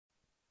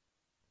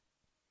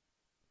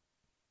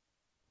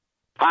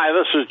Hi,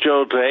 this is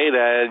Joe Tate,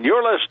 and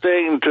you're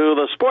listening to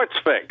the Sports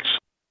Fix.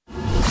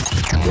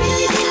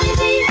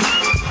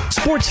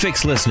 Sports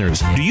Fix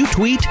listeners, do you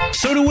tweet?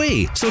 So do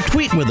we. So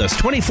tweet with us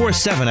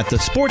 24/7 at the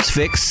Sports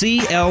Fix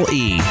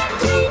CLE.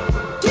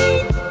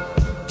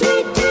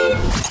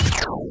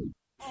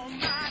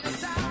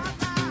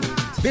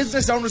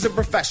 Business owners and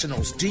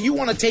professionals, do you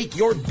want to take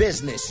your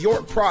business,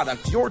 your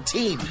product, your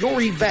team,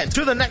 your event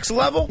to the next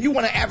level? You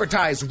want to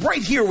advertise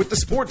right here with the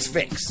Sports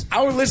Fix.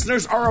 Our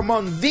listeners are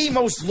among the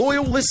most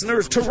loyal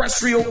listeners,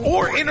 terrestrial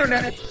or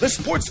internet. The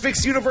Sports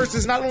Fix universe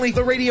is not only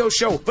the radio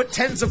show, but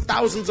tens of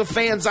thousands of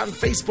fans on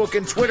Facebook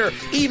and Twitter.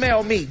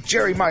 Email me,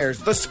 Jerry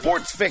Myers,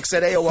 thesportsfix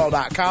at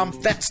AOL.com.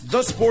 That's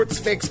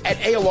thesportsfix at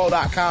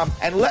AOL.com.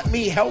 And let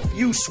me help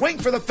you swing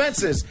for the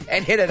fences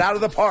and hit it out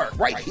of the park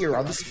right here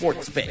on the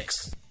Sports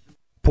Fix.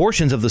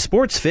 Portions of the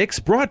Sports Fix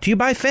brought to you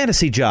by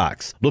Fantasy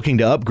Jocks. Looking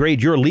to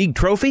upgrade your league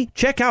trophy?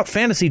 Check out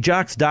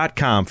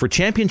fantasyjocks.com for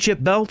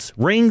championship belts,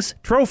 rings,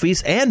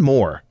 trophies, and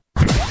more.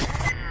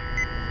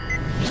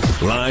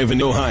 Live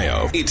in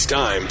Ohio, it's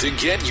time to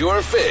get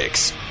your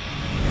fix.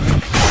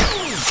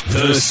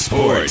 The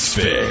Sports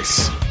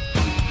Fix.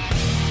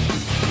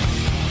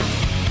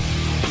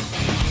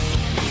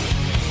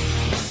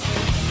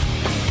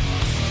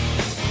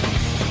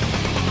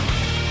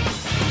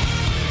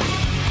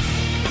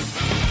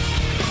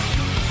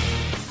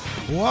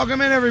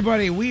 Welcome in,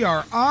 everybody. We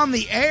are on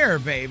the air,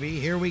 baby.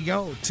 Here we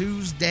go.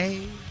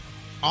 Tuesday,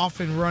 off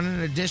and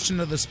running edition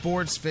of the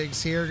Sports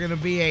Fix here. Going to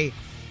be a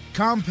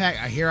compact.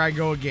 Here I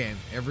go again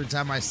every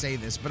time I say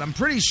this, but I'm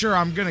pretty sure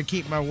I'm going to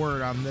keep my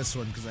word on this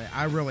one because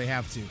I really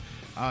have to.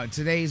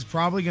 Today's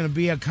probably going to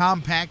be a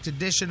compact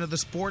edition of the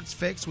Sports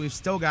Fix. We've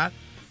still got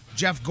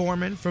Jeff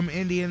Gorman from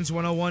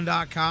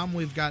Indians101.com.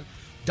 We've got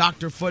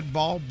Dr.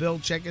 Football Bill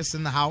Chachkes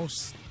in the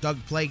house. Doug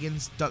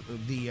Plagans,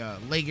 the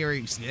Lake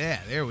Erie, yeah,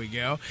 there we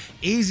go.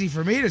 Easy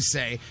for me to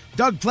say.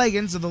 Doug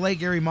Plagans of the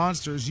Lake Erie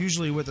Monsters,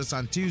 usually with us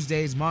on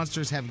Tuesdays.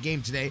 Monsters have a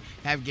game today,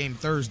 have a game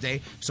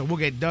Thursday, so we'll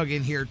get Doug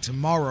in here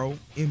tomorrow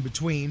in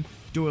between,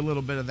 do a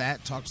little bit of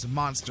that, talk some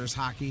Monsters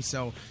hockey.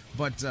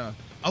 But a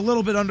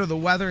little bit under the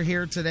weather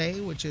here today,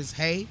 which is,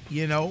 hey,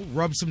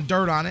 rub some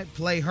dirt on it,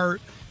 play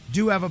hurt.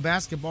 Do have a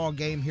basketball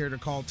game here to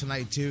call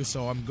tonight too,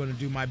 so I'm going to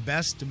do my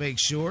best to make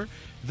sure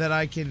that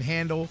I can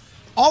handle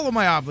all of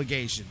my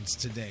obligations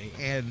today,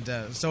 and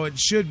so it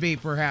should be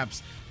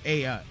perhaps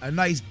a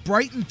nice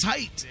bright and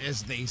tight,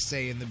 as they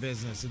say in the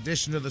business,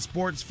 edition of the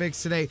Sports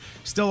Fix today.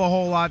 Still a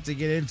whole lot to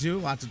get into, a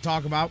lot to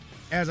talk about.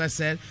 As I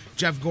said,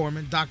 Jeff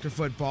Gorman, Dr.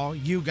 Football,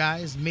 you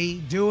guys, me,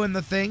 doing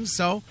the thing.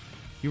 So,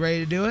 you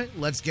ready to do it?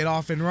 Let's get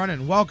off and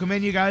running. Welcome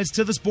in, you guys,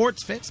 to the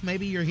Sports Fix.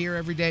 Maybe you're here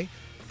every day.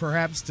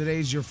 Perhaps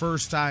today's your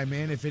first time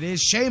in. If it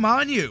is, shame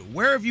on you.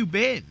 Where have you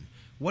been?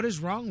 What is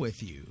wrong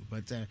with you?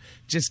 But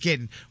just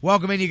kidding.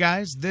 Welcome in, you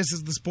guys. This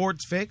is the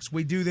Sports Fix.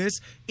 We do this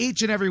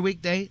each and every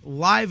weekday,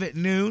 live at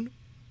noon,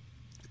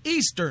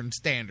 Eastern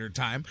Standard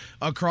Time,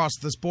 across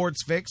the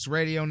Sports Fix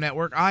radio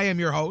network. I am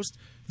your host,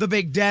 the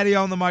Big Daddy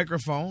on the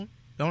microphone.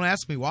 Don't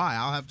ask me why.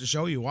 I'll have to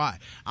show you why.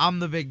 I'm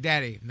the Big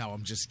Daddy. No,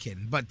 I'm just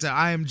kidding. But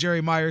I am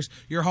Jerry Myers,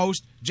 your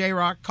host,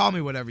 J-Rocc. Call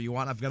me whatever you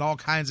want. I've got all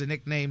kinds of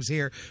nicknames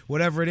here.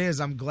 Whatever it is,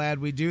 I'm glad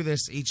we do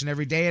this each and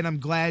every day, and I'm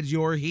glad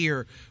you're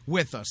here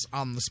with us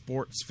on the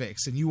Sports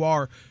Fix. And you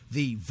are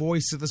the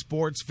voice of the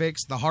Sports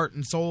Fix, the heart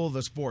and soul of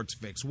the Sports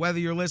Fix. Whether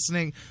you're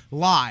listening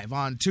live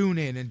on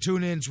TuneIn and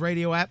TuneIn's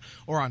radio app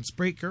or on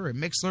Spreaker and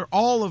Mixler,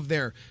 all of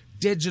their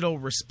digital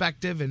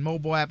respective and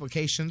mobile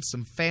applications,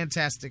 some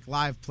fantastic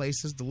live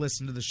places to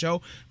listen to the show.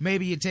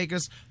 Maybe you take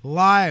us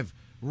live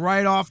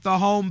right off the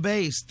home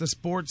base,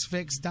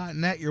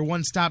 thesportsfix.net, your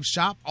one-stop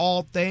shop,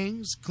 all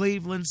things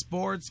Cleveland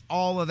sports,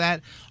 all of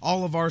that,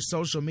 all of our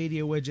social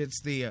media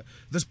widgets. The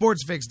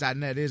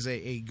sportsfix.net is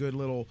a good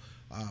little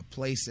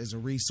place as a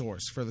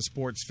resource for the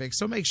Sports Fix,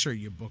 so make sure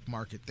you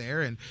bookmark it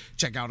there and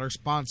check out our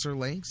sponsor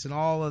links and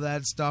all of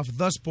that stuff,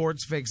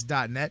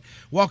 thesportsfix.net.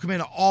 Welcome in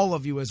all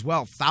of you as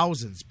well,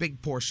 thousands,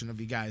 big portion of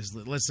you guys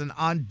that listen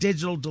on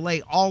digital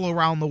delay all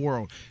around the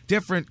world,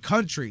 different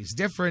countries,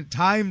 different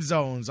time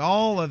zones,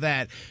 all of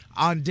that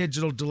on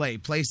digital delay,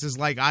 places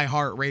like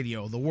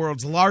iHeartRadio, the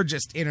world's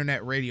largest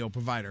internet radio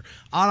provider,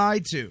 on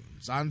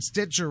iTunes, on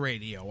Stitcher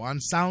Radio,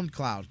 on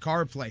SoundCloud,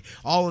 CarPlay,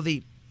 all of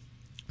the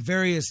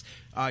various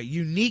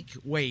unique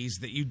ways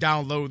that you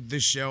download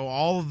this show,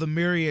 all of the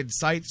myriad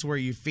sites where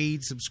you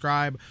feed,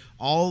 subscribe,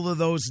 all of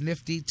those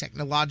nifty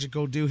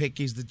technological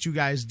doohickeys that you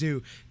guys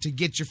do to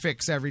get your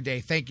fix every day.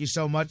 Thank you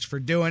so much for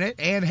doing it.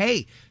 And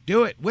hey,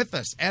 do it with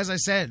us. As I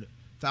said,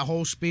 the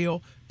whole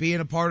spiel, being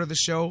a part of the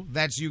show,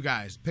 that's you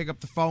guys. Pick up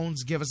the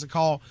phones, give us a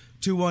call,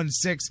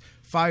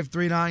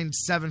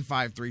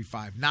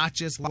 216-539-7535. Not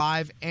just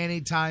live,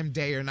 anytime,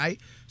 day or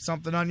night.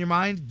 Something on your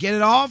mind? Get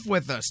it off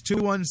with us.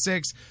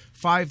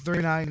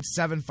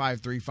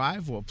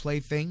 216-539-7535. We'll play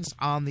things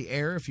on the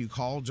air if you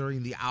call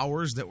during the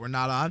hours that we're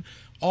not on.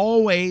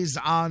 Always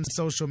on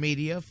social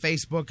media,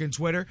 Facebook and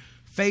Twitter.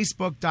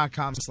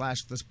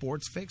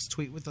 Facebook.com/thesportsfix.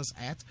 Tweet with us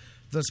at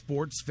The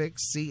Sports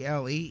Fix,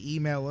 CLE.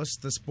 Email us,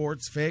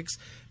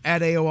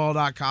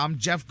 thesportsfix@AOL.com.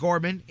 Jeff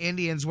Gorman,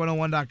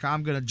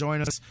 Indians101.com, going to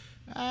join us,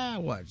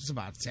 it's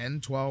about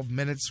 10, 12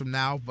 minutes from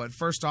now. But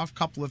first off,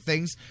 couple of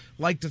things.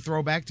 Like to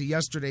throw back to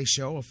yesterday's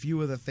show, a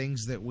few of the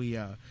things that we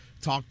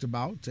talked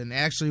about. And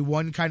actually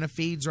one kind of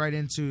feeds right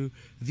into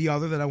the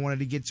other that I wanted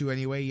to get to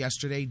anyway.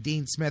 Yesterday,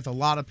 Dean Smith, a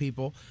lot of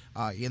people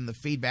in the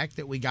feedback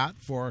that we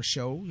got for our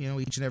show,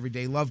 each and every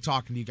day, love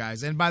talking to you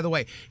guys. And by the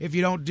way, if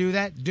you don't do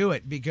that, do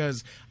it,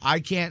 because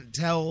I can't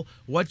tell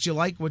what you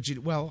like,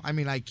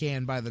 I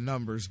can by the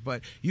numbers,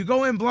 but you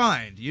go in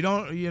blind. You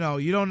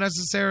don't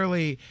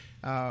necessarily...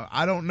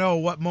 I don't know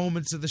what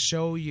moments of the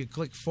show you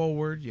click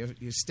forward,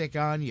 you stick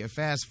on, you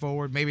fast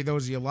forward. Maybe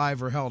those of you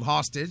live are held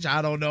hostage.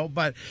 I don't know.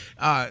 But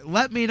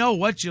let me know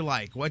what you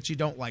like, what you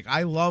don't like.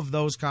 I love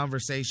those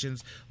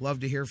conversations. Love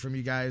to hear from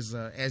you guys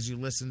as you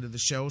listen to the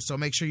show. So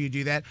make sure you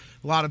do that.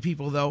 A lot of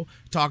people, though,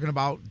 talking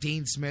about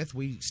Dean Smith.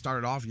 We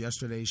started off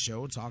yesterday's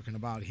show talking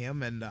about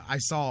him. And I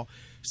saw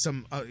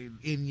some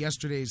in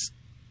yesterday's...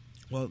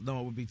 Well, no,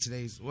 it would be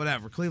today's,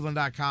 whatever,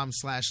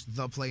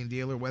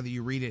 cleveland.com/theplaindealer, whether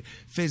you read it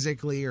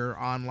physically or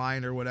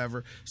online or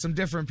whatever. Some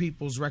different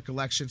people's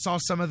recollections. Saw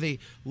some of the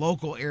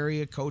local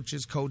area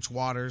coaches, Coach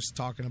Waters,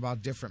 talking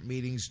about different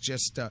meetings.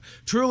 Just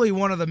truly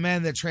one of the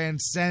men that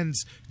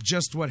transcends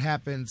just what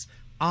happens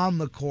on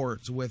the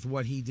court with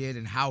what he did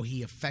and how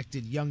he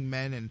affected young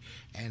men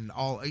and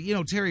all.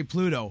 Terry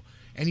Pluto.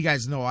 And you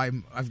guys know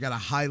I've got a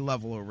high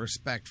level of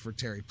respect for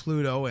Terry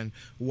Pluto and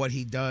what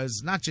he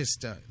does, not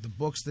just the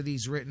books that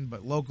he's written,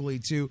 but locally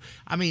too.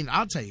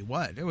 I'll tell you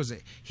what,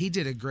 he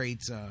did a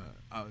great.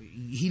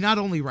 He not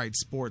only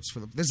writes sports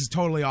for this is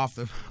totally off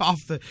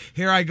the.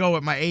 Here I go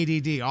with my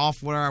ADD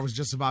off where I was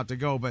just about to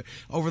go. But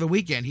over the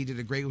weekend he did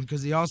a great one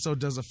because he also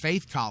does a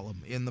faith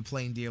column in the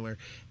Plain Dealer,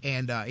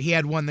 and he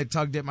had one that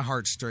tugged at my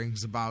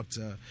heartstrings about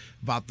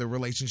the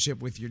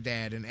relationship with your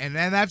dad, and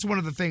that's one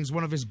of the things.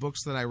 One of his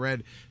books that I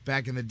read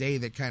back in the day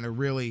that kind of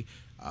really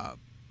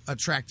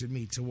attracted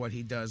me to what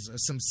he does.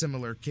 Some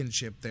similar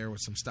kinship there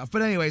with some stuff.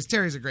 But anyways,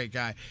 Terry's a great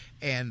guy,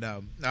 and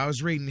I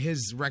was reading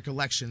his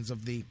recollections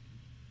of the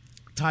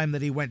time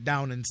that he went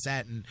down and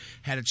sat and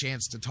had a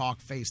chance to talk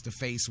face to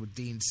face with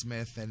Dean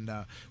Smith. And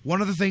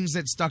one of the things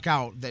that stuck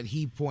out that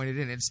he pointed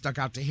in, it stuck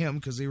out to him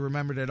because he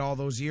remembered it all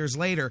those years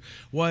later,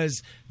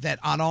 was that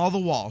on all the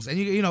walls, and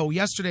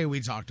yesterday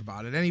we talked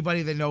about it,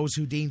 anybody that knows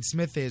who Dean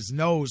Smith is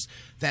knows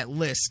that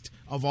list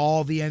of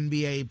all the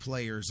NBA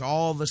players,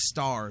 all the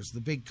stars,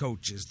 the big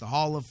coaches, the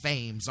Hall of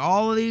Fames,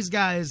 all of these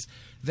guys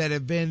that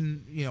have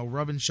been,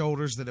 rubbing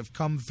shoulders, that have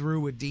come through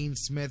with Dean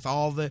Smith,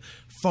 all the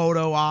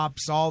photo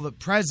ops, all the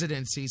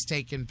presidents he's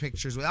taken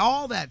pictures with,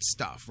 all that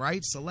stuff,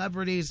 right?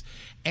 Celebrities,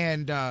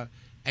 and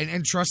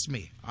trust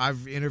me,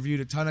 I've interviewed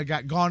a ton of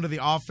guys, gone to the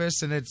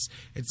office, and it's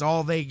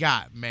all they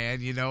got, man.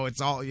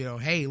 It's all,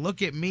 hey,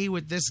 look at me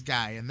with this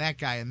guy and that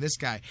guy and this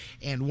guy.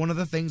 And one of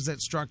the things that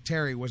struck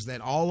Terry was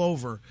that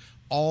all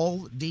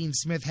Dean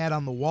Smith had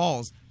on the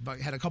walls, but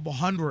had a couple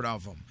hundred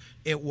of them.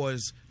 It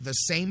was the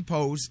same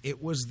pose.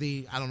 It was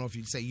I don't know if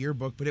you'd say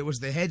yearbook, but it was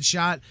the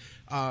headshot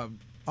of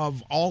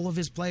all of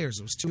his players.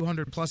 It was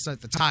 200 plus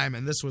at the time,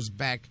 and this was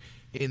back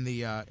in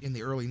the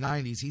early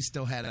 90s. He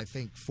still had, I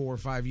think, 4 or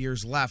 5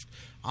 years left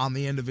on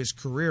the end of his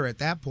career at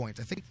that point.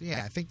 I think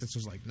this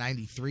was like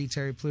 93,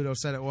 Terry Pluto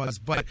said it was.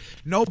 But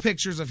no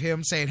pictures of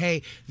him saying,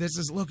 hey,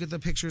 look at the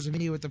pictures of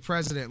me with the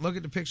president. Look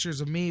at the pictures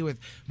of me with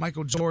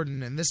Michael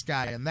Jordan and this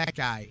guy and that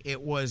guy.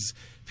 It was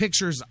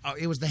pictures,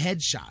 it was the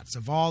headshots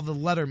of all the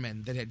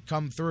lettermen that had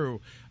come through,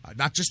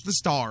 not just the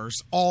stars,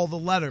 all the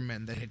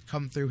lettermen that had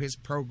come through his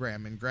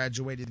program and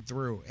graduated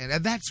through. And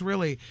that's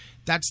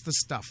the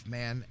stuff,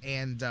 man.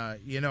 And,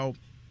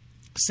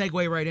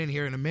 segue right in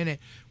here in a minute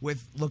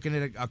with looking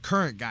at a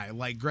current guy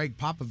like Gregg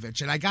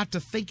Popovich. And I got to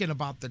thinking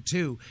about the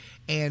two,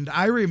 and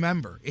I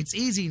remember it's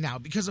easy now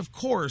because, of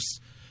course,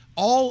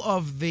 all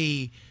of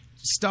the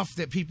stuff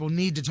that people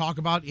need to talk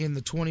about in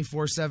the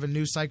 24/7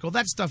 news cycle,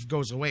 that stuff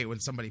goes away when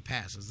somebody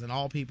passes, and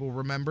all people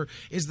remember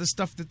is the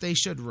stuff that they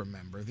should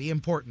remember, the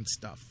important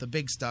stuff, the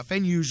big stuff,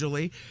 and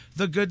usually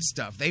the good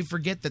stuff. They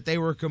forget that they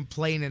were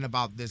complaining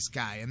about this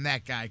guy and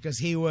that guy because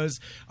he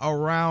was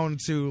around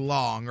too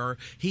long, or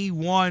he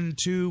won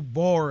too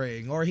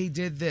boring, or he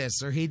did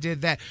this or he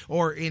did that,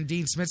 or in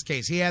Dean Smith's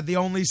case, he had the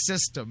only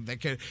system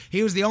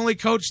he was the only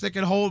coach that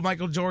could hold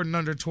Michael Jordan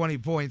under 20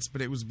 points,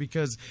 but it was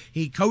because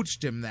he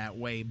coached him that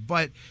way.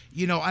 But,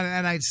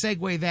 and I'd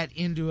segue that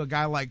into a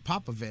guy like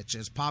Popovich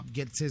as Pop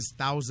gets his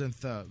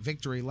 1,000th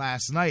victory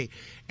last night.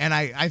 And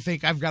I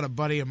think I've got a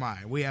buddy of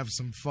mine. We have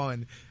some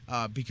fun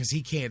because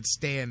he can't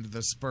stand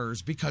the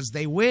Spurs because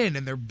they win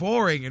and they're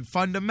boring and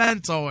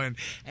fundamental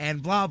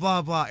and blah,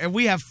 blah, blah. And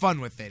we have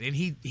fun with it. And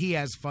he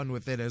has fun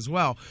with it as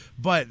well.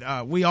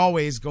 But we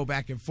always go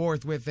back and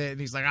forth with it. And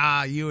he's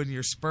like, you and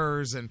your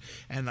Spurs and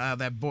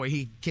that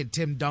boy,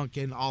 Tim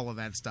Duncan, all of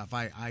that stuff.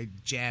 I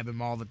jab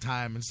him all the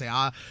time and say,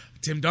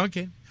 Tim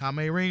Duncan, how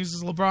many rings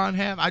does LeBron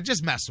have? I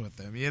just mess with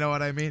him. You know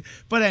what I mean?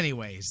 But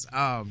anyways,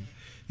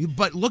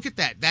 but look at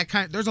that.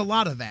 There's a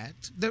lot of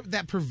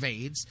that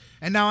pervades.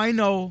 And now I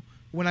know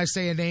when I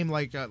say a name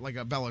like a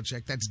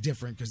Belichick, that's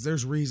different because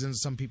there's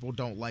reasons some people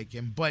don't like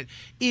him. But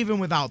even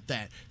without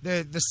that,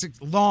 the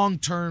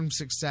long-term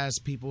success,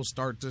 people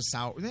start to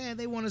sour.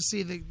 They want to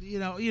see the,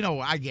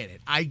 I get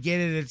it.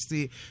 It's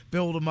the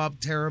build them up,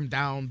 tear them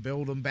down,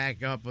 build them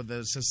back up of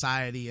the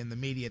society and the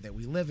media that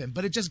we live in.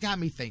 But it just got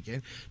me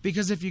thinking,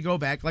 because if you go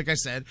back, like I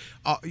said,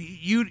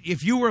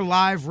 if you were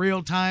live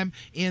real time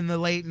in the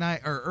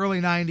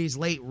early 90s,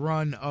 late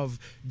run of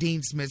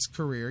Dean Smith's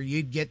career,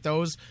 you'd get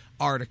those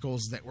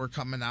articles that were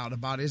coming out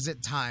about, is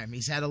it time?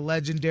 He's had a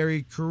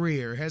legendary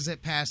career. Has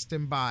it passed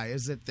him by?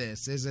 Is it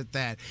this? Is it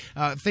that?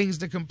 Things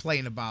to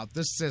complain about,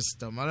 the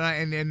system.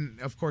 And then,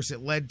 of course, it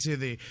led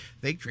to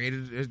they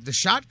created the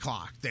shot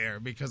clock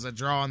there because of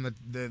drawing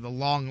the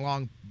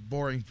long,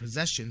 boring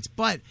possessions.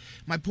 But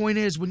my point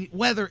is,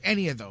 whether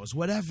any of those,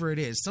 whatever it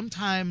is,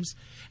 sometimes,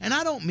 and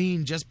I don't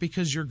mean just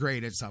because you're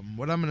great at something,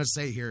 what I'm going to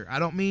say here, I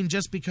don't mean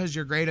just because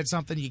you're great at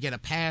something, you get a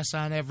pass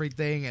on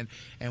everything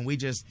and we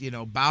just,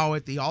 bow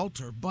at the altar.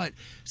 But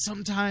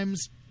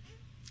sometimes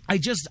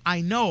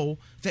I know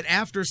that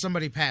after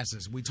somebody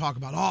passes, we talk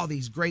about all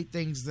these great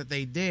things that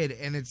they did,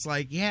 and it's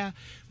like, I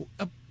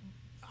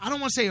don't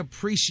want to say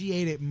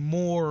appreciate it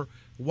more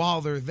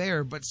while they're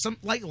there, but some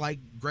like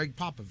Gregg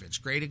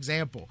Popovich, great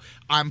example.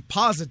 I'm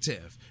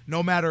positive,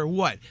 no matter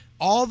what,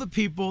 all the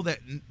people that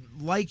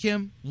like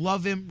him,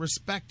 love him,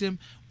 respect him,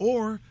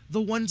 or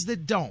the ones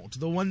that don't,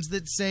 the ones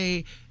that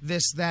say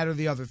this, that, or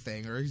the other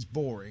thing, or he's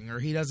boring, or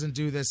he doesn't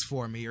do this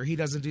for me, or he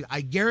doesn't do, I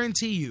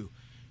guarantee you,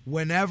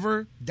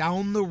 whenever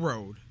down the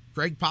road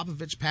Gregg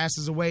Popovich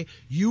passes away,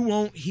 you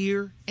won't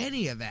hear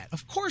any of that.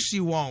 Of course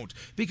you won't,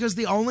 because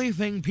the only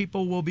thing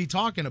people will be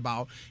talking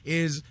about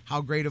is how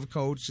great of a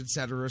coach,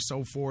 etc.,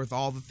 so forth,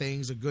 all the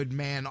things, a good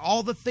man,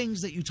 all the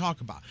things that you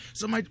talk about.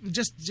 So my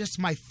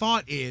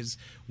thought is,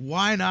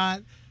 why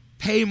not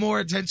pay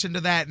more attention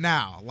to that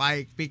now?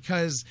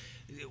 Because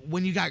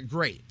when you got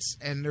greats,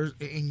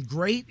 and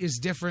great is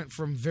different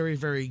from very,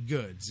 very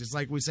good. It's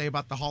like we say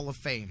about the Hall of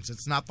Fames.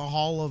 It's not the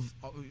Hall of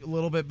a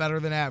little bit better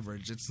than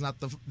average. It's not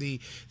the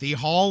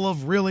Hall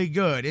of really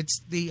good.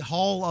 It's the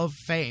Hall of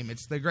Fame.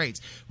 It's the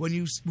greats. When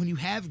you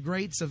have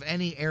greats of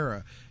any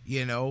era,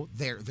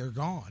 they're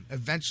gone.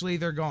 Eventually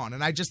they're gone.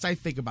 And I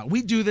think about it.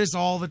 We do this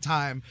all the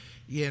time,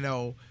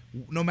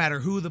 no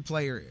matter who the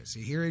player is.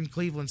 Here in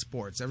Cleveland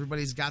sports,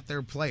 everybody's got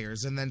their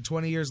players, and then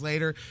 20 years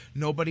later,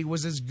 nobody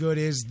was as good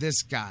as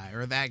this guy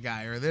or that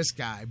guy or this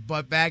guy.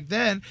 But back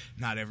then,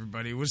 not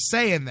everybody was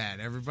saying that.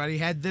 Everybody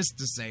had this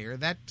to say or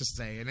that to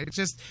say, and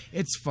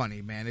it's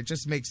funny, man. It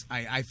just makes,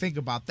 I think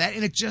about that,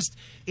 and it just,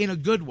 in a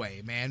good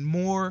way, man,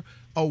 more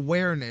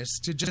awareness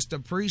to just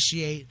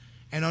appreciate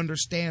and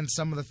understand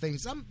some of the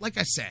things. Like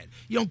I said,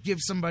 you don't give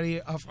somebody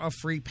a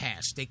free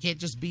pass. They can't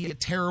just be a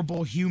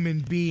terrible human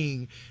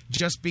being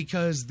just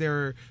because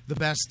they're the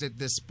best at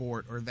this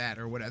sport or that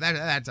or whatever.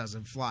 That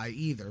doesn't fly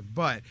either.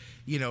 But,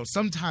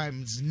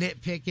 sometimes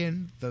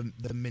nitpicking,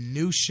 the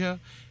minutia,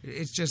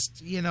 it's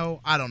just,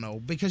 I don't know.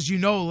 Because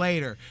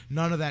later,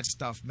 none of that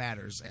stuff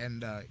matters.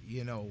 And,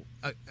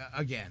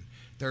 again,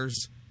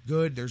 there's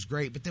good, there's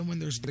great, but then when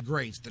there's the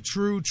greats, the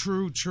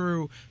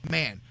true,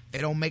 man, they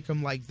don't make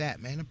them like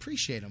that, man.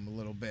 Appreciate them a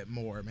little bit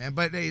more, man.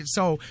 But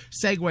so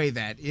segue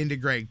that into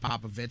Gregg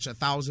Popovich,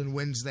 1,000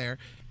 wins there,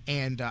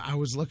 and I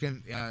was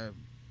looking,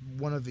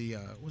 one of the,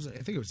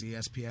 I think it was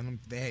ESPN,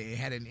 they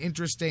had an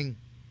interesting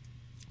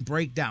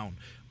breakdown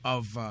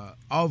of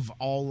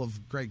all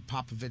of Gregg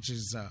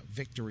Popovich's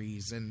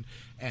victories and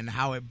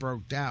how it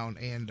broke down,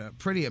 and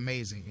pretty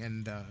amazing.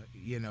 And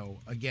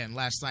again,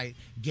 last night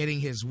getting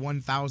his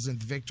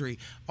 1,000th victory,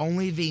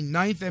 only the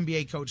 9th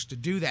NBA coach to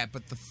do that,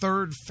 but the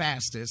third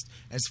fastest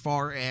as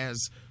far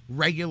as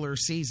regular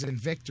season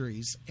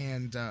victories.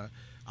 And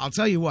I'll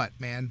tell you what,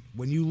 man,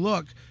 when you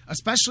look,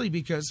 especially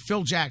because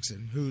Phil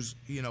Jackson, who's,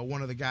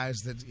 one of the guys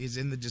that is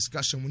in the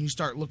discussion, when you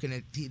start looking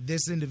at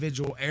this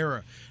individual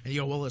era, and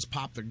is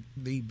Pop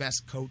the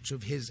best coach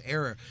of his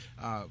era,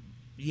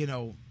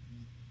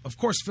 of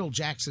course Phil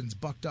Jackson's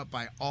bucked up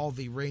by all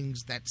the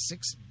rings, that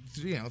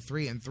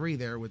 3-3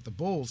 there with the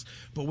Bulls.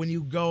 But when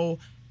you go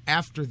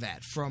after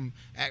that, from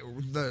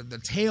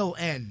the tail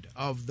end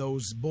of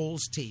those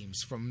Bulls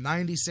teams from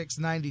 96,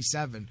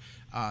 97,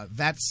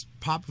 that's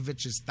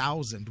Popovich's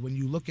 1,000. When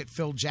you look at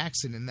Phil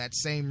Jackson in that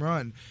same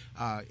run,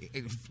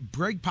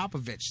 Gregg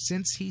Popovich,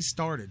 since he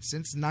started,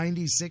 since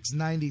 96,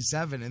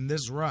 97 in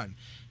this run,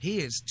 he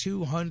is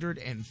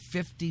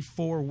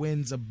 254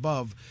 wins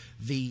above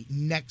the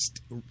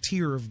next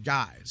tier of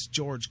guys,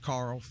 George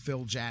Karl,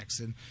 Phil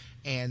Jackson,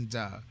 and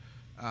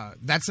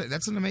that's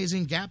an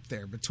amazing gap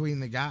there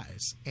between the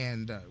guys.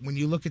 And when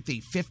you look at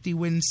the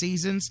 50-win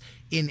seasons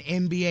in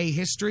NBA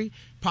history,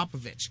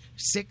 Popovich,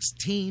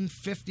 16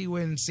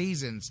 50-win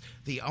seasons,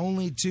 the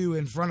only two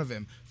in front of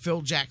him,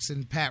 Phil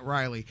Jackson, Pat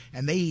Riley,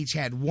 and they each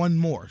had one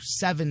more,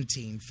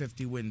 17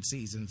 50-win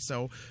seasons.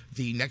 So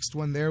the next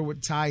one there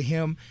would tie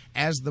him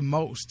as the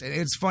most. And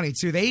it's funny,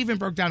 too. They even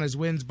broke down his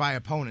wins by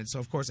opponent, so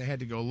of course I had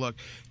to go look.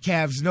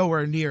 Cavs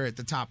nowhere near at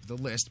the top of the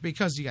list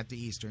because you got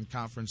the Eastern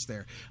Conference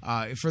there.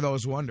 For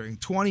those wondering,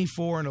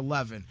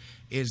 24-11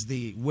 is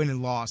the win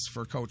and loss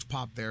for Coach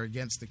Pop there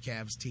against the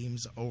Cavs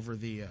teams over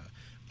the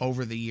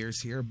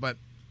years here. But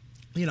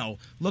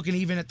looking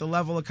even at the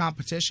level of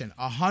competition,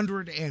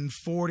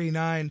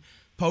 149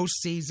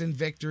 postseason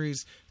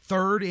victories,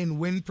 third in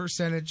win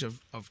percentage of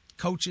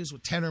coaches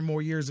with 10 or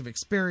more years of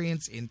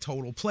experience in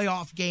total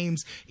playoff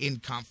games, in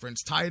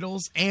conference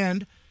titles,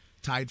 and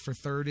tied for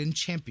third in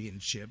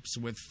championships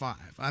with 5.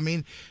 I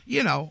mean,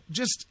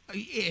 just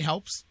it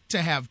helps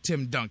to have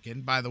Tim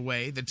Duncan, by the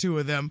way, the two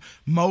of them,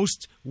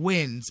 most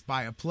wins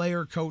by a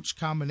player-coach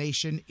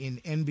combination in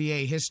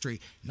NBA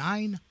history.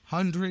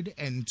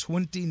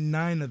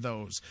 929 of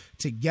those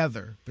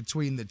together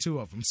between the two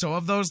of them. So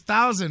of those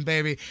 1,000,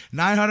 baby,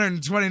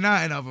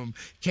 929 of them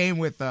came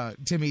with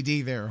Timmy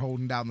D there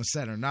holding down the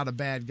center. Not a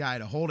bad guy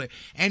to hold it.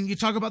 And you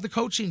talk about the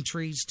coaching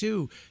trees,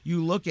 too.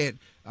 You look at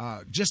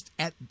just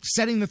at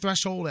setting the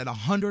threshold at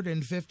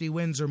 150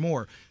 wins or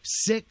more,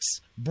 6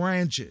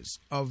 branches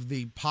of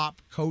the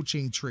Pop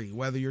coaching tree,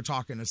 whether you're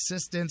talking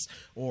assistants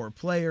or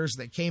players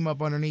that came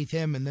up underneath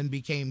him and then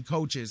became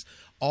coaches,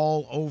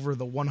 all over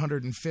the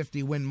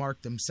 150 win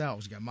mark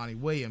themselves. You got Monty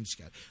Williams,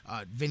 you got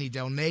Vinny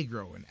Del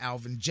Negro and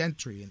Alvin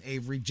Gentry and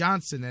Avery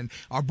Johnson and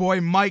our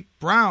boy Mike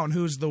Brown,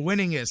 who's the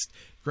winningest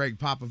Gregg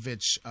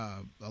Popovich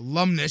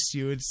alumnus,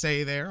 you would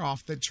say there,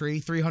 off the tree.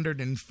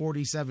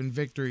 347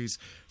 victories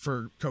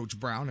for Coach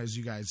Brown, as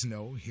you guys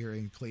know, here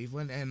in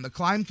Cleveland. And the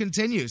climb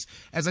continues.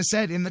 As I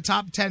said, in the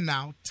top 10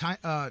 now,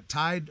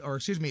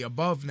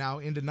 above now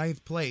into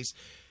 9th place.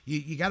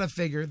 You got to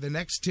figure the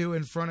next two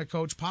in front of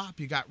Coach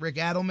Pop. You got Rick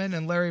Adelman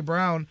and Larry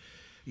Brown.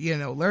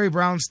 Larry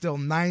Brown's still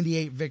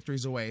 98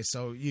 victories away,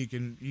 so you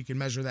can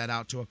measure that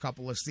out to a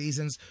couple of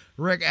seasons.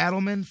 Rick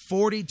Adelman,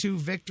 42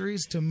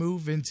 victories to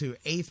move into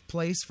 8th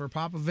place for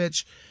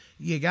Popovich.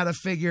 You got to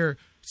figure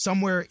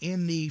somewhere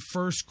in the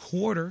first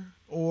quarter,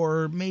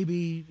 or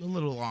maybe a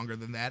little longer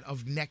than that,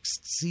 of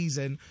next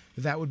season,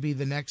 that would be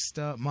the next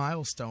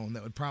milestone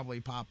that would probably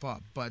pop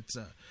up. But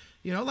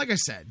like I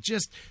said,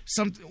 just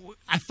something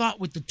I thought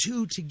with the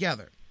two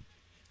together.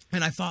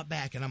 And I thought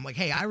back, and I'm like,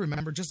 hey, I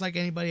remember just like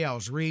anybody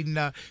else reading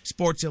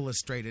Sports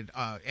Illustrated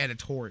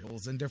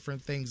editorials and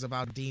different things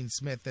about Dean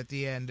Smith at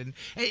the end. And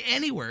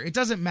anywhere, it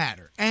doesn't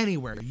matter.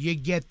 Anywhere, you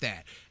get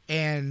that.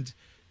 And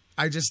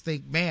I just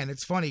think, man,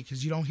 it's funny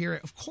because you don't hear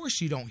it. Of course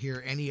you don't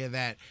hear any of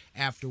that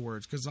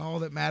afterwards because all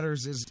that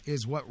matters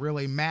is what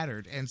really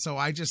mattered. And so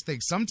I just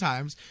think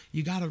sometimes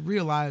you got to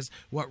realize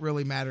what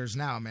really matters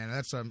now, man.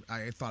 That's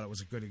I thought it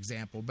was a good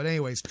example. But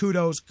anyways,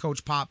 kudos,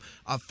 Coach Pop,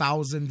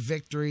 1,000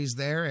 victories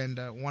there. And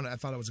I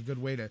thought it was a good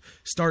way to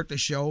start the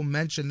show.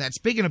 Mention that.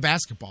 Speaking of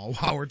basketball,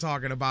 while we're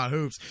talking about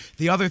hoops,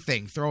 the other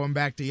thing, throwing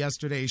back to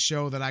yesterday's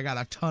show that I got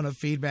a ton of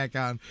feedback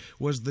on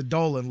was the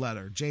Dolan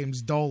letter,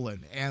 James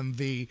Dolan, and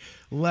the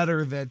letter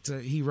that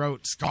he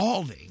wrote,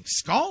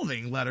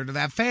 scalding letter to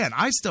that fan.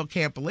 I still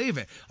can't believe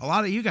it. A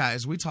lot of you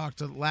guys, we talked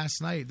to last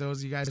night, those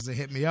of you guys that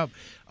hit me up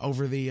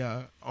over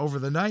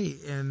the night,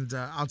 and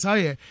I'll tell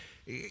you,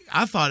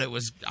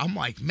 I'm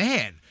like,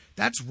 man,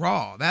 that's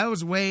raw. That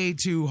was way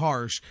too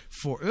harsh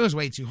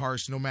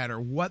no matter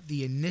what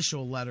the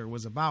initial letter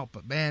was about,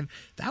 but man,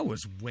 that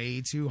was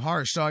way too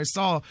harsh. So I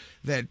saw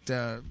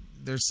that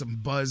there's some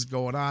buzz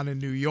going on in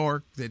New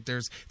York that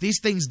these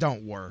things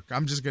don't work.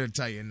 I'm just going to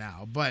tell you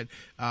now. But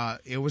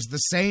it was the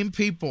same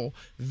people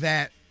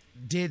that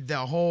did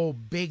the whole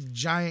big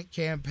giant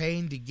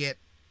campaign to get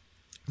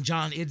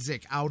John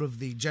Idzik out of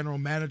the general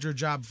manager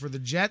job for the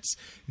Jets.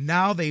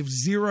 Now they've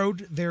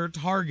zeroed their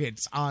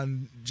targets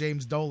on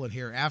James Dolan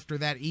here after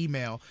that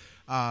email.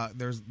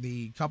 There's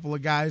the couple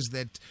of guys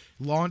that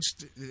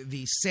launched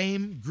the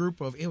same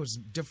group of, it was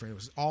different. It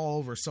was all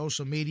over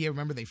social media.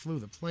 Remember, they flew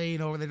the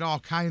plane over, they did all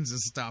kinds of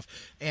stuff.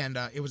 And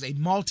it was a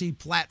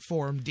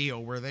multi-platform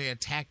deal where they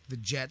attacked the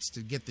Jets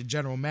to get the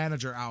general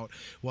manager out.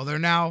 Well, they're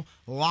now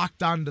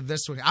locked onto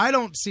this one. I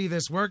don't see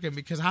this working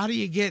because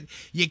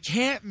you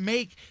can't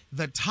make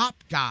the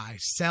top guy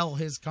sell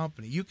his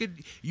company. You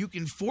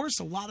can force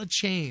a lot of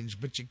change,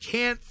 but you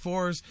can't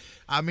force,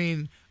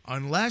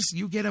 unless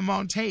you get him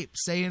on tape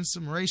saying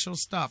some racial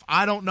stuff.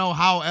 I don't know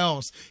how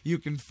else you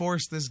can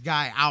force this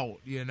guy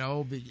out,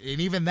 and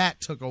even that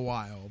took a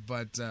while.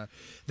 But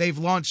they've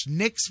launched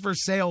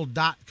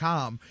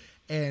knicksforsale.com,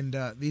 and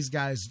these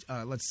guys,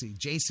 let's see,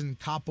 Jason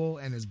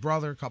Koppel and his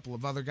brother, a couple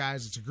of other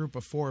guys. It's a group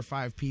of 4 or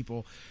 5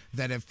 people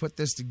that have put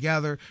this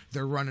together.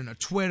 They're running a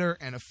Twitter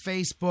and a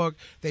Facebook.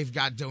 They've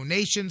got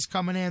donations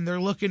coming in.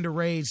 They're looking to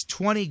raise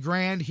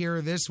 $20,000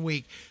 here this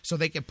week so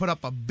they can put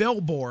up a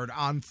billboard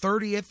on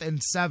 30th and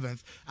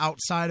 7th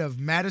outside of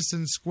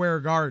Madison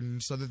Square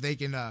Garden so that they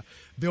can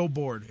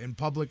billboard and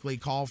publicly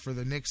call for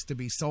the Knicks to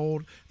be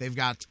sold. They've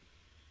got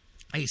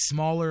a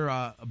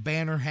smaller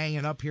banner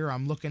hanging up here.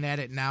 I'm looking at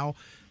it now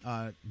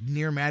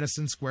near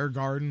Madison Square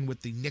Garden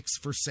with the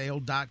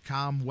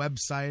KnicksForSale.com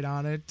website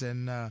on it,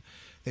 and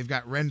they've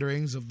got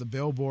renderings of the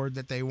billboard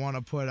that they want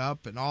to put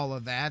up and all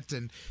of that.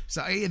 And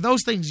so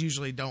those things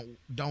usually don't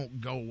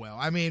go well.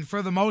 I mean,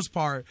 for the most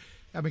part,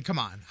 I mean, come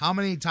on. How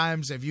many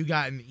times have you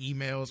gotten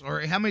emails, or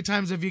how many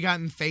times have you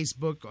gotten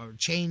Facebook or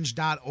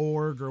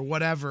change.org or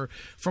whatever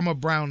from a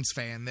Browns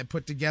fan that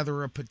put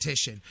together a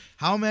petition?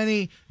 How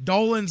many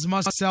Dolans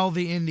must sell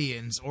the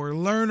Indians or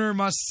Lerner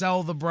must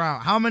sell the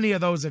Browns? How many of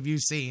those have you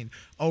seen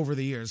over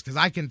the years? Because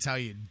I can tell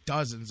you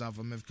dozens of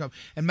them have come.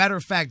 And matter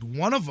of fact,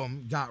 one of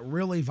them got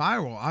really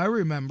viral. I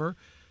remember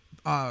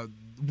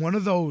one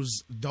of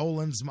those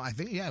Dolans,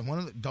 one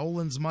of the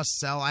Dolans must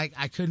sell. I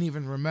couldn't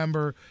even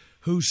remember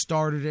who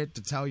started it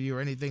to tell you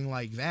or anything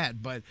like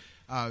that, but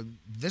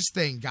this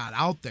thing got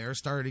out there,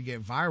 started to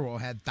get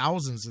viral, had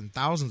thousands and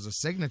thousands of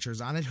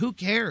signatures on it. Who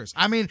cares?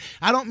 I mean,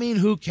 I don't mean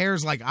who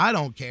cares like I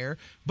don't care,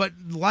 but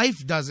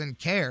life doesn't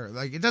care.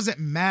 Like, it doesn't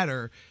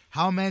matter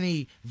how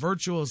many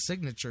virtual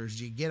signatures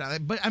you get on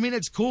it. But I mean,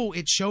 it's cool.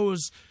 It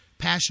shows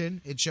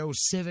passion. It shows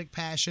civic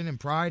passion and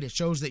pride. It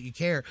shows that you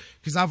care,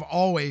 because I've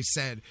always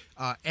said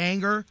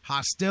anger,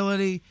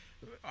 hostility,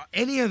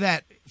 any of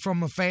that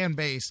from a fan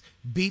base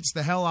beats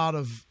the hell out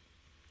of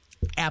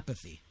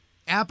apathy.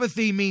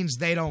 Apathy means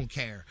they don't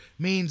care.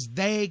 Means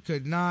they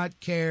could not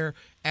care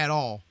at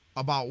all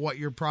about what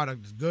your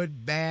product is,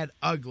 good, bad,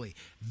 ugly.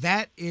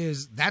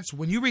 That's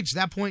when you reach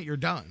that point, you're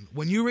done.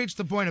 When you reach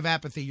the point of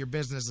apathy, your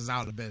business is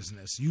out of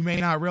business. You may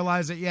not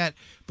realize it yet,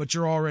 but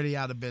you're already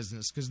out of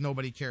business because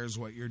nobody cares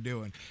what you're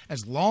doing.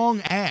 As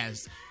long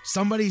as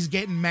somebody's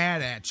getting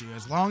mad at you,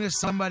 as long as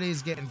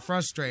somebody's getting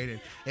frustrated,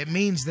 it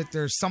means that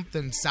there's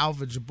something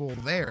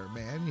salvageable there,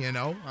 man. You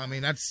know, I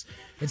mean,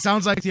 it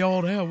sounds like the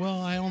old,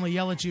 I only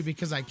yell at you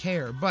because I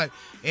care, but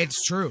it's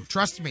true.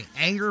 Trust me,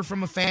 anger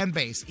from a fan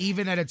base,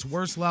 even at its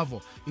worst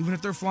level, even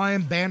if they're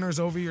flying banners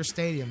over your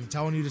stadium and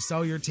telling you to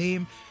sell your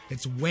team,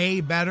 it's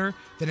way better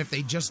than if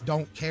they just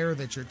don't care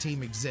that your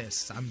team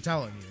exists. I'm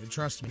telling you,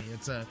 trust me,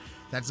 that's a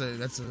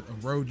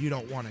road you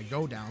don't want to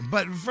go down.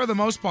 But for the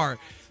most part,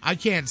 I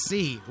can't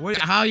see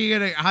how you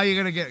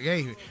gonna get.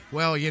 Hey,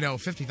 well,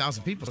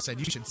 50,000 people said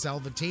you should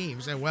sell the team.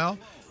 You say, well,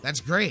 that's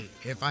great.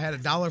 If I had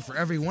 $1 for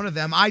every one of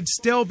them, I'd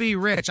still be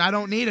rich. I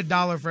don't need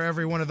 $1 for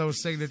every one of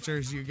those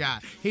signatures you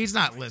got. He's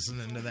not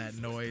listening to that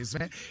noise,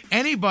 man.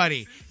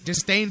 Anybody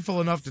disdainful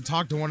enough to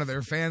talk to one of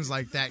their fans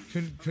like that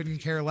couldn't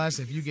care less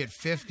if you get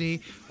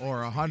 50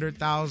 or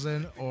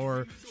 100,000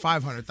 or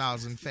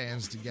 500,000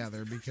 fans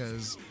together,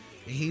 because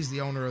he's the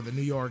owner of the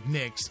New York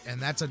Knicks,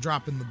 and that's a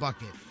drop in the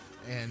bucket.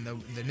 And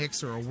the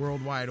Knicks are a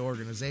worldwide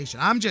organization.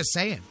 I'm just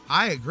saying,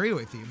 I agree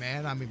with you,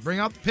 man. I mean, bring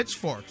out the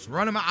pitchforks,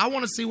 run them out. I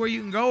want to see where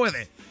you can go with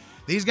it.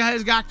 These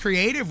guys got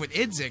creative with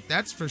Idzik,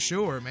 that's for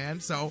sure, man.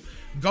 So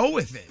go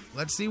with it.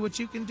 Let's see what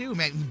you can do,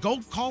 man. Go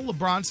call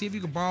LeBron, see if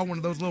you can borrow one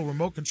of those little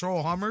remote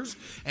control Hummers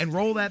and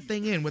roll that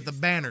thing in with the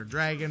banner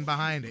dragging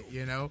behind it,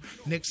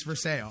 Knicks for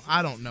sale.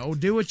 I don't know.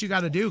 Do what you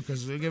got to do,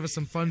 because it'll give us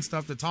some fun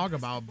stuff to talk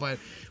about. But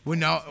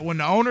when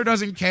the owner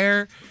doesn't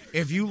care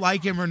if you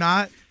like him or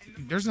not,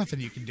 there's nothing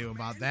you can do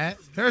about that.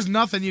 There's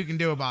nothing you can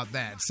do about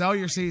that. Sell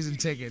your season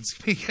tickets,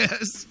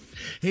 because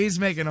he's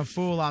making a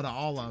fool out of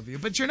all of you.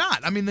 But you're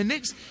not. I mean, the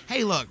Knicks,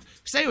 hey, look,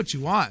 say what you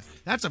want.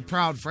 That's a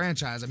proud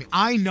franchise. I mean,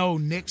 I know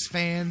Knicks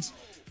fans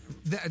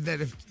that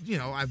if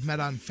I've met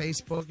on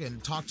Facebook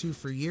and talked to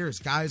for years,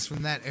 guys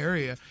from that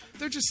area.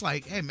 They're just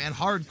like, hey man,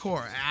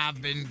 hardcore.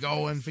 I've been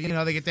going for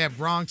they get that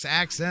Bronx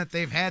accent.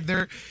 They've had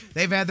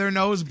their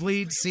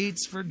nosebleed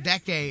seats for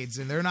decades,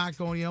 and they're not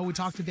going. We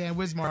talked to Dan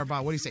Wismar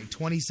about, what do you say,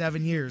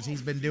 27 years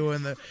he's been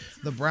doing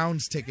the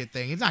Browns ticket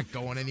thing. He's not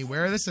going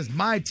anywhere. This is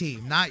my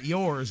team, not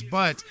yours.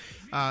 But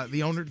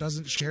the owner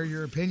doesn't share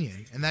your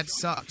opinion, and that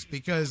sucks,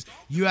 because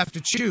you have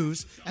to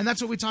choose, and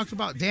that's what we talked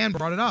about. Dan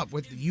brought it up,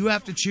 with you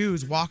have to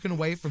choose walking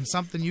away from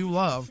something you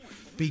love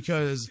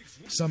because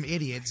some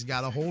idiots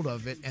got a hold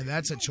of it, and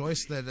that's a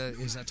choice that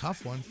is a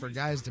tough one for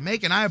guys to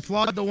make, and I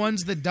applaud the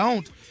ones that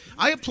don't.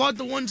 I applaud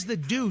the ones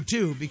that do,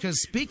 too,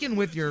 because speaking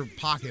with your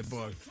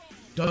pocketbook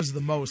does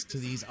the most to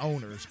these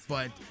owners,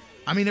 but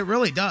I mean, it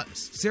really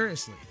does.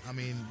 Seriously. I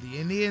mean, the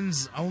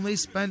Indians only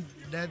spent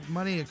that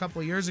money a couple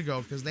of years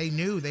ago because they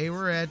knew they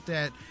were at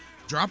that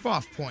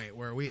drop-off point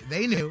where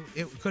they knew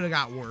it could have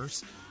got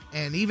worse.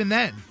 And even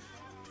then,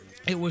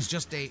 it was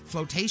just a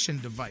flotation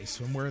device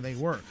from where they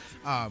were.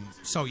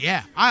 So,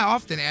 yeah, I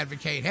often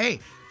advocate, hey,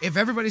 if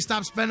everybody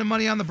stopped spending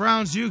money on the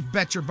Browns, you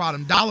bet your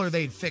bottom dollar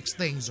they'd fix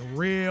things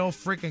real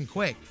freaking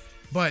quick.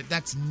 But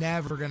that's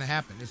never going to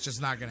happen. It's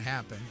just not going to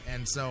happen.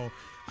 And so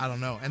I don't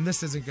know. And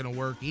this isn't going to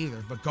work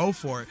either, but go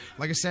for it.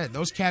 Like I said,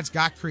 those cats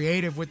got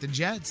creative with the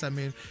Jets. I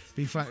mean,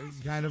 be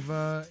kind of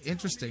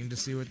interesting to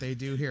see what they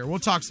do here. We'll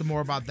talk some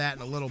more about that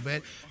in a little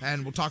bit,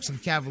 and we'll talk some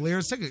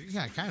Cavaliers. Take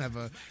kind of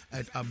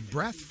a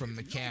breath from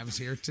the Cavs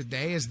here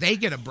today as they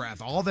get a breath.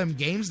 All them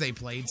games they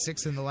played,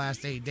 6 in the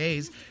last 8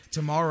 days.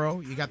 Tomorrow,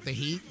 you got the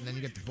Heat, and then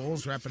you got the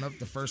Bulls wrapping up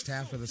the first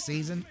half of the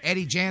season.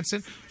 Eddie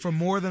Jansen from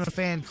More Than a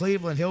Fan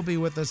Cleveland, he'll be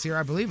with us here.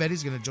 I believe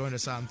Eddie's going to join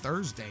us on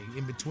Thursday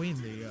in between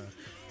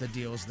the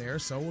deals there.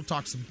 So we'll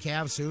talk some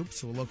Cavs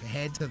hoops. We'll look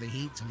ahead to the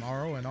Heat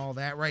tomorrow and all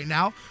that. Right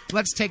now,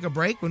 let's take a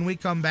break. When we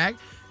come back,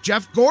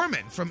 Jeff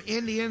Gorman from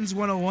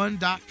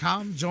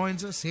Indians101.com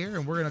joins us here,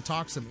 and we're going to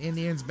talk some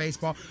Indians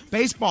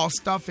baseball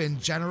stuff in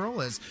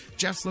general, as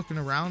Jeff's looking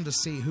around to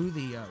see who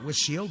with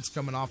Shields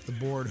coming off the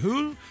board,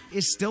 who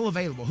is still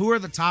available, who are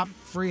the top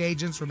free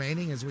agents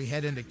remaining as we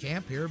head into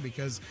camp here,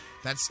 because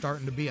that's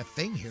starting to be a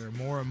thing here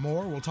more and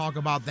more. We'll talk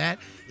about that,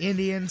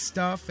 Indian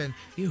stuff, and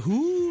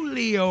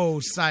Julio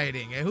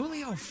sighting. And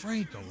Julio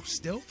Franco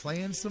still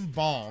playing some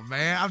ball,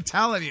 man. I'm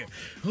telling you,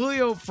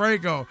 Julio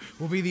Franco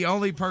will be the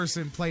only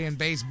person playing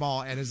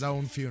baseball at his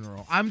own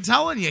funeral. I'm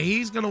telling you,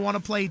 he's going to want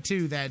to play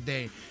too that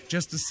day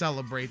just to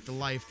celebrate the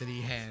life that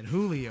he had.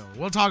 Julio.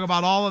 We'll talk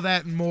about all of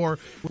that and more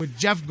with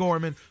Jeff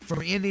Gorman from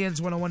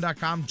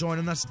Indians101.com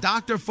joining us.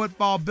 Dr.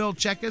 Football Bill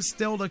Chachkes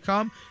still to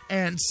come,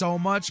 and so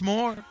much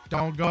more.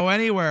 Don't go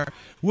anywhere.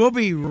 We'll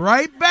be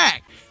right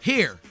back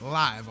here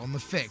live on The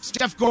Fix.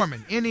 Jeff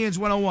Gorman,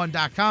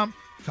 Indians101.com,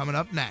 coming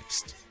up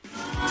next.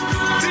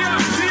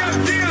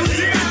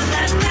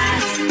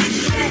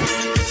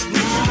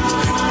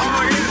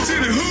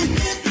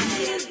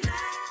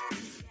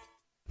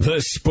 The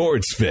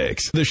Sports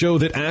Fix, the show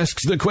that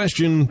asks the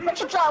question, what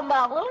you talking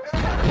about, Lou?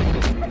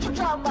 What you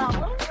talking about,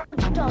 Lou?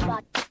 What you talking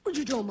about? What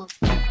you talking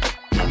about?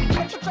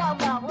 What you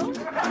talking about, Lou?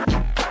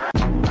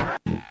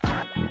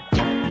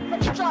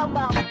 What you talking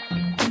about?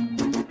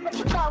 What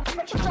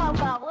you talking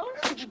about, Lou?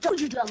 What you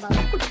talking about?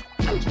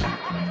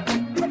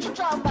 What you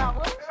talking about,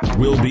 Lou?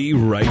 We'll be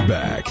right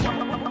back.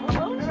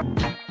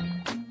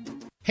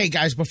 Hey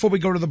guys, before we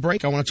go to the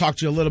break, I want to talk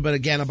to you a little bit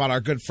again about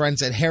our good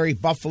friends at Harry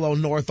Buffalo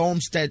North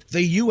Olmsted,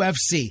 the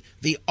UFC,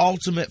 the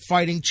Ultimate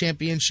Fighting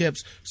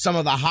Championships, some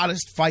of the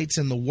hottest fights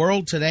in the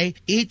world today.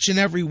 Each and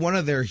every one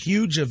of their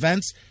huge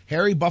events,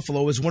 Harry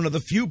Buffalo is one of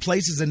the few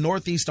places in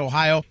Northeast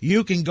Ohio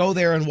you can go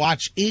there and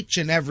watch each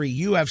and every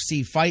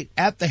UFC fight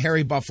at the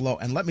Harry Buffalo.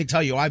 And let me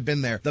tell you, I've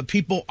been there. The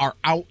people are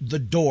out the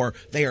door.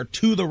 They are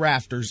to the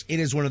rafters. It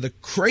is one of the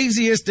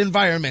craziest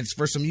environments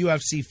for some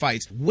UFC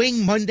fights.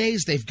 Wing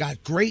Mondays, they've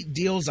got great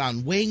deals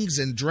on wings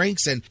and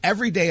drinks, and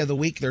every day of the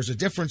week there's a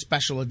different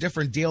special, a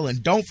different deal.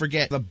 And don't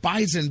forget the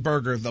Bison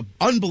Burger, the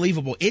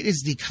unbelievable. It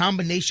is the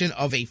combination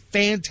of a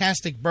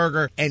fantastic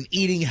burger and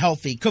eating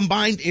healthy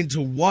combined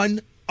into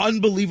one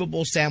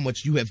unbelievable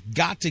sandwich. You have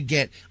got to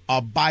get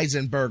a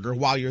Bison Burger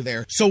while you're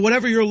there. So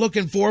whatever you're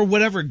looking for,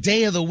 whatever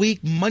day of the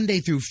week,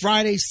 Monday through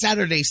Friday,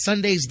 Saturday,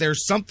 Sundays,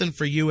 there's something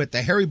for you at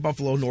the Harry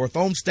Buffalo North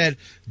Olmsted,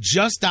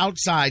 just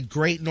outside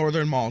Great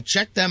Northern Mall.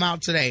 Check them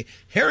out today.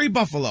 Harry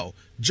Buffalo,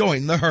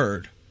 join the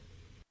herd.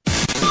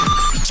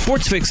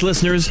 Sports Fix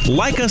listeners,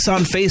 like us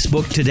on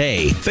Facebook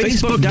today.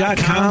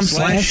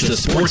 Facebook.com/The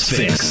Sports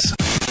Fix.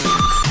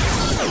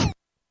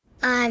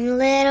 I'm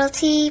Little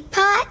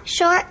Teapot,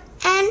 short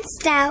and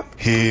stout.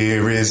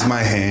 Here is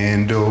my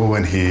handle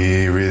and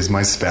here is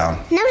my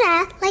spout. No,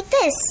 Dad, like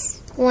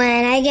this.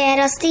 When I get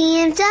all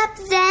steamed up,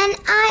 then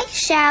I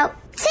shout,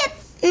 tip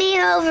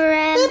me over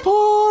and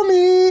pour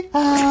me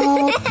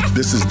out.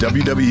 This is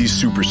WWE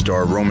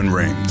superstar Roman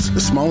Reigns.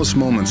 The smallest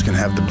moments can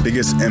have the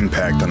biggest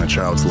impact on a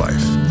child's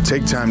life.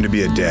 Take time to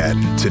be a dad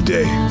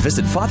today.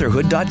 Visit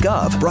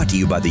fatherhood.gov, brought to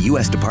you by the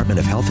U.S. Department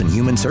of Health and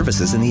Human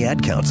Services and the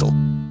Ad Council.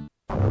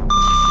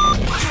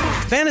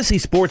 Fantasy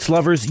sports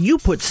lovers, you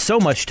put so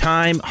much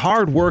time,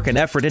 hard work, and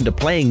effort into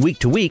playing week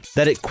to week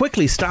that it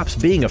quickly stops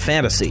being a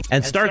fantasy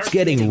and starts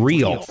getting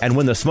real. And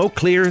when the smoke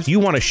clears, you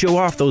want to show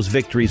off those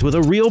victories with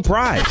a real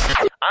prize.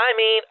 I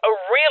mean, a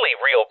really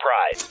real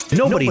prize.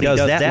 Nobody does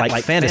that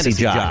like Fantasy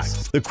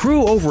Jocks. The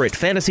crew over at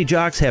Fantasy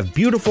Jocks have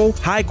beautiful,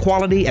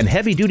 high-quality, and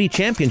heavy-duty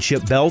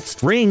championship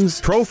belts,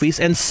 rings, trophies,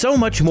 and so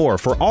much more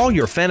for all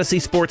your fantasy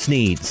sports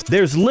needs.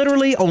 There's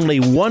literally only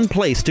one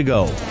place to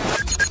go.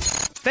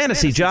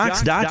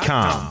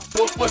 FantasyJocks.com.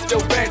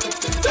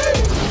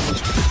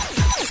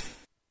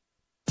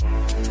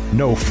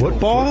 No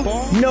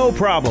football? No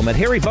problem at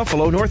Harry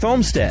Buffalo North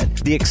Olmsted.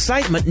 The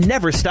excitement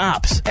never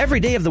stops. Every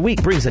day of the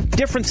week brings a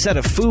different set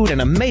of food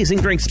and amazing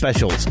drink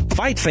specials.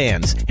 Fight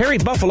fans, Harry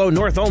Buffalo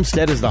North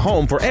Olmsted is the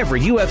home for every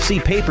UFC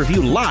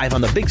pay-per-view live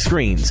on the big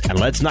screens. And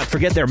let's not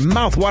forget their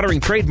mouth-watering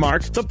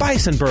trademark, the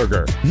Bison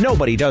Burger.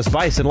 Nobody does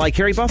bison like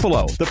Harry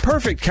Buffalo. The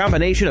perfect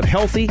combination of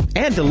healthy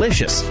and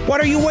delicious. What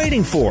are you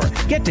waiting for?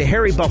 Get to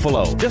Harry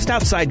Buffalo, just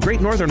outside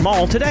Great Northern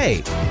Mall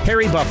today.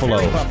 Harry Buffalo.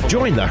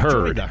 Join the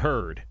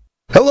herd.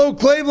 Hello,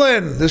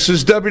 Cleveland. This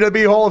is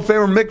WWE Hall of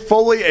Famer Mick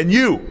Foley, and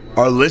you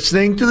are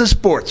listening to The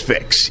Sports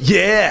Fix.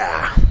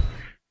 Yeah!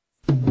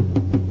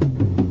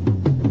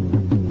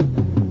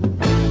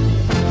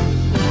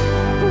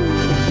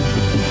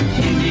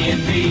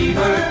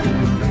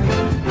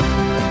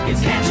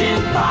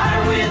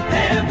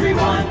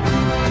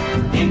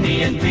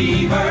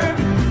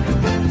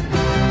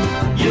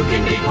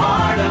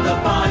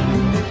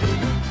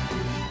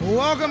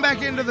 Welcome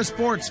back into the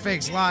Sports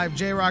Fix Live.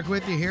 J-Rocc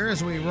with you here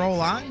as we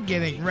roll on,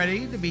 getting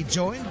ready to be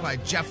joined by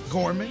Jeff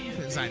Gorman.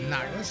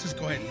 Let's just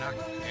go ahead and knock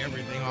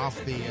everything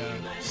off the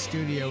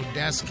studio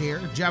desk here.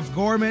 Jeff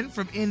Gorman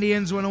from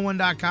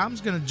Indians101.com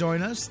is going to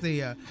join us.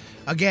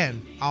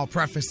 Again, I'll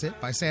preface it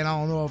by saying I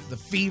don't know if the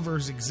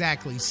fever's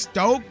exactly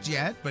stoked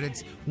yet, but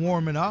it's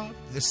warming up.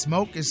 The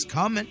smoke is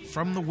coming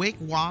from the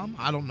wigwam.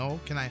 I don't know.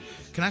 Can I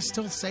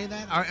still say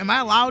that? Am I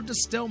allowed to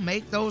still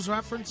make those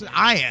references?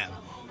 I am.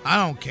 I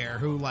don't care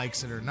who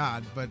likes it or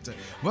not, but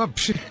I'll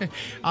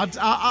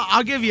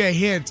give you a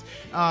hint.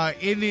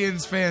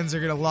 Indians fans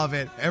are going to love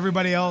it.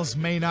 Everybody else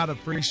may not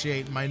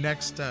appreciate my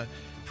next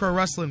pro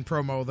wrestling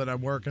promo that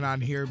I'm working on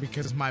here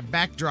because my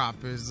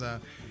backdrop is,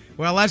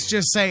 let's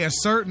just say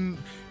assuming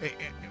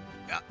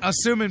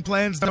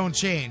plans don't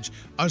change,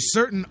 a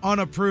certain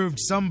unapproved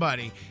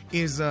somebody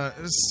is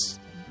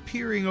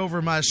peering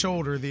over my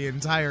shoulder the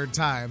entire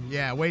time.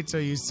 Yeah, wait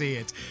till you see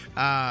it.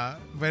 But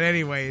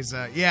anyways,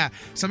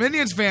 some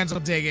Indians fans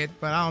will dig it,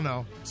 but I don't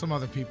know. Some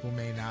other people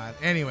may not.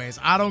 Anyways,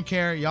 I don't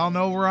care. Y'all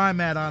know where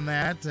I'm at on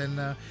that.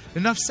 And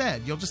enough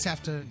said. You'll just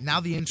have to, now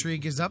the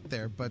intrigue is up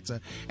there. But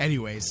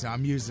anyways,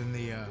 I'm using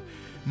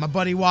my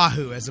buddy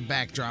Wahoo as a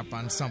backdrop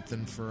on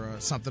something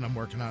I'm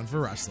working on for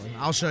wrestling.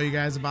 I'll show you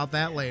guys about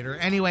that later.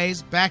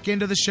 Anyways, back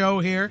into the show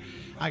here.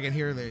 I can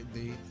hear the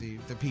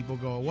people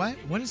go, what?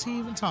 What is he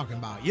even talking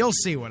about? You'll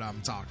see what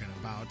I'm talking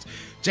about.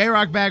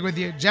 J-Rocc back with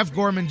you. Jeff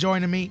Gorman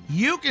joining me.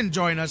 You can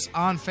join us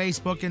on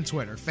Facebook and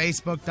Twitter.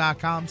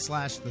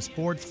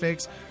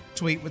 Facebook.com/TheSportsFix.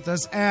 Tweet with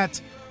us at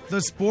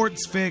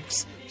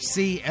TheSportsFix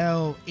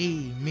CLE.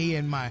 Me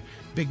and my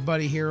big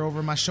buddy here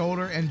over my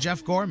shoulder, and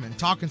Jeff Gorman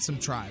talking some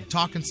Tribe,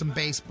 talking some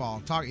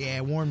baseball.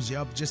 It warms you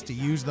up just to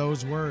use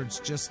those words.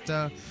 Just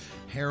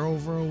hair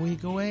over a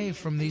week away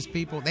from these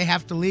people. They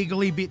have to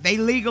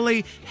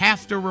legally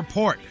have to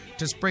report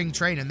to spring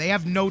training. They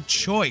have no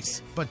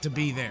choice but to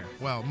be there.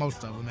 Well,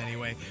 most of them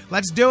anyway.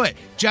 Let's do it.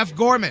 Jeff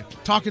Gorman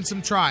talking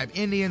some Tribe.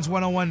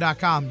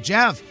 Indians101.com.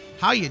 Jeff,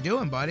 how you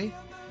doing, buddy?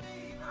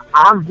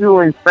 I'm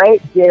doing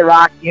great,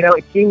 J-Rocc.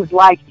 It seems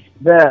like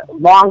the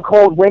long,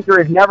 cold winter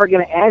is never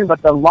going to end,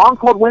 but the long,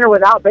 cold winter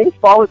without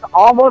baseball is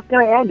almost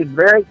going to end. It's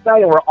very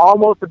exciting. We're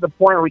almost at the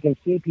point where we can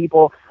see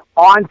people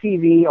on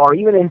TV or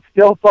even in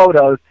still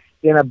photos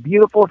in a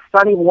beautiful,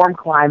 sunny, warm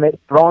climate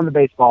throwing the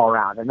baseball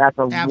around, and that's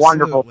a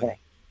wonderful thing.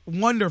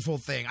 Wonderful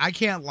thing. I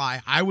can't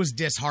lie. I was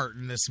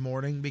disheartened this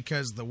morning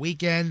because the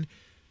weekend,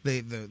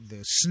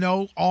 the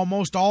snow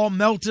almost all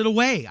melted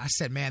away. I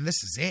said, man,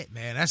 this is it,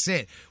 man. That's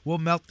it. We'll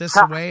melt this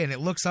away, and it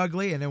looks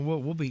ugly, and then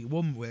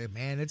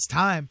man, it's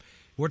time.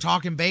 We're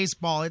talking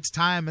baseball. It's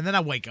time. And then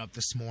I wake up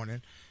this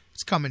morning.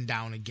 It's coming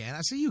down again.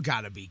 I said, you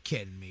got to be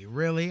kidding me,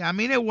 really? I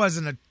mean, it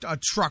wasn't a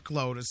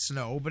truckload of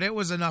snow, but it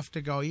was enough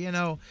to go,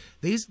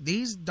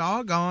 these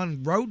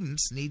doggone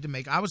rodents need to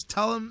make. I was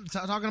talking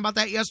about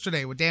that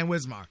yesterday with Dan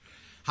Wismar.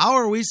 How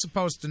are we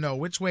supposed to know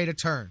which way to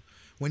turn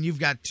when you've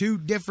got two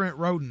different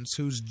rodents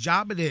whose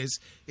job it is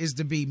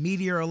to be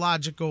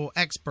meteorological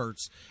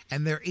experts,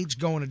 and they're each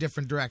going a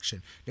different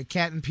direction? The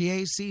cat in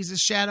PA sees a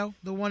shadow.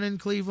 The one in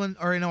Cleveland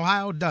or in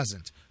Ohio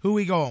doesn't. Who are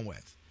we going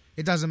with?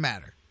 It doesn't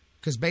matter.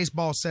 Because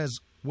baseball says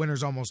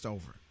winter's almost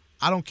over.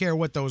 I don't care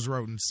what those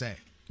rodents say.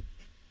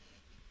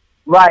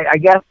 Right. I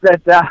guess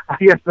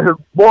the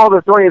moral of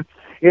the story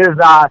is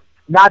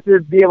not to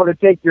be able to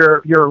take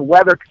your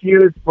weather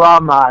cues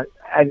from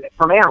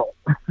animals.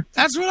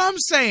 That's what I'm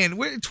saying.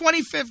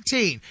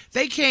 2015.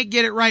 They can't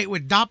get it right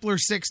with Doppler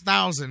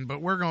 6000,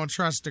 but we're going to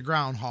trust the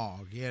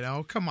groundhog.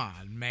 Come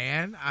on,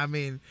 man. I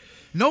mean,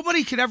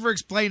 nobody could ever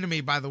explain to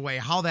me, by the way,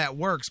 how that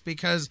works,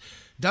 because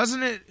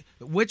doesn't it,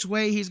 which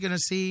way he's going to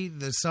see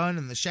the sun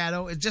and the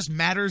shadow, it just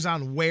matters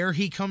on where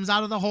he comes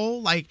out of the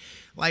hole? Like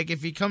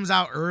if he comes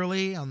out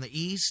early on the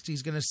east,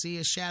 he's going to see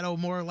a shadow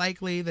more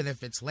likely than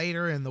if it's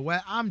later in the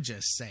west. I'm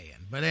just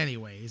saying. But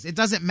anyways, it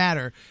doesn't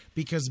matter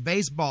because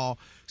baseball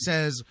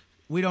says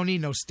we don't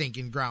need no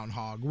stinking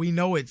groundhog. We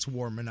know it's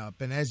warming up.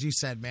 And as you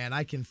said, man,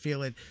 I can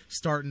feel it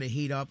starting to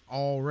heat up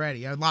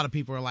already. A lot of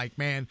people are like,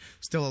 man,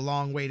 still a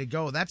long way to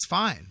go. That's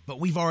fine.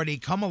 But we've already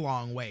come a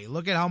long way.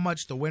 Look at how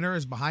much the winter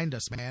is behind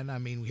us, man. I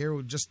mean,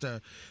 here just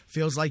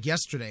feels like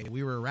yesterday.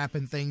 We were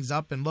wrapping things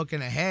up and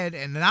looking ahead,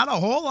 and not a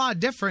whole lot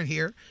different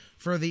here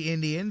for the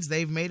Indians.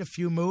 They've made a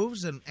few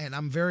moves, and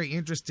I'm very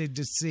interested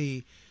to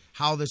see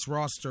how this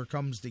roster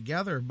comes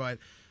together. But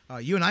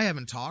you and I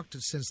haven't talked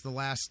since the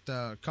last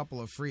couple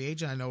of free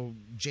agents. I know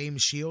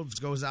James Shields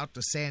goes out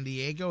to San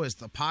Diego as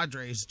the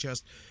Padres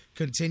just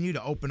continue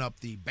to open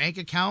up the bank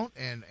account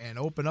and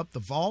open up the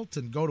vault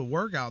and go to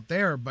work out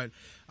there. But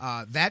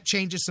that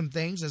changes some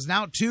things, as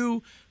now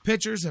two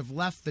pitchers have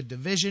left the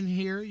division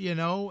here,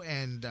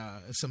 and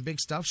some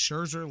big stuff.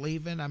 Scherzer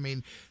leaving. I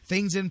mean,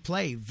 things in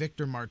play.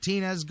 Victor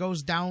Martinez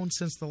goes down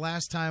since the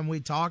last time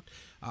we talked.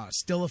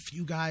 Still a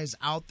few guys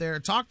out there.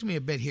 Talk to me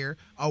a bit here.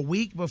 A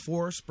week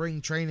before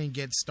spring training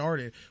gets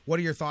started, what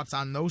are your thoughts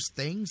on those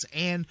things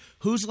and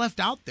who's left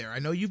out there? I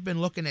know you've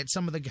been looking at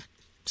some of the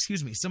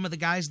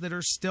guys that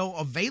are still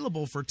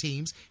available for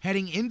teams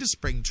heading into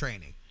spring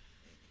training.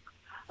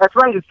 That's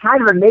right. It's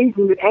kind of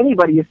amazing that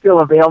anybody is still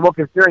available,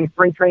 considering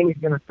spring training is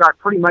going to start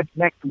pretty much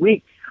next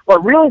week.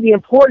 But really the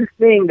important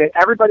thing that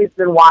everybody's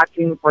been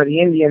watching for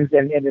the Indians,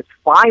 and it's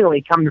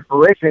finally come to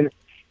fruition,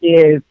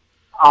 is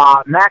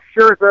Max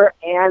Scherzer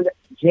and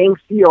James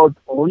Fields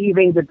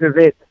leaving the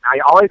division. Now,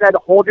 you always had to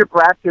hold your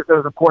breath because there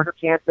was, of course, a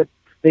chance that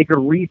they could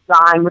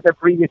re-sign with their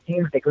previous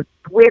teams. They could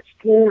switch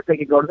teams. They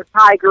could go to the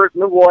Tigers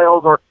and the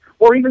Royals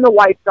or even the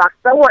White Sox,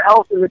 somewhere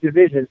else in the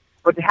division.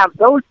 But to have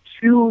those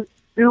two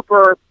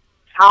super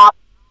top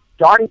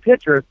starting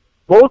pitchers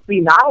both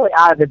be not only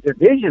out of the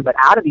division, but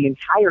out of the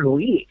entire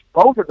league,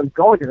 both of them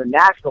going to the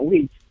National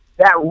League,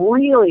 that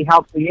really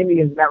helps the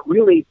Indians. That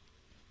really,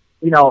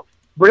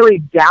 really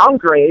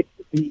downgrades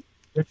the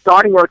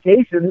starting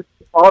rotations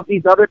of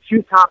these other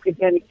two top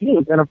contending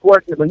teams. And, of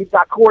course, when you've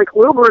got Corey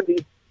Kluber,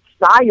 the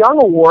Cy Young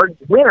Award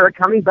winner,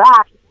 coming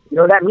back,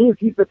 that means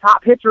he's the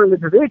top pitcher in the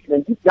division,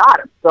 and you've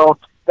got him. So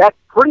that's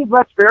pretty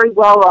much very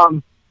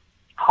well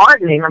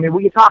heartening. I mean,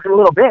 we can talk a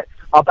little bit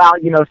about,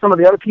 some of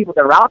the other people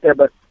that are out there,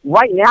 but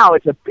right now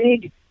it's a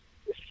big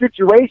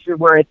situation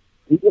where it's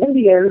the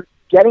Indians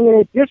getting an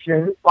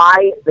addition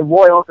by the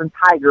Royals and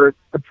Tigers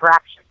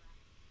subtraction.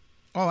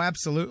 Oh,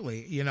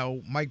 absolutely.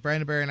 Mike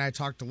Brandenberry and I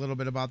talked a little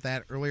bit about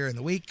that earlier in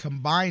the week.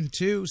 Combined,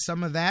 too,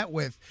 some of that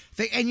with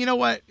and you know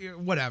what?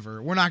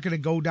 Whatever. We're not going to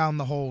go down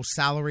the whole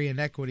salary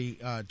and equity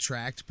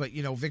tract, but,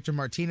 Victor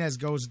Martinez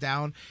goes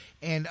down.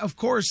 And, of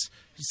course,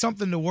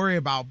 something to worry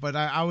about. But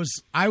I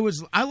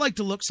like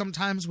to look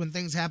sometimes when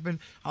things happen.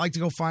 I like to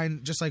go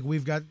find, just like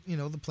we've got,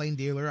 the Plain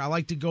Dealer, I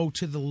like to go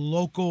to the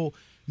local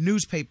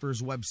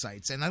newspapers'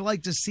 websites, and I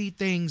like to see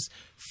things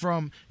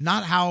from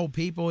not how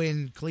people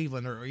in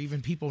Cleveland or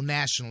even people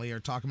nationally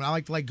are talking about. I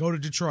like to go to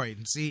Detroit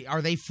and see,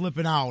 are they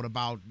flipping out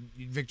about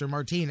Victor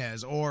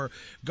Martinez, or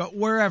go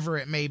wherever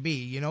it may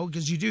be,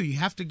 because you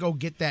have to go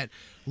get that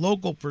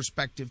local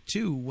perspective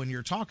too when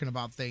you're talking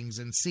about things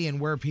and seeing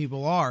where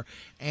people are.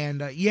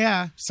 And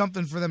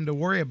something for them to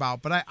worry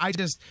about. But I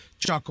just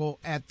chuckle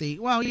at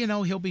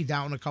he'll be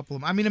down a couple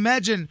of. I mean,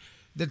 imagine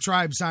the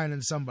Tribe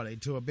signing somebody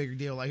to a bigger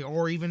deal,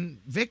 or even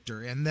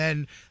Victor, and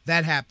then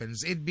that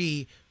happens. It'd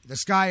be the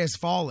sky is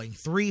falling.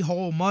 3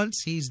 whole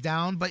months he's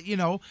down, but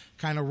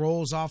kind of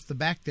rolls off the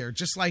back there.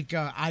 Just like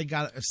I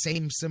got a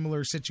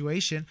similar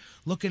situation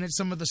looking at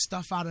some of the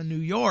stuff out of New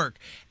York,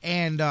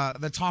 and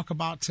the talk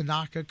about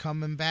Tanaka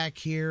coming back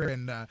here,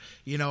 and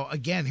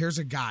again, here's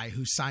a guy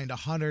who signed a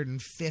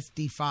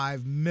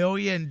 $155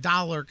 million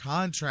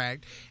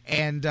contract,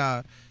 and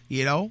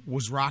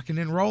was rocking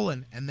and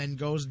rolling, and then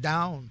goes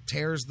down,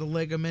 tears the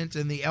ligament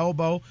in the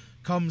elbow,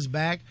 comes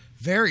back.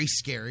 Very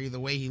scary the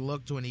way he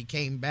looked when he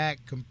came back.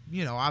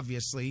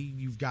 Obviously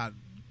you've got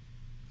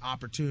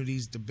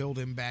opportunities to build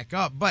him back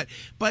up. But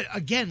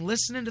again,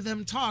 listening to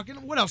them talk,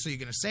 and what else are you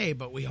going to say?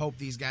 But we hope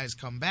these guys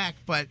come back.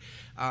 But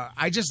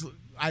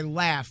I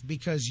laugh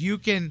because you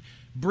can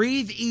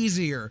breathe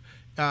easier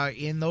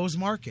in those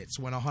markets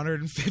when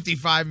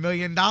 $155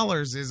 million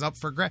is up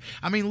for grabs.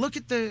 I mean, look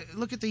at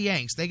the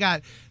Yanks. They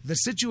got the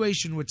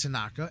situation with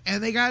Tanaka,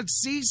 and they got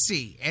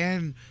CeCe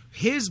and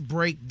his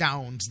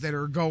breakdowns that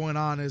are going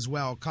on as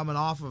well, coming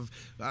off of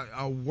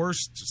a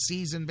worst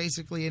season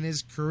basically in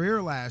his career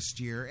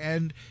last year.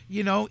 And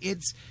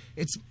it's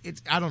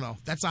I don't know.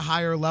 That's a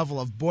higher level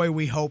of, boy,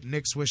 we hope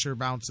Nick Swisher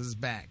bounces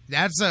back.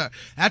 That's a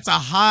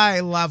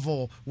high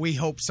level. We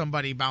hope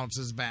somebody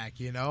bounces back.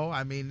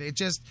 I mean, it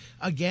just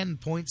again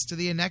points to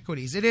the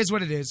inequities. It is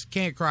what it is.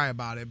 Can't cry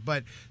about it.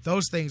 But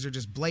those things are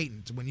just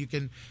blatant. When you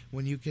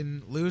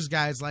can lose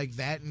guys like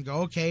that and go,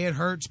 okay, it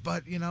hurts,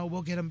 but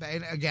we'll get them back.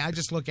 And again, I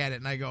just look at it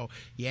and I go,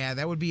 yeah,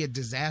 that would be a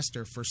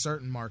disaster for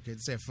certain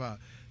markets if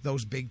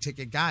those big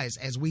ticket guys,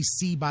 as we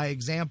see by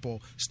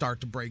example,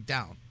 start to break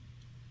down.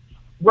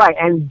 Right,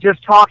 and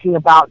just talking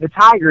about the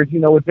Tigers,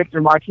 with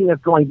Victor Martinez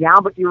going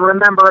down, but you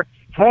remember,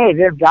 hey,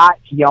 they've got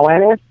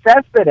Yoenis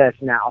Cespedes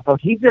now, so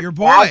he just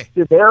adds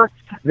to their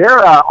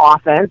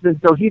offense, and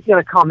so he's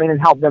going to come in and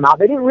help them out.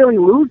 They didn't really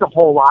lose a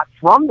whole lot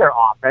from their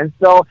offense,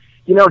 so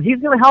he's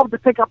going to help to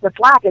pick up the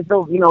slack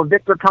until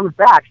Victor comes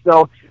back.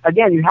 So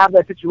again, you have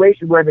that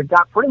situation where they've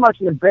got pretty much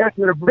an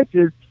embarrassment of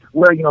riches,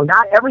 where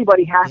not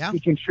everybody has to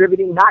be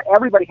contributing, not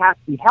everybody has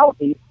to be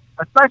healthy,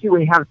 especially when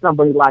you have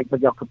somebody like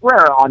Miguel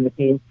Cabrera on the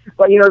team.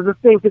 But, it's the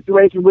same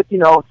situation with,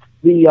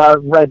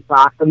 the Red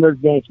Sox and the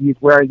Yankees,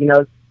 where,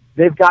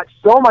 they've got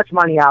so much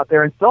money out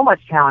there and so much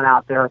talent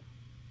out there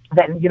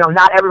that,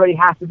 not everybody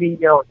has to be,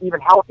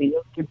 even healthy,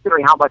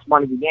 considering how much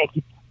money the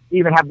Yankees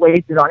even have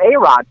wasted on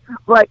A-Rod.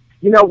 But,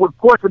 of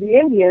course, with the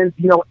Indians,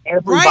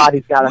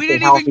 everybody's got to stay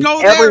healthy.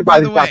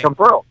 Everybody's got to come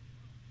through.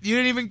 You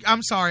didn't even.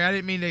 I'm sorry, I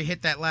didn't mean to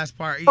hit that last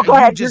part. Go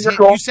ahead, you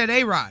said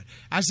A-Rod.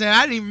 I said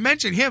I didn't even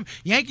mention him.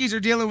 Yankees are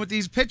dealing with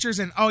these pitchers,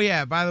 and oh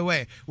yeah, by the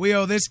way, we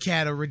owe this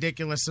cat a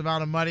ridiculous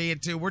amount of money,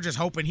 and we're just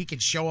hoping he can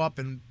show up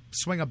and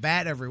swing a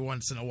bat every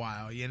once in a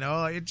while.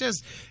 It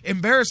just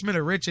embarrassment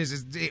of riches.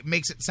 It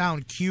makes it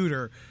sound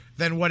cuter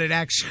than what it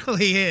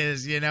actually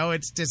is.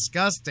 It's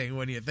disgusting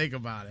when you think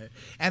about it.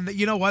 And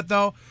you know what,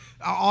 though?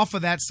 Off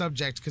of that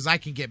subject, because I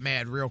can get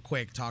mad real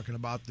quick talking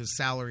about the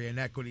salary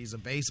inequities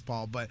of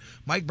baseball, but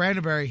Mike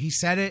Brandenberry, he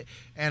said it,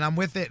 and I'm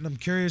with it, and I'm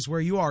curious where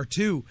you are,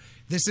 too.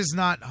 This is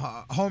not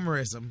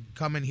homerism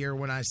coming here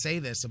when I say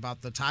this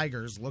about the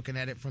Tigers, looking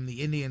at it from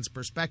the Indians'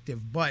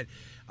 perspective, but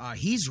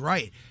he's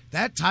right.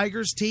 That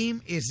Tigers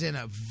team is in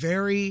a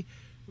very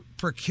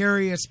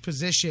precarious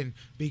position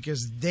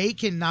because they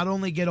can not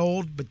only get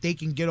old, but they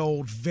can get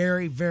old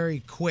very, very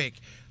quick.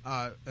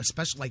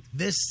 Especially like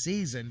this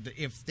season,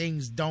 if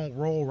things don't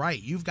roll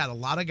right. You've got a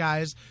lot of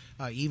guys,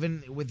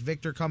 even with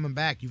Victor coming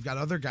back, you've got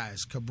other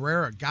guys,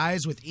 Cabrera,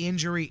 guys with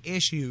injury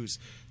issues.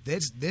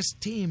 This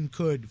team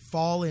could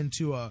fall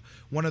into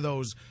one of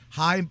those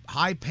high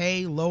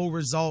pay, low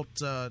result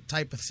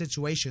type of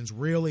situations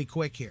really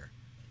quick here.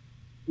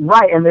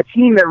 Right, and the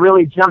team that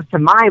really jumps to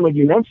mind when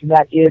you mention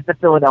that is the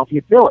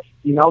Philadelphia Phillies.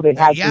 They've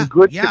had some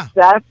good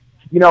success.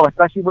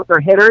 Especially with their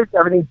hitters,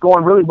 everything's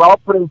going really well,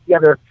 putting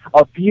together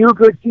a few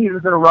good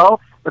seasons in a row.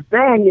 But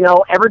then,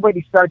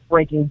 everybody starts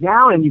breaking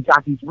down, and you've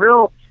got these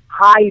real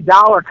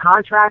high-dollar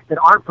contracts that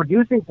aren't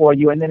producing for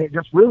you, and then it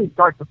just really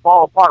starts to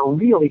fall apart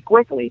really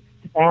quickly.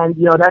 And,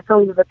 that's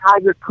something that the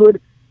Tigers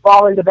could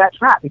fall into that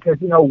trap because,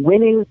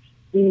 winning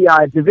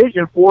the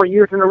division 4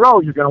 years in a row,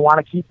 you're going to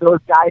want to keep those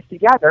guys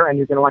together, and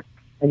you're going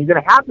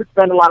to have to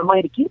spend a lot of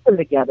money to keep them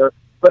together.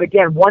 But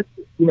again, once,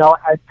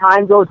 as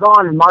time goes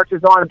on and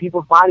marches on and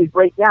people's bodies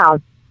break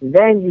down,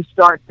 then you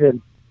start to,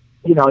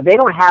 they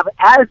don't have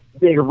as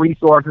big of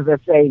resources as,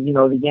 say,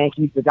 the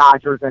Yankees, the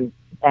Dodgers,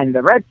 and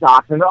the Red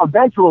Sox. And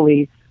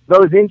eventually,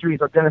 those injuries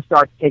are going to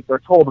start to take their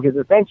toll because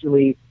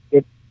eventually,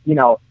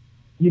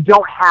 you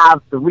don't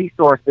have the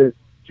resources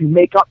to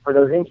make up for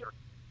those injuries.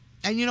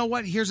 And you know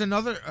what? Here's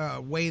another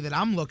way that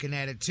I'm looking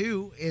at it,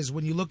 too, is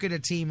when you look at a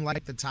team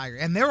like the Tigers,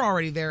 and they're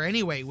already there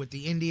anyway with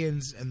the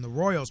Indians and the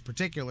Royals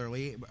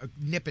particularly,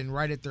 nipping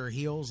right at their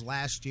heels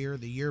last year,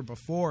 the year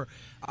before.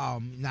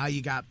 Now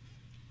you got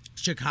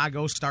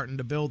Chicago starting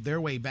to build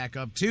their way back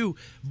up, too.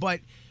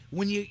 But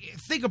when you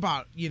think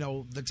about,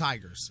 the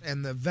Tigers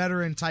and the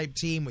veteran-type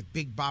team with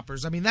big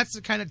boppers, I mean, that's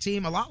the kind of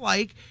team, a lot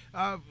like,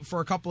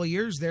 for a couple of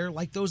years there,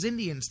 like those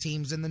Indians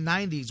teams in the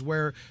 90s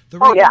where the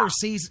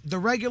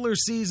regular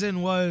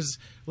season was,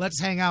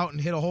 let's hang out and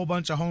hit a whole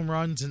bunch of home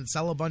runs and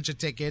sell a bunch of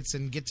tickets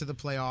and get to the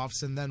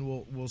playoffs, and then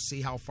we'll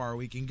see how far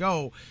we can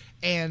go.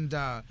 And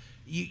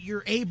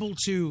you're able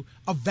to,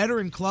 a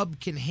veteran club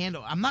can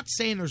handle, I'm not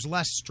saying there's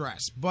less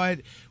stress, but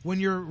when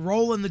you're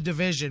rolling the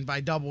division by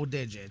double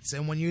digits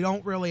and when you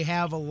don't really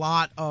have a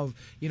lot of,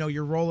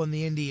 you're rolling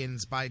the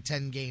Indians by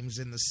 10 games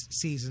in the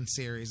season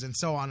series and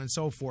so on and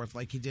so forth,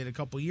 like you did a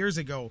couple years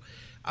ago,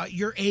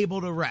 you're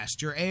able to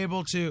rest. You're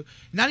able to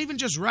not even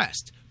just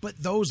rest,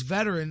 but those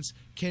veterans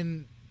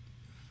can,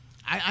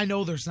 I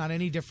know there's not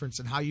any difference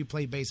in how you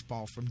play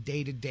baseball from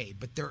day to day,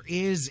 but there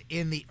is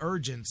in the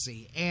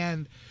urgency.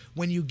 And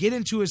when you get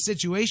into a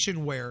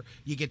situation where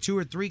you get 2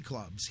 or 3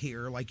 clubs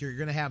here, like you're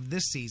going to have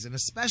this season,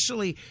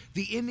 especially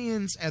the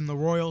Indians and the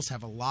Royals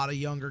have a lot of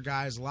younger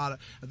guys,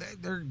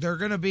 they're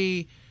going to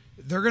be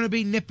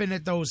nipping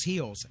at those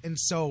heels. And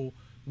so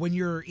when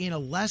you're in a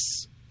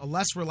less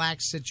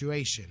relaxed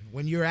situation,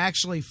 when you're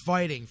actually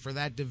fighting for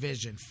that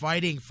division,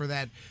 fighting for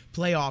that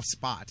playoff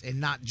spot, and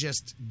not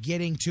just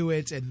getting to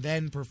it and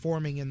then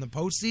performing in the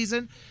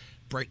postseason,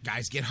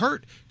 guys get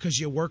hurt because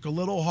you work a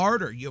little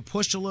harder, you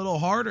push a little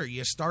harder,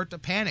 you start to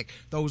panic.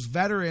 Those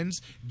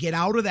veterans get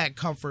out of that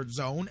comfort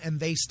zone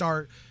and they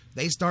start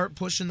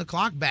pushing the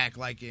clock back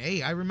like,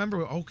 hey, I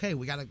remember, okay,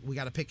 we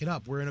gotta pick it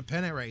up. We're in a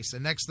pennant race.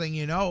 The next thing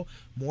you know,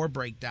 more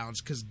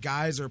breakdowns because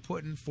guys are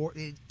putting forth.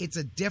 It's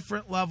a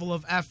different level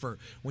of effort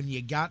when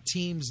you got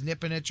teams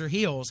nipping at your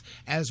heels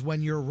as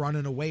when you're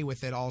running away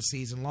with it all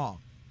season long.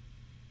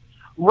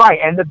 Right,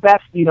 and the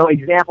best,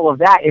 example of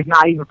that is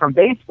not even from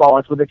baseball.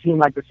 It's with a team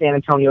like the San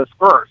Antonio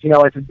Spurs.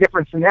 It's a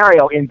different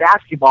scenario in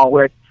basketball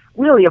where it's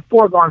really a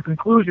foregone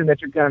conclusion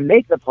that you're going to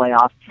make the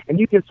playoffs, and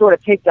you can sort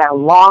of take that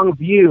long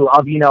view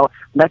of,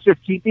 let's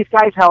just keep these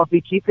guys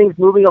healthy, keep things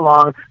moving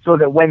along so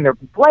that when the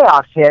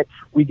playoffs hit,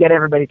 we get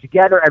everybody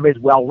together,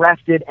 everybody's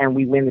well-rested, and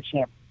we win the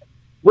championship,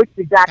 which is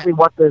exactly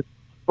what the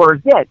Spurs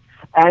did.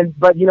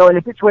 But in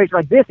a situation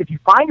like this, if you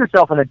find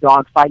yourself in a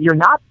dogfight, you're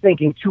not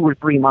thinking 2 or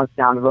 3 months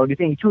down the road. You're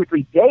thinking 2 or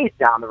 3 days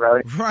down the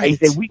road. Right.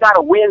 And you say, we got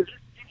to win.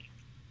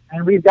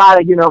 And we've got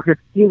to, because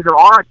teams are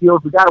on our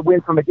heels, we've got to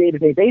win from a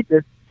day-to-day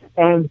basis.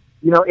 And,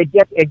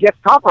 it gets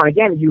tougher. And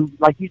again,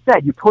 like you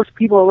said, you push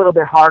people a little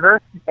bit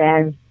harder,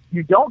 and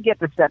you don't get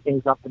to set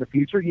things up for the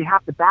future. You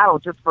have to battle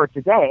just for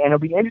today. And it'll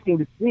be interesting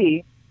to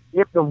see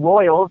if the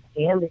Royals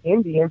and the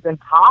Indians and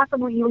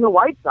possibly even the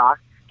White Sox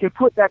can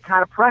put that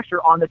kind of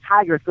pressure on the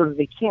Tigers so that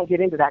they can't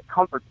get into that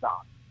comfort zone.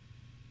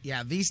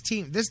 Yeah,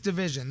 this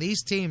division,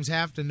 these teams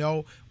have to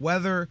know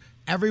whether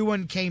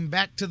everyone came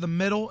back to the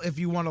middle, if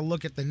you want to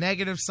look at the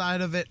negative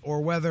side of it,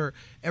 or whether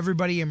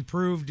everybody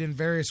improved in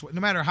various ways. No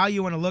matter how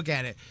you want to look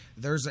at it,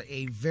 there's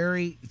a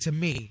very, to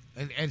me,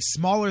 and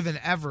smaller than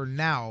ever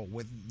now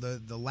with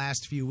the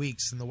last few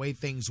weeks and the way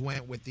things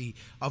went with the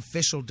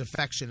official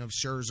defection of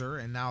Scherzer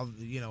and now,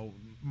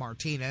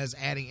 Martinez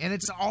adding, and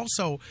it's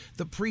also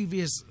the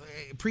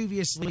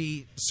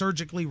previously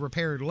surgically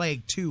repaired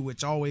leg too,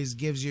 which always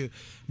gives you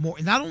more.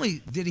 Not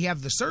only did he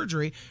have the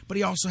surgery, but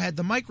he also had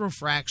the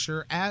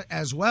microfracture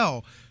as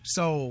well.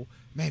 So,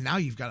 man, now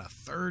you've got a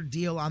third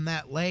deal on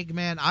that leg,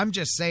 man. I'm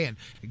just saying,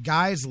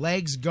 guys'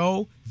 legs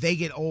go, they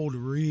get old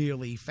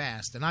really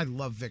fast. And I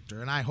love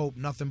Victor, and I hope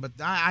nothing but,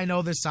 I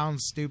know this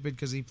sounds stupid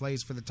because he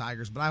plays for the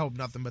Tigers, but I hope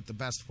nothing but the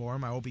best for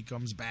him. I hope he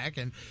comes back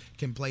and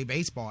can play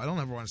baseball. I don't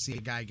ever want to see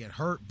a guy get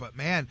hurt, but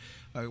man,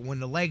 when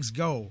the legs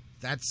go,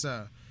 that's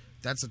a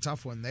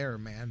tough one there,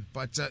 man.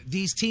 But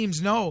these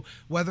teams know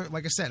whether,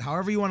 like I said,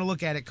 however you want to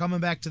look at it, coming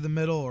back to the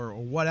middle or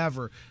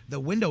whatever, the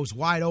window's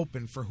wide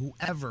open for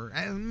whoever.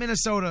 And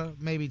Minnesota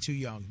may be too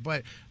young,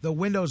 but the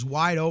window's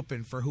wide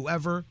open for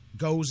whoever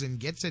goes and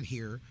gets it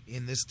here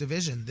in this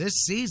division this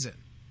season.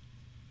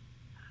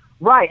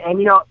 Right, and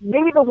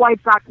maybe the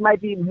White Sox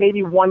might be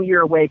maybe 1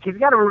 year away, because you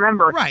got to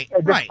remember, despite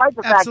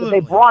the fact that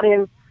they brought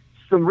in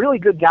some really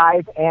good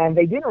guys, and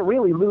they didn't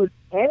really lose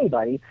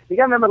anybody. You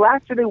got to remember,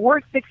 last year they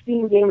were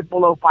 16 games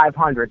below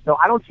 500, so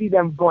I don't see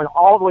them going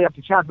all the way up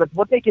to challenge. But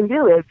what they can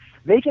do is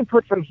they can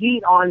put some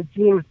heat on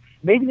teams.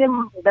 Maybe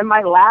they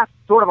might last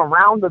sort of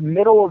around the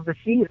middle of the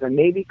season,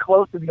 maybe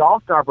close to the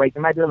All-Star break. They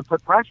might be able to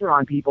put pressure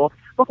on people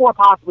before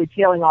possibly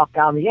tailing off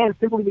down the end,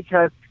 simply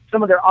because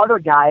some of their other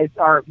guys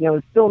are,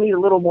 still need a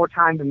little more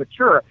time to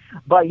mature.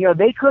 But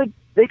they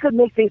could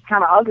make things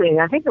kind of ugly. And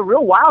I think the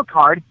real wild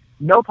card,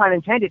 no pun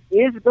intended,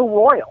 is the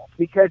Royals,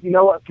 because,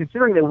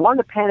 considering they won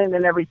the pennant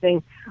and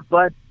everything,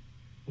 but,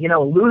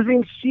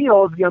 losing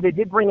Shields, they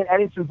did bring in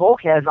Edinson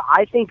Volquez.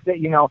 I think that,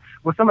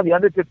 with some of the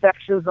other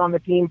defections on the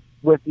team,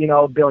 with,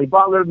 Billy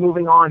Butler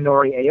moving on,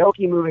 Nori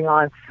Aoki moving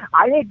on,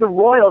 I think the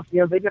Royals,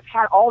 they just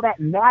had all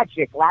that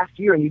magic last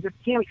year, and you just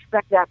can't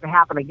expect that to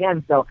happen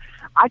again. So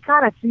I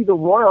kind of see the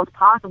Royals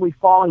possibly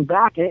falling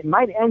back, and it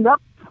might end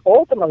up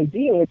ultimately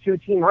being a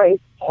two-team race,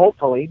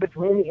 hopefully,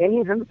 between the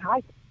Indians and the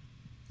Tigers.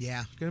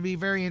 Yeah, going to be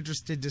very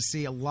interested to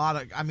see a lot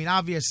of,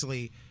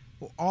 obviously,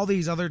 all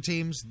these other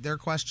teams, their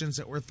questions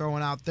that we're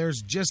throwing out,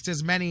 there's just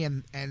as many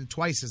and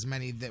twice as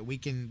many that we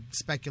can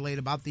speculate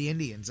about the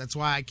Indians. That's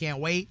why I can't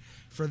wait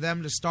for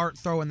them to start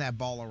throwing that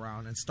ball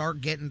around and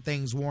start getting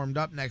things warmed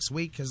up next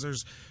week, because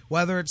there's,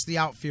 whether it's the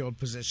outfield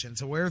position,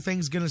 so where are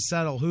things going to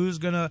settle, who's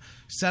going to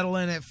settle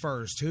in at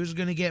first, who's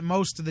going to get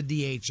most of the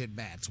DH at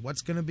bats,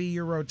 what's going to be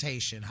your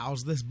rotation,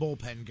 how's this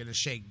bullpen going to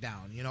shake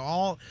down,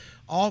 all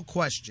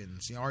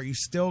questions. Are you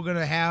still going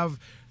to have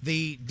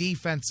the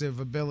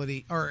defensive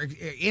ability or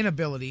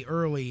inability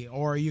early,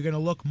 or are you going to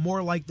look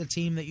more like the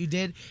team that you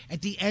did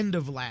at the end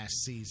of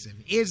last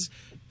season?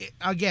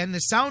 Again,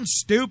 this sounds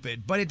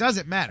stupid, but it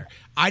doesn't matter.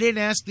 I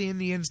didn't ask the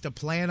Indians to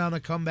plan on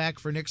a comeback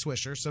for Nick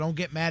Swisher, so don't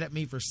get mad at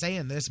me for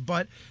saying this,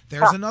 but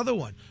there's another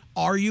one.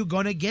 Are you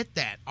going to get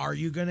that? Are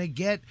you going to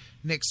get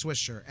Nick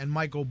Swisher and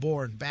Michael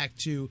Bourne back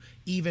to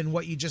even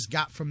what you just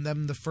got from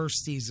them the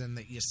first season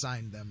that you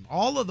signed them?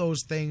 All of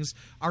those things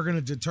are going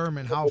to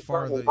determine how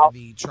far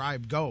the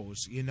Tribe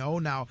goes.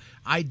 Now,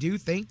 I do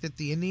think that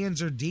the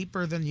Indians are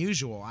deeper than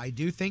usual. I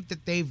do think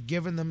that they've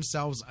given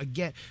themselves,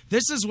 again,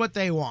 this is what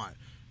they want.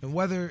 And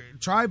whether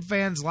Tribe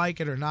fans like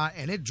it or not,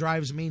 and it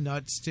drives me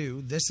nuts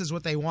too, this is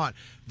what they want.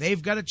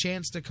 They've got a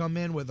chance to come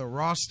in with a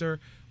roster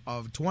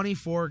of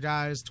 24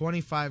 guys,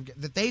 25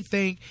 that they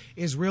think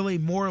is really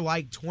more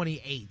like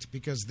 28,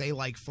 because they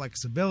like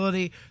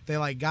flexibility. They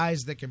like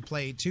guys that can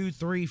play 2,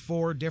 3,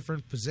 4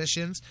 different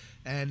positions,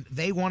 and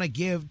they want to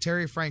give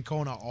Terry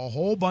Francona a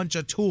whole bunch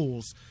of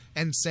tools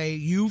and say,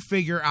 you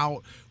figure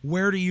out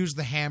where to use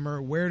the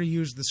hammer, where to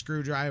use the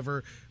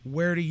screwdriver,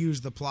 where to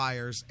use the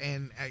pliers.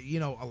 And,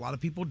 a lot of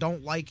people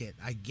don't like it.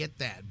 I get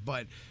that.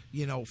 But,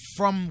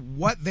 from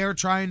what they're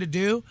trying to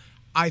do,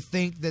 I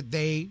think that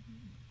they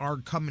are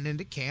coming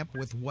into camp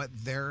with what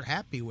they're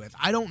happy with.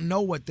 I don't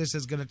know what this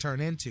is going to turn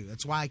into.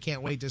 That's why I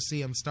can't wait to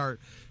see them start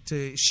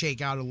to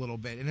shake out a little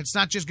bit. And it's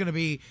not just going to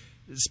be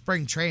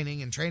spring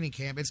training and training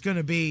camp. It's going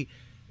to be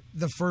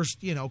the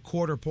first,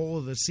 quarter pole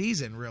of the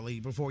season, really,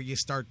 before you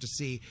start to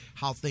see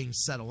how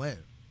things settle in.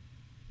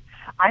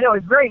 I know,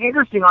 it's very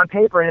interesting on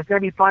paper, and it's going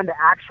to be fun to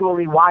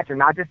actually watch, and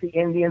not just the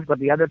Indians, but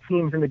the other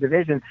teams in the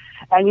division.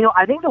 And,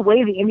 I think the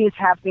way the Indians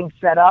have things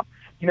set up,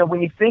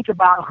 when you think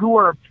about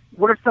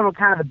what are some of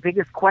kind of the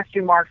biggest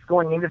question marks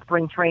going into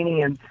spring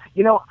training, and,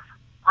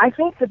 I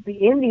think that the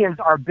Indians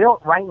are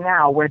built right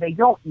now where they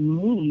don't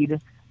need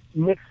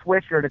Nick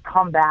Swisher to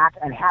come back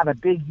and have a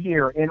big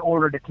year in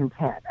order to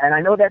contend. And I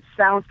know that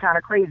sounds kind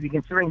of crazy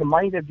considering the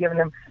money they've given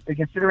him,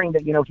 considering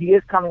that, he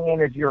is coming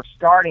in as your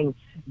starting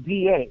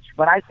DH.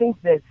 But I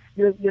think that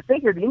you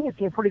figure the Indians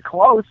came pretty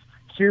close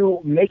to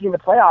making the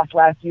playoffs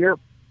last year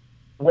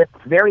with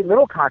very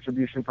little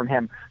contribution from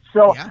him.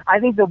 So I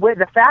think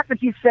the fact that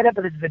he's set up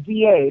as the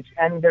DH,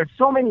 and there's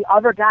so many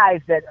other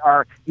guys that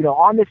are,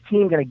 on this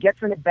team going to get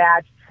some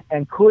at-bats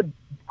and could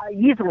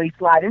easily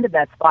slide into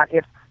that spot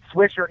if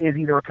Swisher is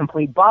either a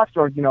complete bust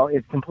or,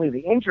 is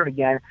completely injured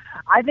again.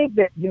 I think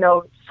that,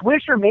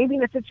 Swisher may be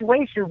in a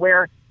situation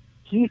where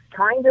he's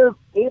kind of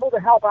able to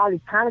help out.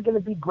 He's kind of going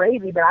to be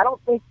gravy, but I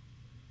don't think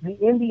the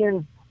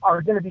Indians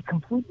are going to be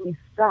completely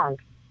sunk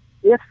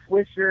if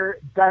Swisher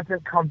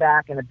doesn't come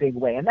back in a big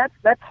way. And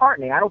that's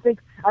heartening. I don't think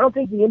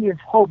the Indians'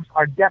 hopes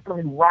are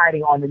definitely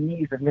riding on the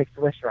knees of Nick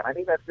Swisher. And I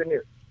think that's good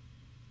news.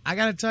 I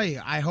got to tell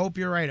you, I hope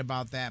you're right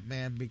about that,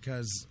 man,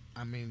 because,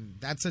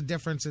 that's a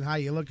difference in how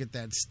you look at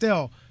that.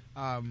 Still,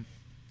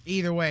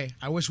 either way,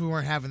 I wish we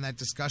weren't having that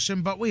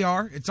discussion, but we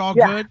are. It's all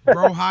good.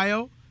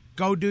 Ohio,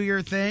 go do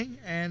your thing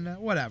and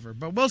whatever.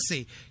 But we'll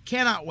see.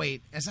 Cannot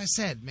wait. As I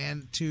said,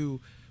 man,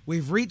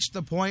 we've reached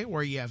the point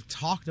where you have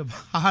talked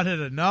about it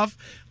enough.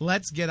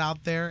 Let's get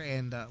out there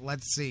and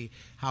let's see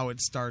how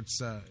it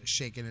starts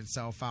shaking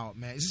itself out,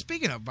 man.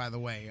 Speaking of, by the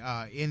way,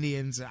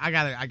 Indians, I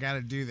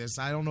gotta do this.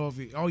 I don't know if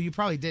you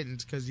probably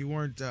didn't because you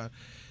weren't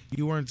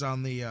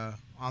on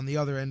the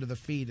other end of the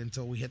feed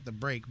until we hit the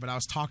break. But I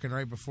was talking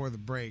right before the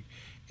break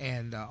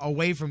and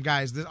away from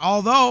guys that,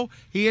 although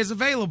he is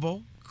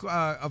available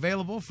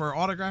for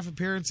autograph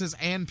appearances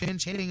and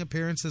pinch hitting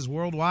appearances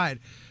worldwide.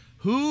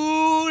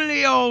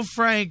 Julio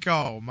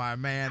Franco, my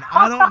man.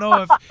 I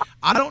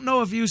don't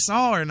know if you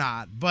saw or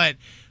not, but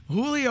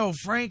Julio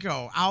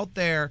Franco out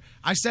there.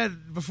 I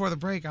said before the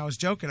break, I was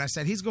joking. I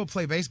said he's going to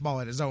play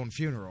baseball at his own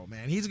funeral,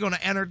 man. He's going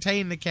to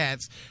entertain the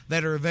cats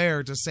that are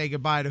there to say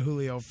goodbye to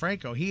Julio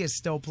Franco. He is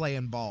still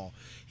playing ball.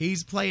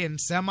 He's playing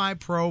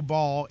semi-pro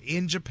ball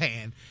in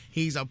Japan.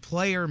 He's a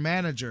player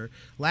manager.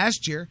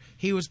 Last year,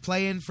 he was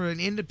playing for an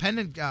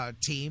independent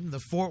team, the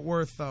Fort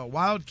Worth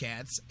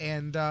Wildcats,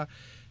 and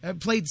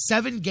played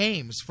 7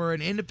 games for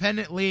an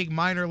independent league,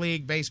 minor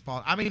league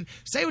baseball.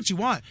 Say what you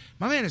want.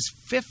 My man is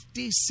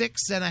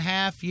 56 and a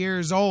half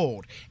years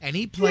old, and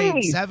he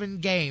played 7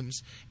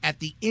 games at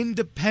the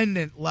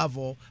independent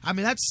level.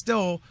 That's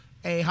still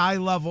a high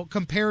level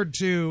compared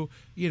to,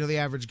 the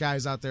average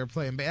guys out there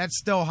playing. But that's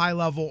still high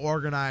level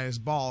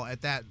organized ball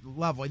at that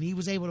level. And he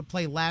was able to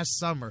play last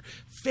summer.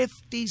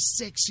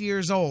 56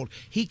 years old.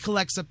 He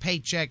collects a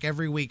paycheck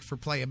every week for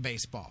playing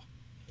baseball.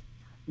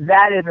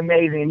 That is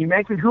amazing. And you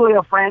mentioned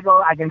Julio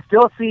Franco. I can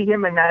still see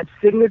him in that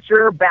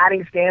signature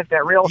batting stance,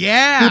 that real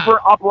super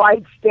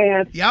upright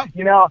stance. Yep.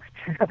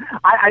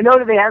 I know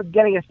that they are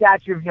getting a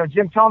statue of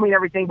Jim Thome and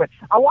everything, but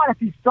I want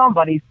to see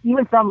somebody,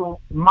 even some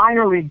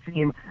minor league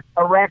team,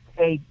 erect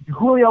a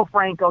Julio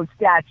Franco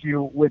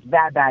statue with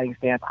that batting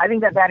stance. I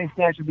think that batting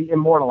stance should be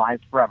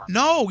immortalized forever.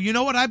 No, you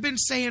know what I've been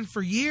saying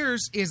for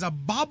years is a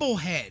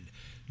bobblehead.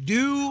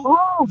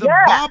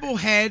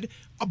 Bobblehead,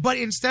 but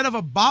instead of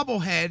a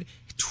bobblehead,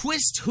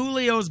 twist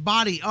Julio's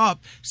body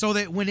up so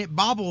that when it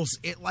bobbles,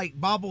 it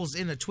bobbles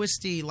in a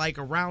twisty,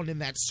 around in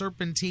that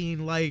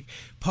serpentine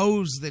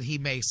pose that he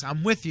makes.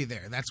 I'm with you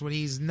there. That's what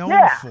he's known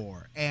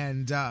for.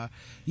 And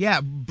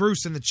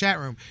Bruce in the chat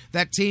room,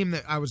 that team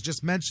that I was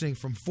just mentioning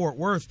from Fort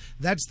Worth,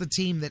 that's the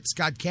team that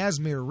Scott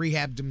Kazmir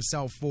rehabbed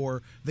himself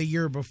for the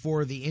year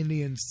before the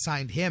Indians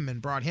signed him and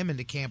brought him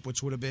into camp,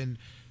 which would have been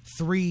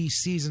 3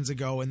 seasons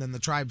ago, and then the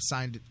Tribe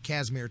signed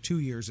Kazmir 2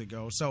 years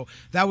ago. So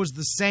that was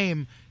the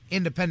same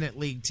independent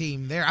league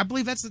team there. I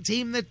believe that's the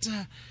team that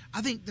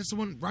I think that's the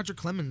one Roger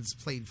Clemens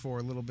played for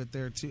a little bit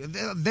there too.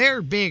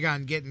 They're big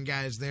on getting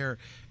guys there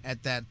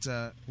at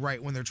that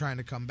right when they're trying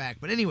to come back.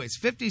 But anyways,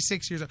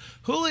 56 years old.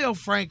 Julio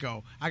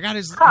Franco, I got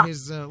his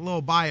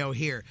little bio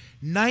here.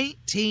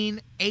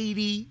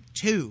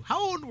 1982.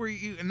 How old were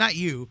you? Not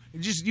you,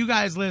 just you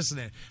guys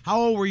listening.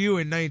 How old were you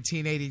in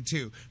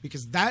 1982?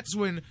 Because that's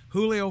when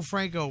Julio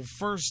Franco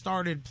first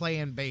started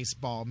playing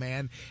baseball,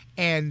 man.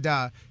 And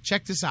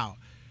check this out.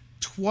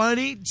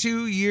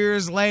 22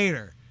 years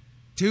later,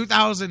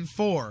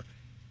 2004,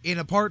 in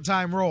a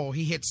part-time role,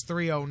 he hits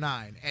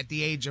 309 at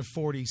the age of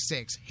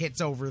 46, hits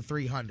over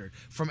 300.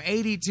 From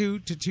 82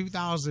 to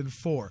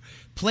 2004,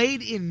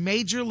 played in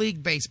Major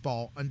League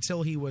Baseball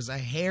until he was a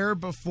hair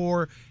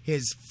before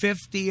his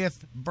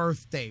 50th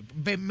birthday.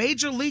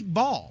 Major League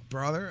Ball,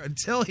 brother,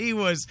 until he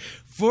was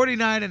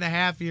 49 and a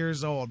half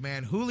years old,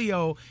 man.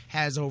 Julio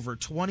has over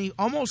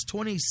almost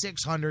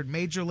 2,600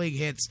 Major League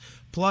hits,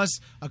 plus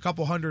a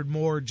couple hundred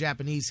more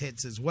Japanese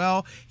hits as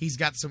well.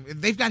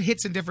 They've got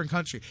hits in different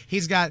countries.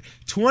 He's got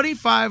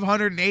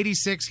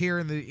 2,586 here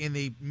in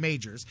the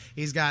majors.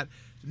 He's got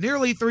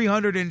nearly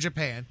 300 in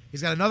Japan.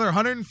 He's got another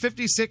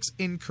 156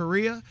 in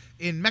Korea.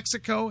 In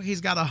Mexico, he's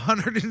got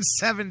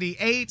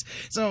 178.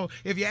 So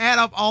if you add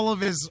up all of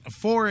his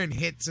foreign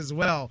hits as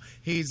well,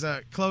 he's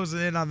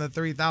closing in on the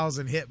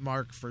 3,000 hit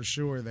mark for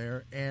sure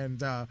there.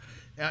 And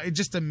it's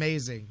just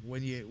amazing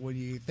when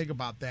you think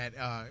about that.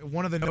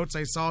 One of the notes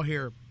I saw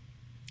here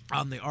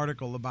on the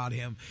article about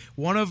him,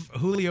 one of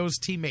Julio's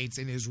teammates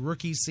in his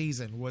rookie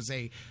season was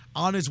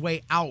on his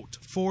way out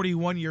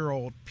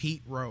 41-year-old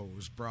Pete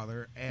Rose,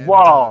 brother. And,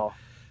 whoa.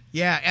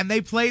 Yeah, and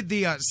they played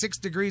the 6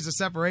 degrees of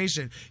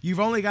separation.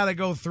 You've only got to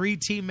go 3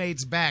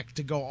 teammates back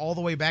to go all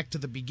the way back to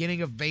the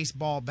beginning of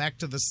baseball, back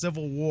to the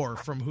Civil War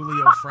from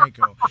Julio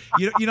Franco.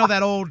 You know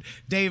that old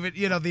David,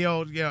 the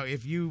old,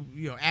 if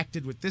you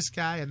acted with this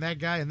guy and that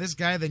guy and this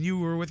guy, then you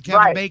were with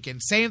Kevin Bacon.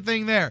 Same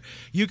thing there.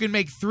 You can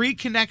make 3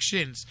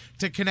 connections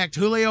to connect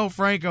Julio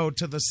Franco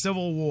to the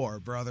Civil War,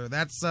 brother.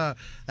 That's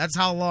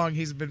how long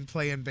he's been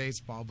playing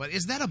baseball. But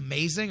is that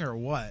amazing or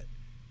what?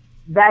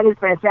 That is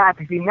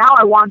fantastic. See, now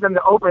I want them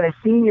to open a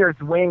seniors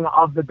wing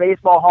of the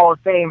Baseball Hall of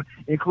Fame,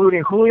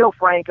 including Julio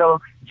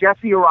Franco,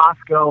 Jesse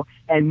Orozco,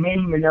 and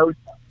Manny Minoso.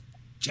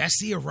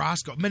 Jesse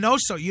Orozco.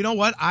 Minoso, you know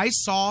what? I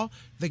saw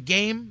the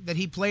game that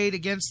he played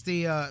against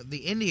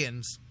the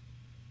Indians.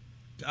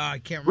 I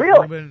can't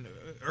remember. Really?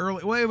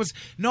 Early. Well,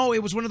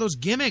 it was one of those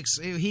gimmicks.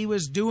 He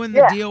was doing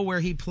the deal where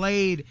he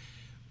played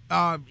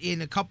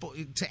in a couple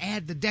to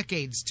add the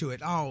decades to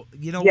it. Oh,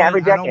 you know what? I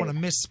don't want to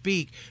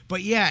misspeak,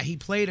 but yeah, he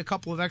played a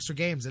couple of extra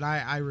games, and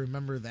I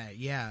remember that.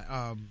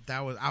 Yeah,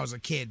 I was a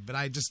kid, but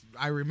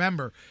I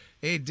remember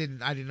it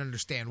didn't. I didn't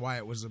understand why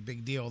it was a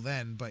big deal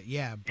then, but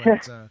yeah.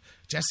 But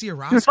Jesse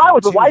Orozco,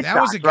 was the White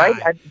Sox, was a guy.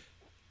 Right?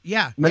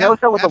 Yeah,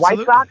 Minoso with the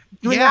White Sox?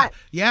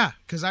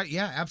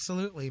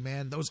 Absolutely,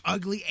 man. Those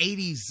ugly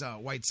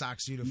 80s White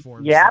Sox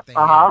uniforms. Yeah,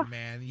 had,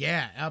 man.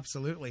 Yeah,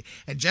 absolutely.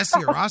 And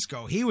Jesse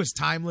Orozco, he was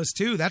timeless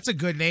too. That's a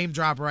good name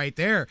drop right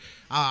there.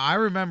 I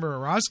remember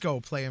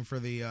Orozco playing for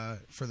the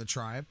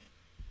Tribe.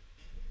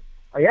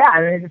 Oh, yeah,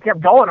 and it just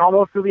kept going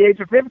almost to the age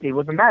of 50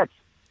 with the Mets.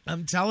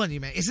 I'm telling you,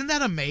 man. Isn't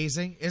that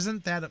amazing?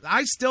 Isn't that?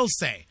 I still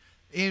say.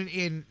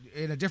 In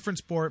a different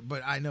sport,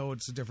 but I know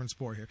it's a different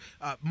sport here.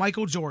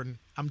 Michael Jordan,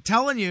 I'm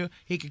telling you,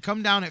 he could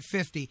come down at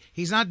 50.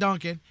 He's not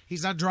dunking.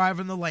 He's not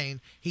driving the lane.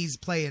 He's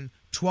playing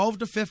 12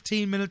 to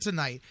 15 minutes a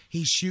night.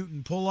 He's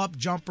shooting pull-up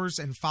jumpers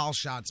and foul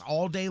shots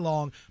all day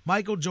long.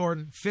 Michael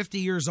Jordan, 50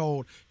 years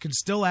old, can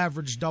still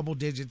average double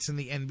digits in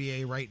the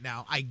NBA right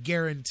now. I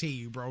guarantee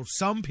you, bro.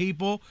 Some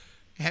people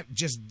have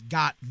just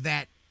got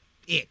that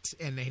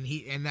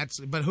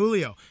but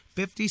Julio,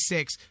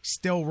 56,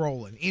 still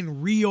rolling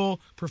in real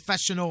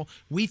professional.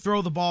 We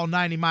throw the ball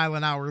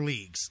 90-mile-an-hour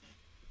leagues.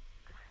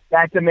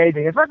 That's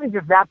amazing, especially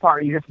just that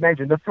part you just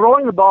mentioned, the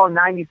throwing the ball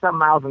 90-some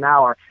miles an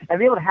hour and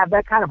be able to have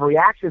that kind of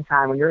reaction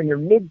time when you're in your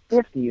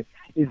mid-50s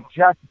is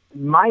just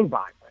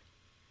mind-boggling.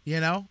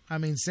 I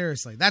mean,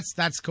 seriously,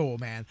 that's cool,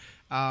 man.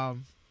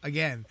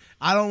 Again,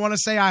 I don't want to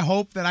say I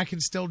hope that I can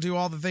still do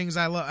all the things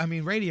I love. I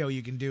mean, radio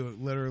you can do it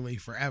literally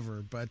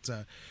forever, but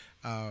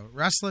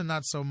wrestling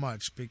not so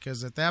much,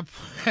 because at that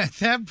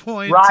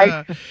point,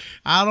 right.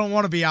 I don't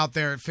want to be out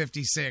there at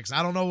 56.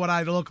 I don't know what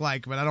I'd look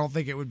like, but I don't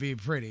think it would be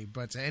pretty.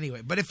 But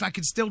anyway, but if I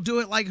could still do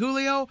it like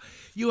Julio,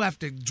 you have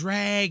to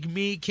drag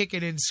me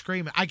kicking and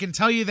screaming. I can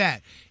tell you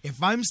that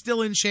if I'm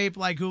still in shape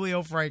like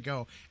Julio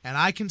Franco and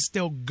I can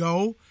still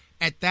go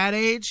at that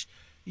age,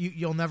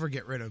 you'll never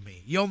get rid of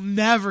me. You'll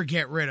never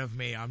get rid of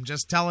me. I'm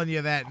just telling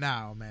you that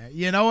now, man.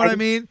 You know what I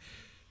mean?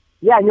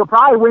 Yeah, and you'll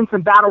probably win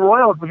some battle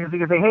royals because you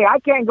can say, hey, I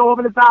can't go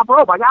over the top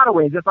rope. I got to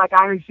win, just like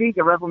Iron Sheik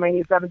at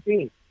WrestleMania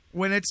 17.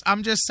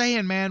 I'm just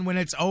saying, man, when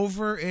it's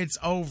over, it's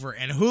over.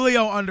 And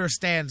Julio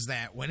understands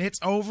that. When it's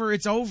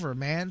over,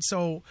 man.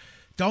 So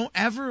don't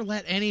ever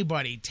let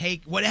anybody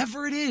take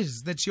whatever it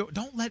is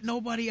don't let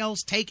nobody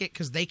else take it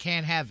because they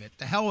can't have it.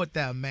 The hell with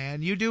them,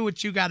 man. You do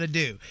what you got to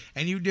do,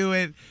 and you do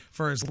it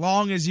for as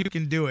long as you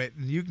can do it,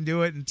 and you can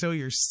do it until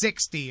you're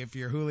 60 if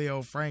you're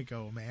Julio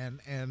Franco,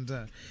 man.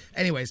 And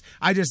anyways,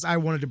 I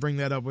wanted to bring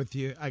that up with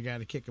you. I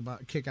got a kick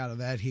out of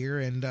that here,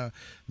 and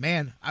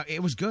man,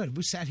 it was good.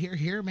 We sat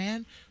here,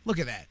 man. Look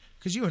at that.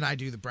 Because you and I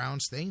do the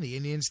Browns thing, the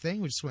Indians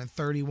thing. We just went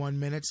 31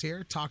 minutes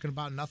here talking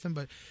about nothing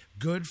but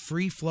good,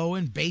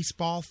 free-flowing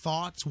baseball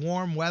thoughts,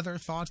 warm weather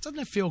thoughts. Doesn't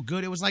it feel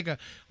good? It was like a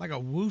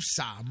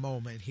woosah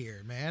moment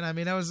here, man. I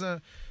mean, it was good.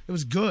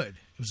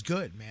 It was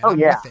good, man. Oh,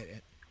 yeah. With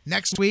it.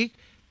 Next week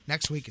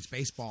it's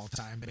baseball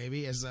time,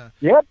 baby. As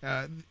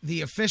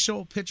the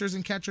official pitchers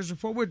and catchers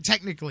report, we're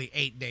technically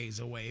 8 days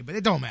away, but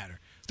it don't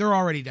matter. They're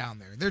already down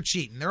there. They're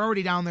cheating. They're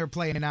already down there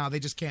playing now. They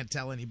just can't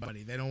tell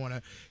anybody. They don't want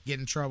to get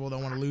in trouble.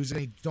 Don't want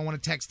to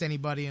text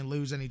anybody and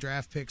lose any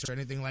draft picks or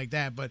anything like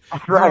that. But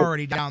they're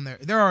already down there.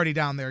 They're already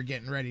down there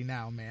getting ready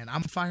now, man.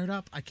 I'm fired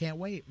up. I can't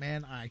wait,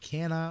 man. I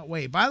cannot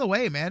wait. By the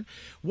way, man,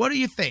 what do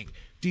you think?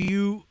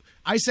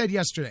 I said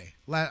yesterday,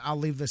 I'll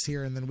leave this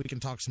here and then we can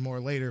talk some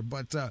more later,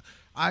 but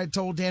I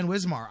told Dan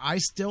Wismar, I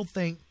still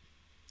think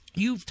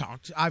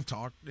I've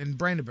talked, and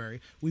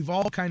Brandenburry, we've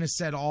all kind of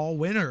said all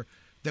winter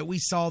that we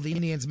saw the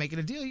Indians making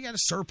a deal. You got a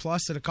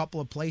surplus at a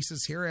couple of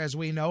places here, as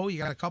we know. You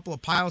got a couple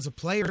of piles of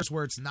players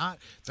where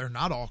they're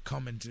not all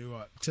coming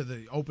to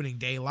the opening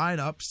day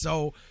lineup.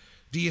 So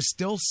do you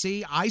still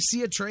see? I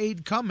see a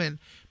trade coming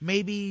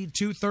maybe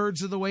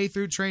 2/3 of the way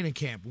through training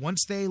camp.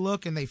 Once they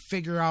look and they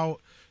figure out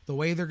the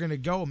way they're going to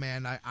go,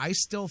 man, I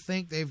still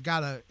think they've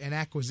got an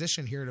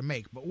acquisition here to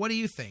make. But what do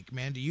you think,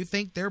 man? Do you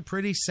think they're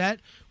pretty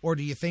set, or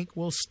do you think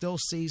we'll still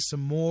see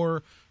some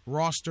more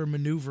roster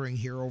maneuvering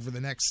here over the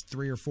next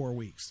 3 or 4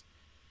 weeks?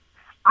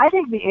 I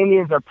think the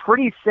Indians are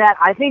pretty set.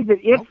 I think that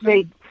if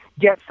they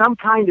get some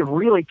kind of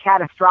really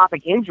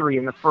catastrophic injury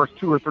in the first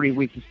 2 or 3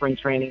 weeks of spring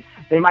training,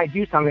 they might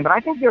do something. But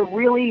I think they're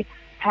really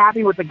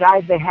happy with the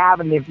guys they have,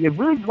 and they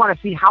really just want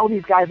to see how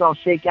these guys all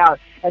shake out,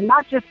 and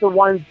not just the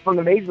ones from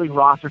the Major League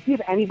roster. See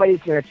if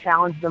anybody's going to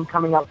challenge them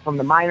coming up from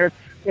the minors.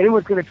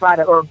 Anyone's going to try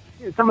to, or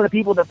some of the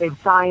people that they've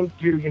signed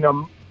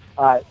to,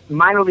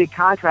 minor league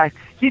contracts.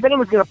 See if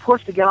anyone's going to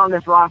push to get on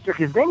this roster,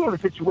 because then you have a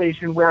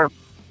situation where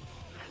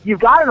you've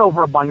got an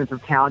overabundance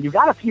of talent. You've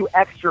got a few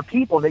extra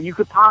people that you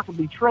could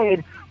possibly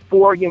trade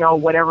for,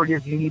 whatever it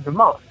is you need the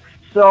most.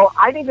 So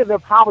I think that they're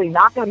probably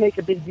not going to make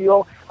a big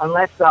deal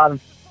unless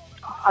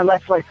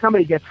like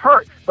somebody gets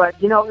hurt. But,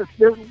 we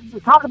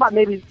talk about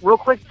maybe real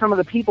quick some of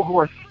the people who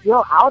are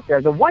still out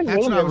there. The one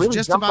name that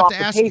really jumped off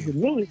the page with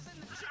me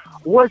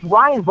was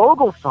Ryan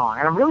Vogelsong,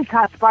 and I'm really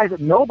kind of surprised that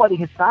nobody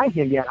has signed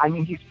him yet. I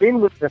mean, he's been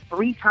with the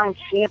 3-time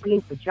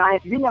champions, the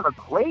Giants. He didn't have a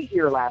great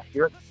year last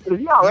year, but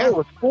his ERA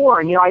was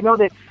 4. And, I know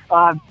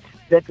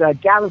that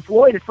Gavin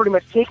Floyd is pretty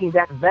much taking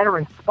that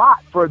veteran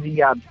spot for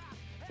the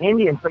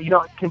Indians. But,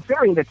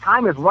 considering the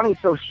time is running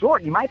so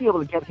short, you might be able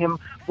to get him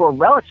for a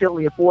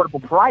relatively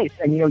affordable price.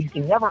 And, you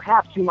can never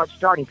have too much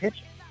starting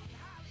pitching.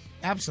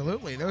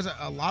 Absolutely. There was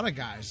a lot of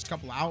guys, a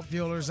couple of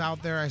outfielders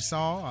out there I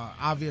saw.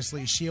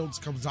 Obviously, Shields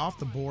comes off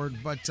the board.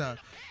 But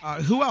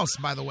who else,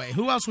 by the way?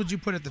 Who else would you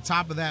put at the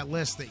top of that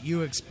list that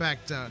you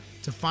expect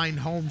to find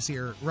homes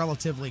here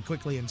relatively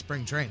quickly in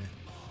spring training?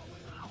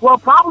 Well,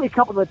 probably a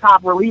couple of the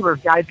top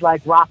relievers, guys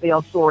like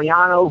Rafael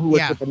Soriano, who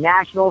was with the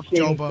Nationals,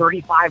 saving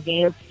 35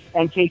 games,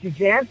 and Casey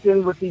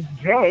Jansen with the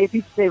Jays.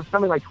 He saved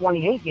something like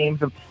 28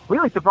 games. I'm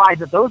really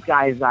surprised that those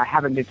guys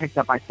haven't been picked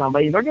up by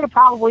somebody. They're going to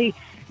probably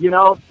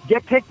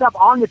get picked up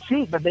on the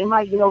cheap, but they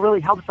might,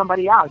 really help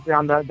somebody out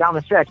down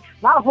the stretch.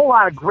 Not a whole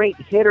lot of great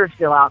hitters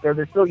still out there.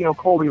 There's still,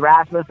 Colby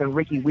Rasmus and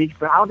Ricky Weeks,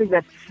 but I don't think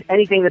that's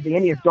anything that the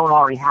Indians don't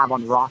already have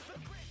on the roster.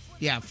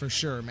 Yeah, for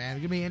sure, man. It's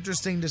going to be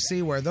interesting to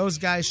see where those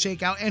guys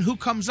shake out and who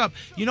comes up.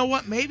 You know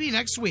what? Maybe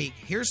next week,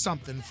 here's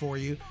something for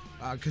you.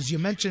 Because you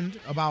mentioned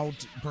about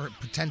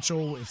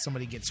potential if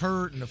somebody gets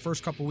hurt in the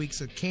first couple weeks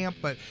of camp,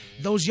 but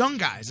those young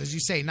guys, as you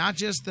say, not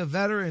just the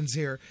veterans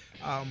here.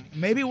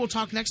 Maybe we'll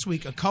talk next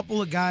week. A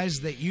couple of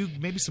guys that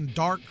maybe some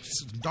dark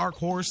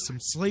horse, some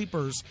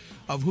sleepers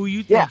of who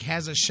you think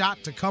has a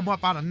shot to come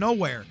up out of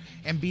nowhere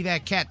and be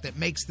that cat that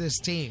makes this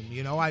team.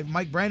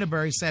 Mike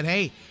Brandenberry said,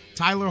 "Hey,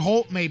 Tyler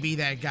Holt may be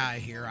that guy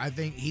here." I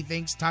think he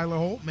thinks Tyler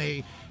Holt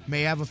may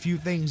have a few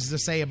things to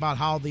say about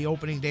how the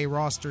opening day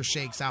roster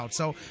shakes out.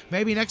 So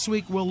maybe next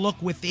week we'll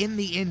look within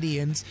the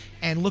Indians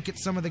and look at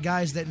some of the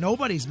guys that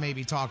nobody's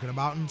maybe talking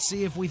about and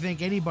see if we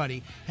think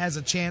anybody has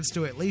a chance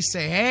to at least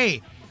say,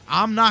 "Hey,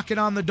 I'm knocking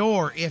on the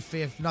door,"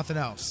 if nothing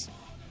else.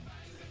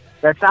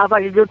 That sounds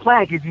like a good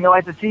plan because,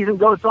 as the season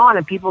goes on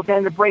and people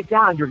tend to break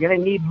down, you're going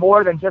to need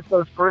more than just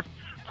those first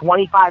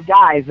 25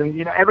 guys. And,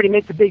 everybody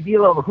makes a big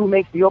deal over who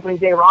makes the opening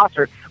day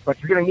roster, but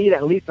you're going to need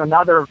at least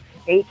another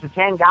 8 to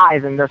 10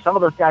 guys, and there's some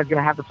of those guys going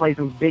to have to play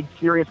some big,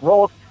 serious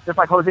roles, just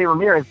like Jose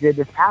Ramirez did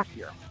this past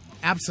year.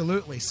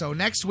 Absolutely. So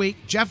next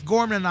week, Jeff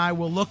Gorman and I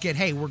will look at,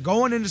 hey, we're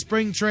going into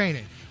spring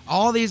training.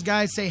 All these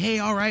guys say, hey,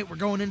 all right, we're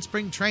going in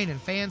spring training.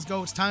 Fans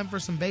go, it's time for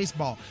some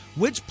baseball.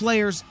 Which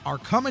players are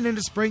coming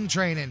into spring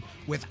training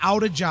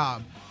without a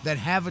job that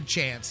have a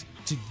chance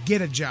to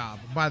get a job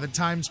by the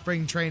time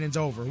spring training's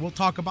over? We'll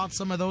talk about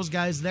some of those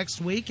guys next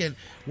week and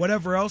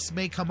whatever else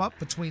may come up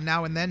between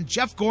now and then.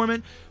 Jeff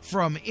Gorman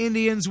from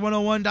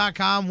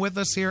Indians101.com with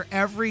us here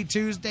every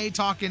Tuesday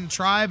talking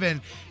Tribe,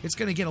 and it's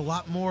going to get a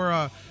lot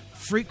more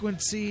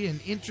frequency and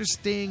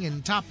interesting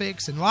and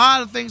topics and a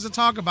lot of things to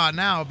talk about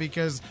now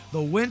because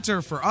the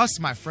winter for us,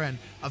 my friend,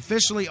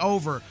 officially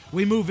over.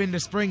 We move into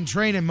spring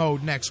training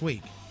mode next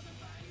week.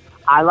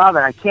 I love it.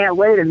 I can't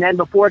wait. And then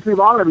before too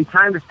long, it'll be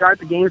time to start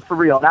the games for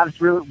real. That's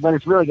really when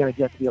it's really going to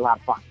get to be a lot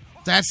of fun.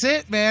 That's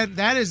it, man.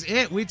 That is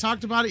it. We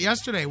talked about it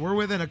yesterday. We're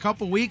within a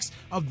couple weeks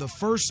of the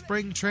first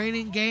spring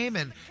training game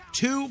and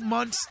 2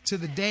 months to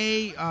the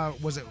day.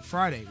 Was it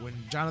Friday when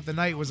Jonathan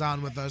Knight was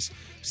on with us?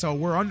 So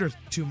we're under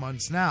 2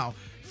 months now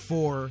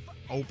for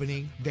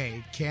opening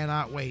day.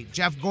 Cannot wait.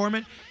 Jeff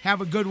Gorman, have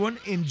a good one.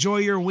 Enjoy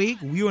your week.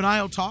 You and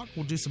I will talk.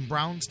 We'll do some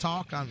Browns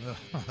talk on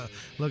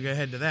look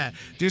ahead to that.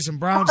 Do some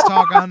Browns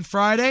talk on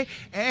Friday.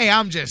 Hey,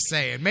 I'm just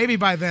saying. Maybe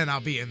by then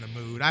I'll be in the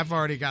mood. I've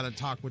already got to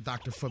talk with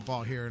Dr.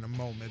 Football here in a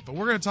moment, but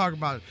we're going to talk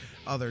about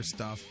other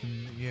stuff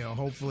and,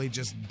 hopefully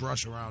just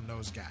brush around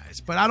those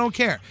guys. But I don't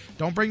care.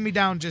 Don't bring me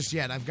down just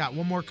yet. I've got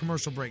one more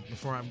commercial break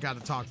before I've got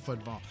to talk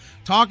football.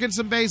 Talking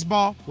some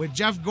baseball with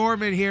Jeff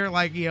Gorman here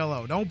like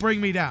ELO. Don't bring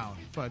me down.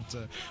 But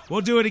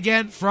we'll do it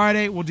again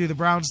Friday. We'll do the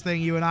Browns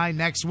thing, you and I.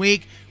 Next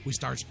week, we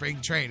start spring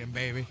training,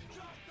 baby.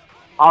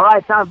 All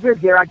right. Sounds good,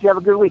 J-Rocc. You have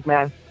a good week,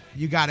 man.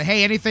 You got it.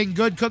 Hey, anything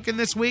good cooking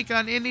this week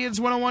on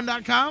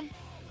Indians101.com?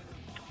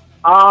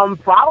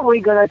 Probably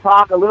going to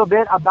talk a little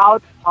bit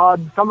about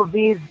some of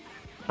these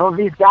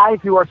guys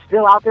who are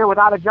still out there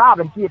without a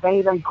job and see if any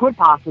of them could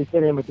possibly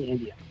fit in with the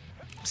Indians.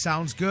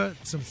 Sounds good.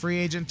 Some free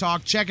agent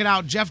talk. Check it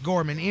out, Jeff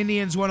Gorman,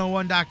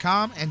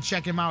 Indians101.com, and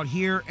check him out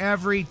here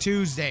every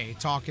Tuesday,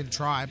 talking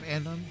Tribe,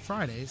 and on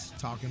Fridays,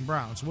 talking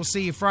Browns. We'll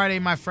see you Friday,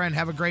 my friend.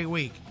 Have a great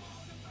week.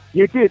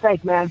 You too.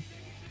 Thanks, man.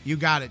 You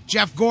got it.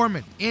 Jeff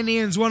Gorman,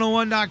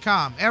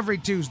 Indians101.com, every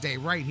Tuesday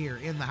right here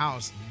in the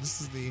house.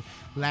 This is the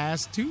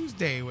last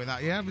Tuesday without,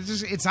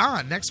 it's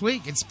on next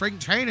week. It's spring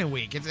training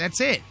week. That's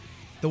it.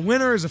 The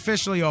winter is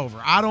officially over.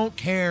 I don't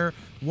care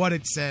what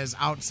it says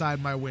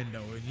outside my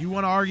window. If you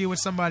want to argue with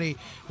somebody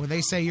when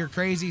they say you're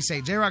crazy,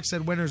 say J-Rocc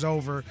said winter's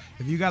over.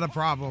 If you got a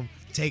problem,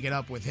 take it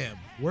up with him.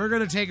 We're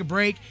going to take a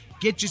break,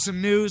 get you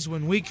some news.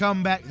 When we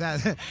come back,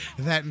 that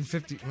and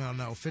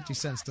 50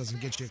 cents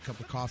doesn't get you a cup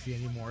of coffee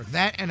anymore.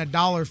 That and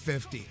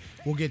 $1.50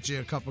 will get you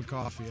a cup of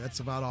coffee. That's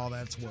about all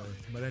that's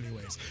worth. But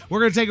anyways, we're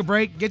going to take a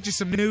break, get you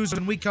some news.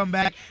 When we come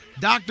back,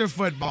 Dr.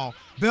 Football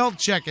Bill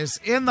Chachkes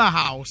in the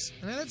house.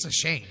 And that's a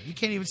shame. You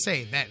can't even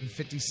say that and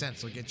 50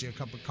 cents will get you a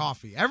cup of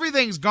coffee.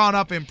 Everything's gone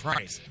up in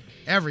price.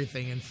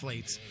 Everything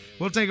inflates.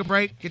 We'll take a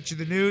break, get you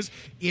the news.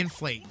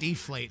 Inflate,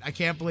 deflate. I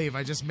can't believe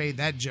I just made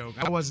that joke.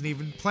 I wasn't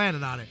even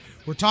planning on it.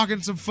 We're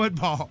talking some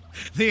football,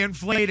 the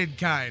inflated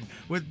kind,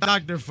 with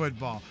Dr.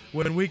 Football.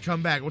 When we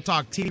come back, we'll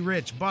talk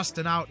TRich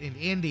busting out in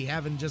Indy,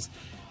 having just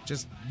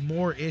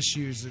more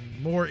issues, and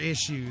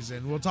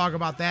we'll talk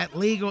about that,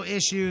 legal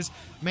issues.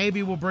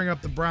 Maybe we'll bring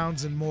up the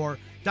Browns and more.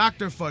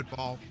 Dr.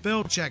 Football,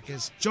 Bill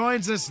Chachkes,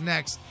 joins us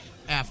next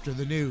after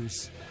the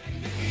news.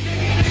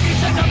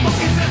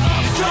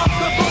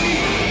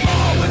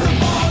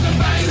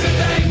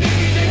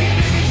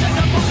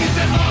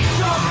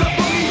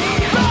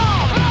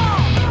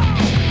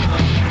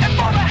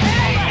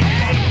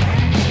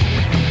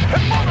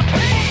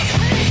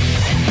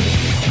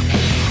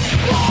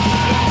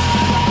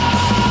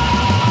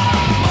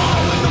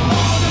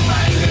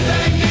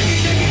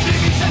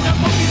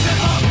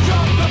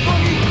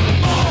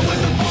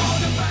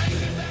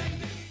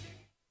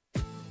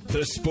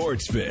 The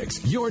Sports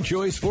Fix, your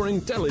choice for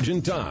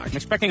intelligent talk. I'm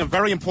expecting a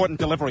very important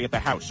delivery at the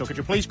house, so could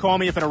you please call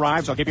me if it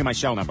arrives? I'll give you my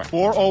cell number.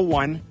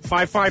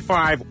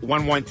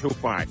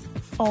 401-555-1125.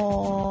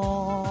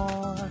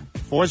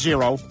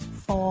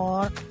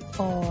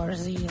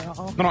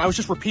 440. No, I was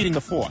just repeating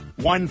the 4.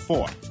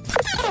 1-4.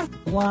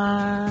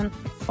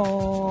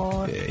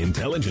 1-4.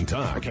 Intelligent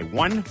talk. Okay,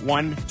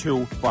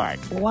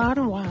 1125.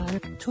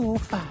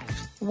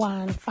 1125.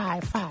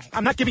 155.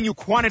 I'm not giving you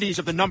quantities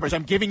of the numbers.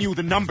 I'm giving you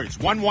the numbers.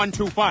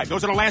 1125.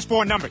 Those are the last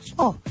 4 numbers.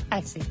 Oh,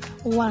 I see.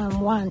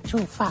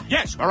 1125.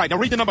 Yes. All right. Now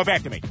read the number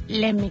back to me.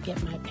 Let me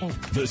get my pen.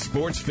 The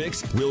Sports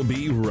Fix will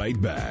be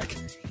right back.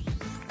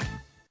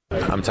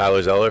 I'm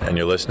Tyler Zeller, and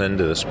you're listening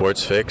to The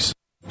Sports Fix.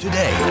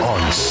 Today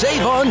on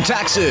Save on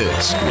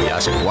Taxes, we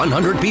ask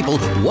 100 people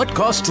what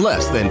costs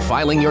less than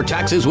filing your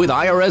taxes with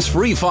IRS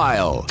Free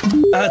File.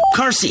 A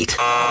car seat.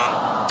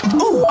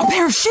 Oh, a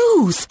pair of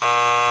shoes.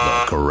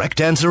 The correct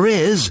answer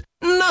is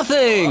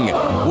nothing.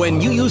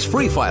 When you use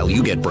Free File,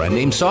 you get brand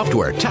name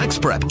software, tax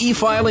prep,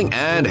 e-filing,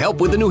 and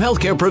help with the new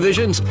healthcare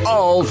provisions,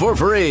 all for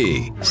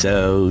free.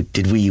 So,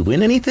 did we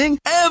win anything?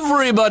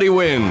 Everybody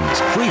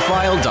wins.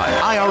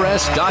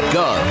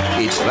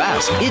 freefile.irs.gov. It's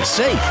fast, it's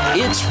safe,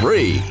 it's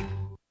free.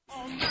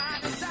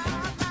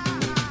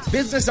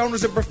 Business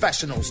owners and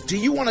professionals, do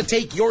you want to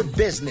take your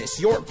business,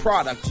 your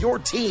product, your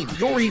team,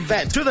 your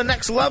event to the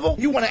next level?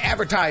 You want to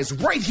advertise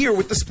right here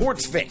with the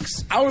Sports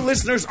Fix. Our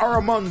listeners are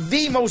among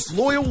the most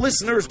loyal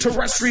listeners,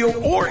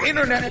 terrestrial or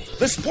internet.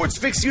 The Sports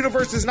Fix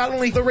universe is not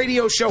only the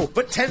radio show,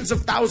 but tens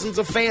of thousands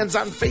of fans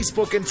on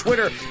Facebook and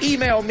Twitter.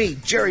 Email me,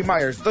 Jerry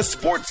Myers,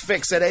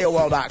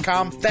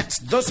 thesportsfix@AOL.com. That's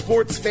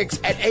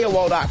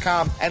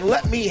thesportsfix@AOL.com. And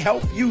let me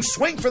help you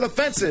swing for the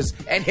fences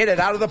and hit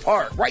it out of the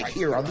park right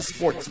here on the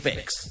Sports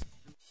Fix.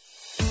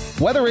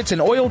 Whether it's an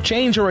oil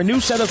change or a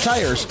new set of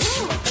tires,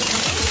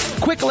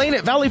 Quick Lane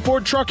at Valley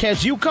Ford Truck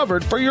has you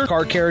covered for your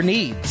car care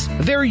needs.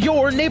 They're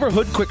your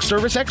neighborhood quick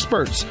service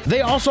experts.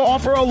 They also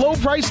offer a low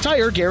price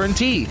tire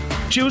guarantee.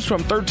 Choose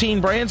from 13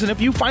 brands, and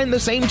if you find the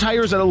same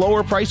tires at a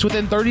lower price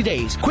within 30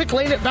 days, Quick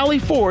Lane at Valley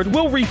Ford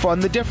will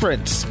refund the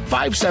difference.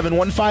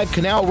 5715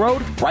 Canal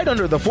Road, right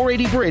under the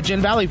 480 bridge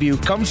in Valley View.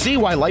 Come see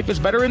why life is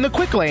better in the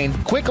Quick Lane.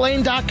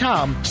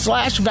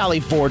 QuickLane.com/Valley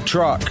Ford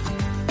Truck.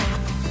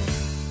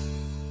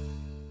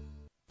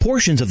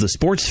 Portions of the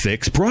Sports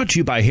Fix brought to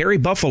you by Harry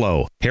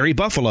Buffalo. Harry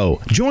Buffalo,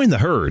 join the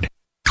herd.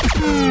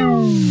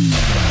 News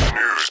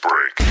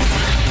break.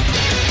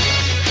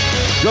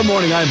 Good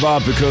morning, I'm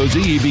Bob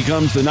Picozzi. He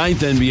becomes the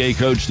 9th NBA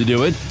coach to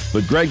do it,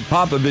 but Gregg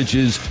Popovich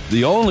is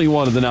the only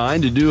one of the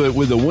 9 to do it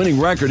with a winning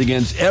record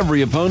against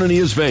every opponent he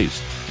has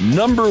faced.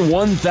 Number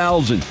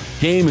 1,000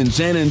 came in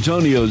San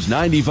Antonio's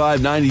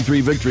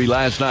 95-93 victory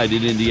last night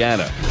in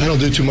Indiana. I don't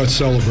do too much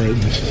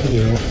celebrating,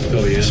 you know.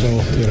 Oh, yeah. So,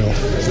 you know,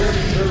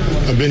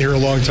 I've been here a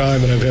long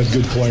time and I've had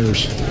good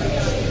players.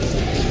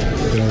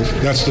 You know,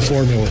 that's the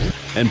formula.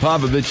 And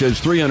Popovich has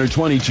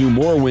 322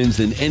 more wins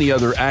than any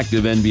other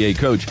active NBA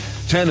coach.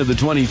 10 of the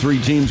 23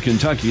 teams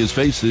Kentucky has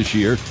faced this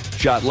year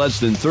shot less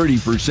than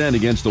 30%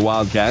 against the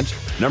Wildcats.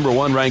 Number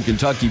 1 ranked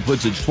Kentucky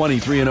puts its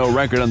 23-0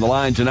 record on the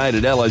line tonight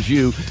at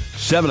LSU,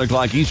 7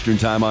 o'clock Eastern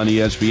time on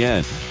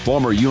ESPN.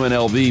 Former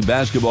UNLV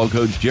basketball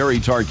coach Jerry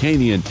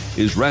Tarkanian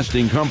is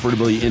resting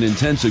comfortably in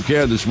intensive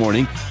care this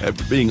morning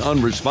after being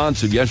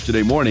unresponsive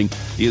yesterday morning.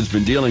 He has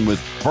been dealing with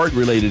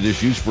heart-related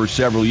issues for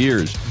several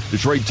years.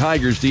 Detroit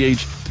Tigers DH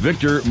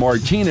Victor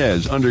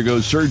Martinez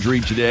undergoes surgery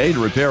today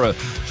to repair a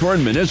torn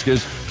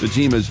meniscus. The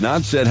team has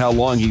not said how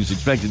long he's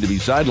expected to be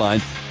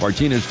sidelined.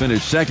 Martinez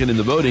finished second in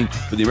the voting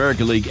for the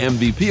American League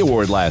MVP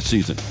award last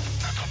season.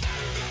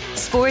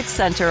 Sports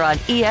Center on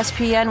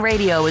ESPN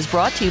Radio is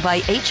brought to you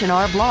by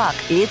H&R Block.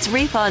 It's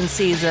refund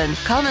season.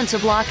 Come into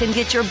Block and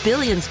get your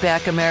billions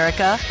back,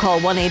 America. Call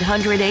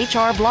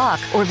 1-800-HR-BLOCK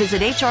or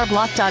visit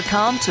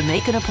hrblock.com to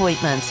make an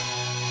appointment.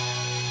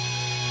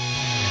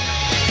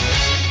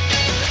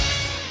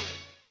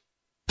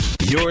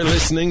 You're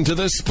listening to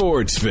the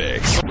Sports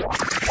Fix.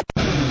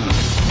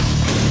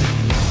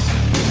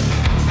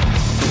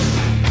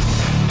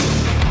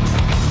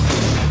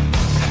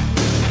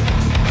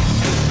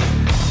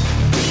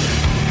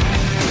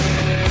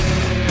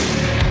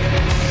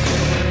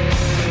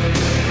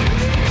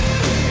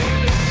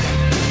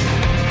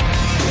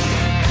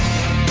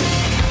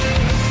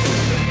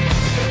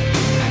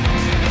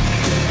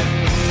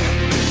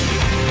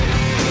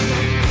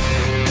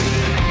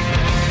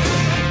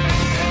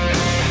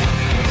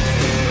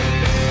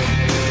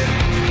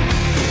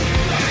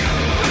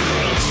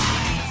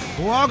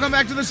 Welcome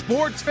back to the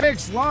Sports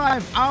Fix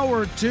Live,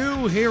 Hour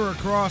 2, here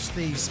across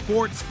the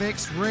Sports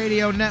Fix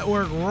Radio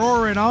Network,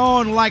 roaring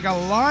on like a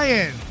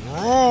lion.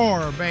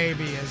 Roar,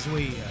 baby, as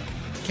we,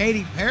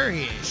 Katy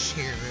Perry-ish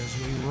here as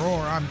we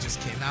roar. I'm just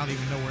kidding. I don't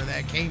even know where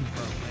that came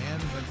from, man.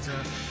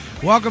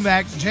 But welcome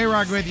back.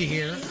 J-Rocc with you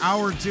here,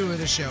 Hour 2 of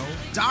the show.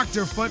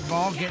 Dr.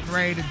 Football getting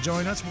ready to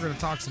join us. We're going to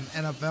talk some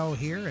NFL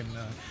here, and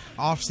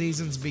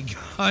off-season's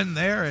begun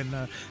there,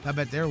 and I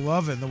bet they're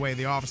loving the way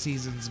the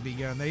off-season's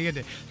begun. They get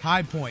to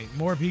high point.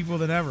 More people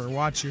than ever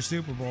watch your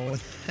Super Bowl,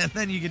 and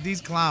then you get these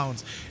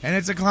clowns. And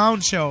it's a clown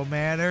show,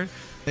 man.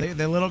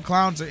 They're little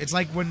clowns. It's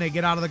like when they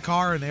get out of the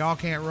car and they all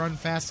can't run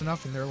fast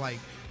enough, and they're like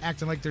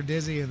acting like they're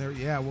dizzy, and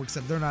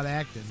except they're not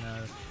acting.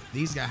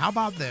 These guys, how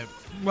about that?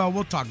 Well,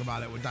 we'll talk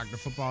about it with Dr.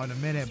 Football in a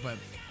minute, but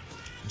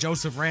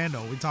Joseph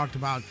Randle, we talked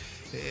about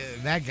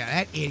that guy,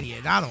 that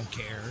idiot. I don't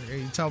care.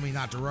 You tell me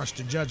not to rush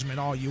to judgment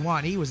all you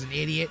want. He was an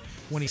idiot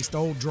when he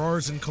stole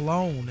drawers and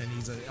cologne, and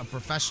he's a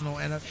professional.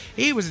 And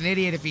he was an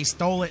idiot if he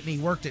stole it and he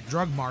worked at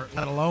Drug Mart,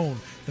 let alone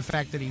the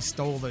fact that he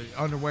stole the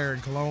underwear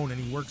and cologne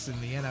and he works in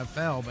the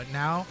NFL. But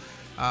now,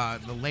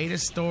 the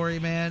latest story,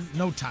 man,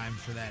 no time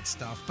for that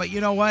stuff. But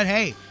you know what?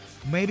 Hey,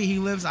 maybe he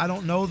lives, I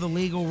don't know the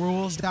legal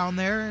rules down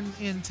there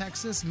in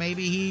Texas.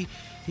 Maybe he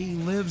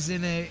lives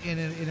in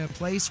a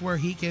place where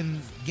he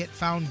can get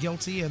found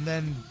guilty and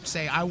then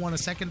say, I want a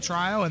second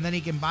trial, and then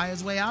he can buy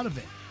his way out of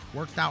it.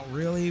 Worked out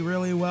really,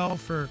 really well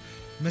for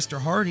Mr.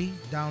 Hardy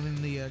down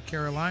in the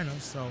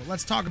Carolinas. So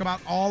let's talk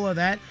about all of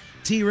that.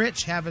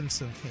 TRich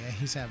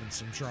he's having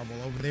some trouble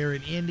over there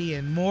in Indy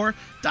and more.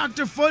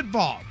 Dr.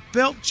 Football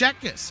Bill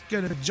Chachkes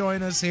going to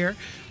join us here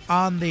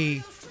on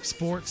the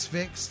Sports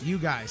Fix. You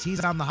guys, he's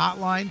on the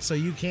hotline, so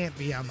you can't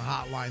be on the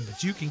hotline,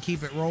 but you can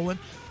keep it rolling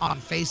on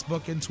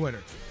Facebook and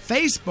Twitter.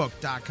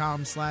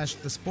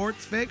 Facebook.com/The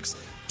Sports Fix.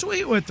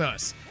 Tweet with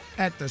us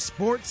at The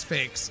Sports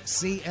Fix,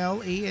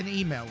 CLE, and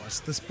email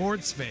us, The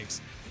Sports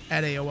Fix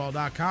at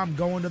AOL.com.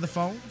 Going to the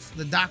phones.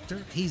 The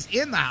doctor, he's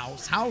in the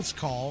house. House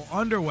call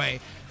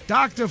underway.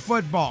 Dr.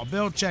 Football,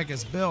 Bill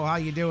Chachkes. Bill, how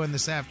you doing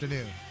this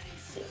afternoon?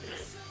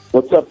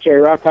 What's up,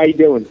 J-Rocc? How you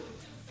doing?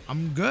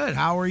 I'm good.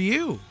 How are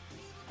you?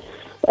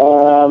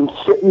 I'm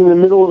sitting in the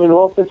middle of an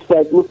office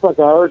that looks like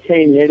a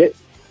hurricane hit it.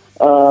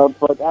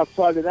 But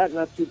outside of that,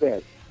 not too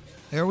bad.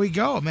 There we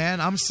go, man.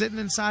 I'm sitting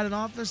inside an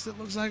office that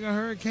looks like a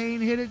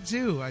hurricane hit it,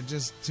 too. I'm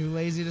just too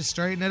lazy to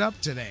straighten it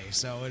up today.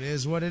 So it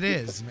is what it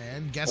is,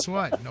 man. Guess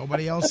what?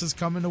 Nobody else is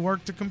coming to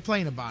work to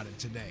complain about it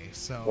today.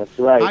 So that's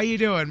right. How you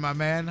doing, my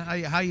man?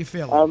 How you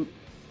feeling?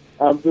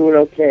 I'm doing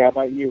okay. How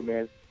about you,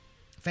 man?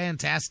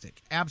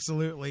 Fantastic.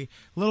 Absolutely.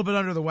 A little bit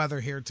under the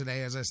weather here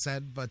today, as I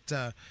said, but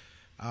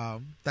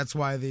that's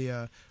why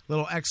the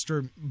little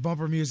extra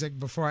bumper music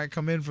before I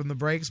come in from the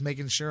breaks,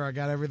 making sure I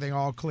got everything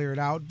all cleared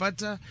out.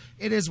 But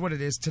it is what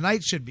it is.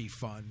 Tonight should be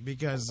fun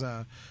because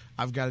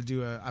I've got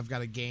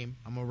a game.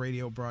 I'm a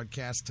radio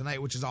broadcast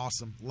tonight, which is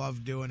awesome.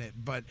 Love doing it.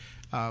 But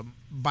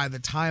by the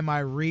time I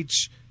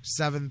reach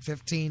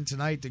 7:15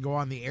 tonight to go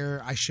on the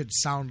air, I should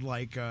sound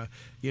like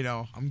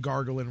I'm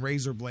gargling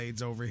razor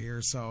blades over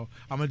here. So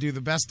I'm gonna do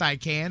the best I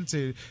can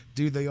to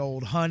do the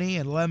old honey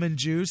and lemon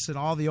juice and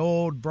all the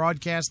old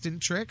broadcasting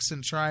tricks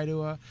and try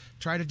to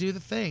do the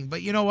thing.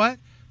 But you know what?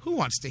 Who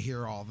wants to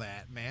hear all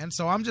that, man?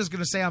 So I'm just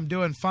gonna say I'm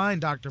doing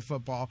fine, Dr.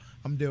 Football.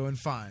 I'm doing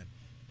fine.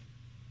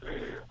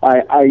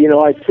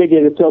 I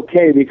figured it's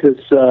okay because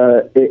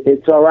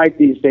it's all right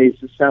these days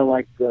to sound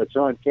like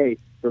John Kay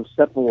from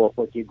Steppenwolf,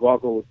 like you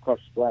gargle with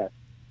crushed glass.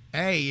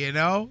 Hey,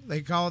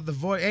 they call it the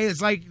voice. Hey,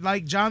 it's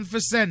like John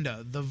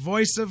Facenda, the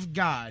voice of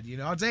God.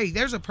 I'd say, hey,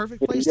 there's a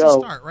perfect place to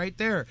start right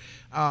there.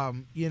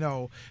 And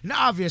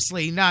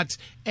obviously not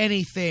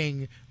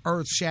anything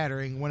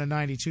earth-shattering when a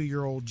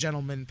 92-year-old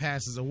gentleman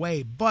passes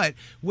away, but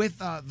with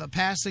the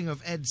passing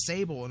of Ed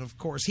Sabol, and of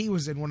course he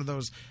was in one of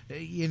those,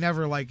 you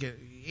never like it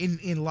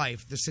in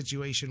life, the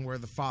situation where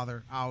the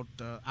father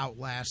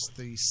outlasts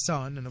the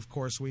son, and of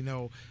course we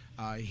know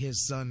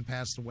his son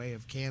passed away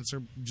of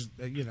cancer,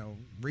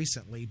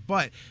 recently.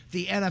 But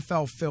the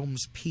NFL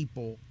Films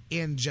people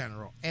in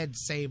general, Ed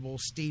Sabol,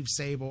 Steve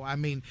Sabol, I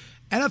mean,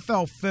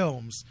 NFL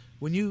Films,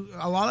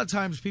 a lot of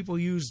times people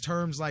use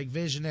terms like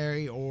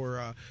visionary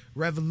or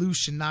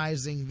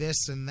revolutionizing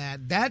this and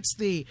that. That's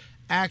the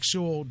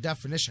actual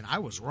definition. I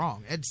was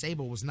wrong. Ed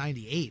Sabol was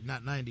 98,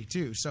 not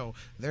 92. So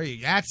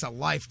that's a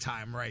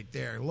lifetime right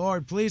there.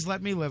 Lord, please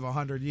let me live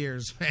 100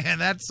 years, man.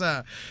 That's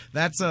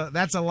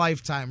a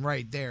lifetime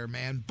right there,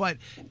 man. But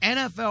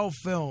NFL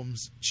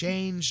Films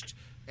changed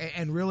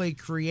and really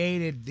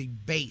created the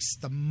base,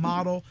 the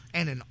model,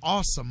 and an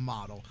awesome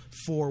model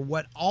for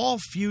what all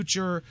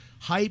future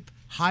hype,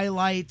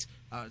 highlight,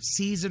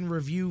 season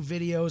review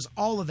videos,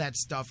 all of that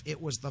stuff.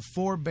 It was the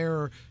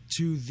forebearer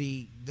to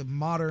the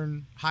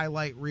modern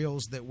highlight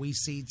reels that we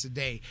see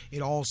today.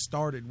 It all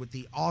started with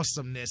the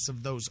awesomeness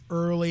of those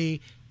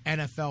early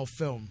NFL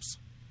films.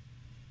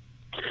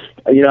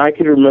 I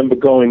can remember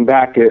going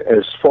back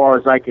as far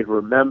as I could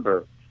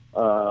remember,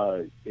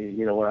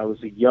 when I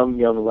was a young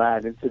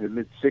lad into the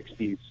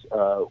mid-'60s,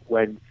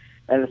 when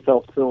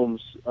NFL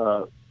Films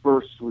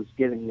first was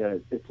getting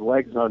its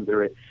legs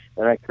under it.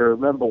 And I can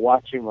remember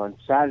watching on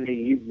Saturday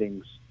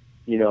evenings,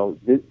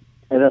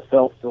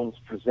 NFL Films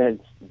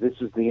presents This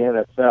is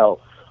the NFL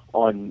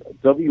on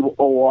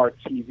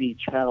WOR-TV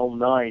Channel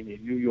 9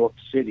 in New York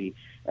City.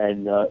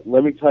 And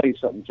let me tell you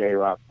something,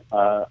 J-Rocc.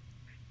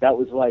 That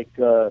was like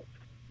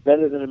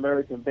better than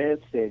American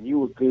Bandstand. You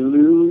were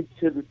glued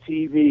to the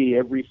TV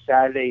every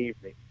Saturday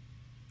evening.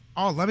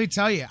 Oh, let me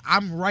tell you,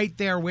 I'm right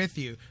there with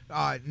you.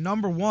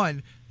 Number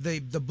one, the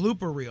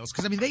blooper reels,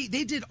 because I mean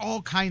they did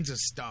all kinds of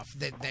stuff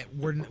that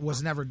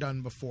was never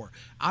done before.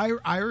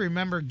 I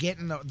remember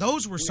getting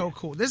those were so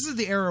cool. This is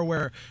the era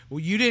where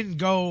you didn't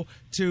go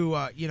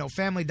to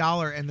Family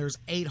Dollar and there's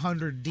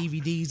 800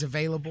 DVDs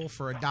available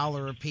for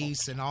 $1 a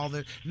piece and all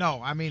that. No,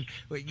 I mean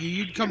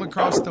you'd come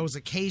across those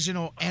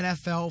occasional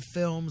NFL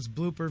Films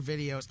blooper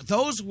videos.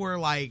 Those were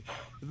like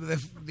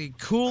the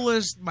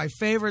coolest, my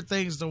favorite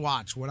things to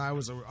watch when I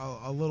was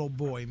a little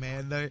boy,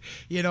 man.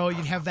 You'd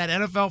have that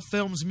NFL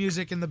Films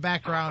music in the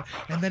background,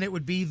 and then it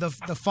would be the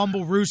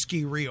fumble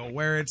Rooski reel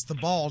where it's the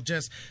ball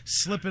just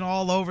slipping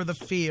all over the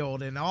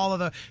field and all of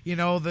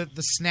the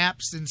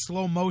snaps in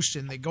slow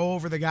motion that go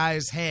over the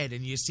guy's head,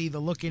 and you see the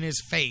look in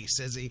his face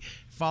as he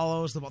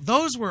follows the ball.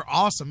 Those were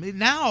awesome.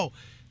 Now,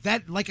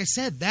 that, like I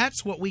said,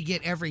 that's what we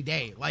get every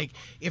day. Like,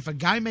 if a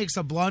guy makes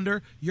a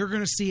blunder, you're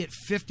going to see it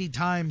 50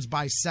 times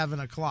by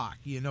 7 o'clock,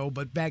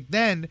 But back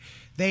then,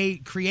 they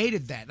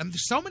created that. I mean,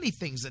 there's so many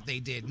things that they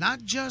did,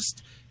 not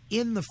just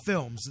in the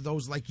films,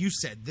 those, like you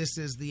said, This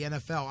is the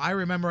NFL. I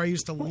remember I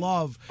used to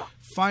love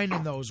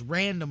finding those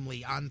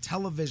randomly on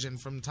television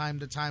from time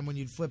to time when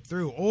you'd flip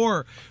through,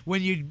 or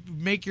when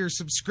you'd make your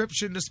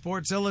subscription to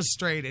Sports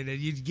Illustrated and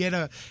you'd get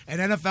an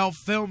NFL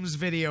Films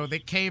video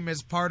that came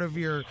as part of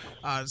your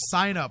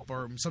sign up,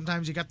 or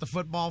sometimes you got the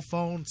football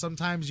phone,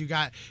 sometimes you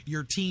got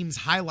your team's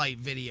highlight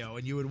video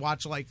and you would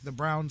watch like the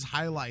Browns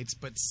highlights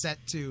but set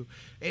to,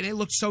 and it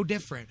looked so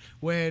different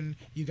when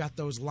you got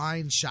those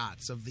line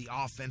shots of the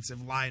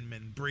offensive linemen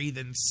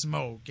breathing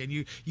smoke, and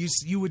you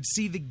would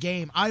see the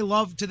game. I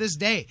love, to this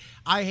day,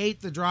 I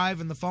hate the drive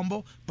and the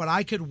fumble, but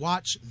I could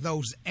watch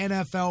those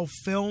NFL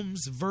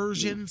Films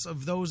versions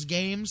of those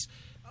games.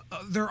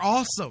 They're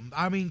awesome.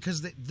 I mean,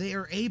 because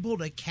they're able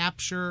to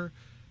capture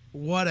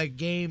what a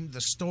game,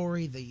 the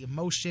story, the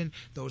emotion,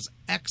 those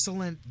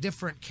excellent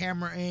different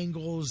camera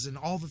angles and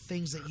all the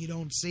things that you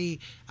don't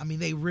see. I mean,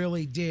 they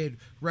really did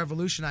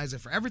revolutionize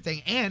it for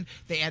everything. And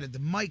they added the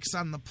mics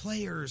on the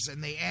players,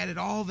 and they added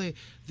all the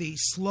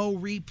slow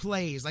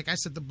replays. Like I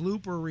said, the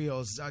blooper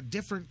reels,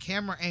 different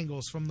camera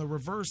angles from the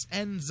reverse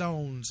end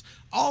zones.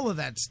 All of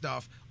that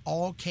stuff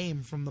all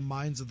came from the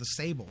minds of the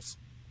Sabols.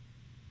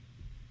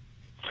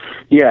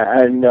 Yeah,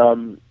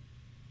 and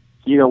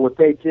what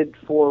they did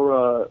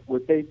for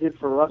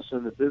us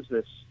in the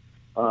business,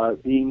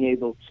 being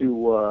able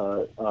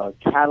to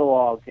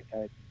catalog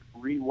and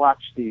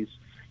rewatch these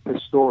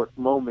historic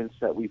moments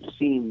that we've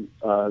seen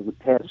the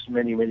past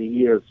many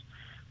years.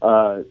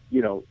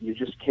 You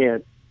just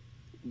can't.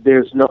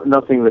 There's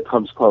nothing that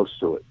comes close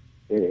to it.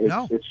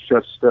 It's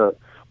just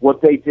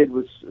what they did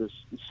was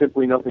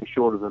simply nothing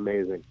short of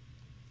amazing.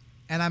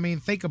 And I mean,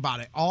 think about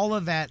it. All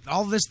of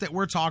this that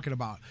we're talking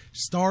about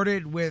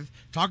started with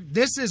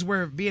this is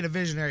where being a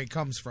visionary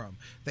comes from.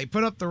 They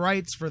put up the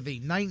rights for the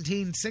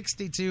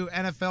 1962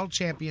 NFL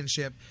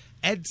championship.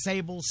 Ed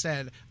Sabol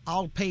said,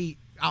 I'll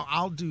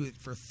do it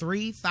for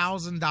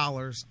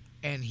 $3,000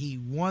 and he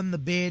won the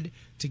bid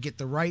to get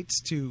the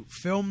rights to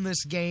film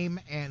this game,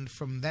 and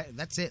from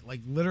that's it.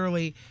 Like,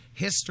 literally,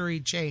 history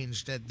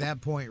changed at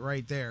that point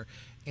right there.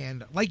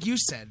 And like you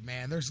said,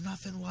 man, there's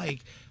nothing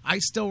like, I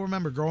still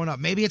remember growing up.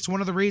 Maybe it's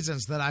one of the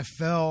reasons that I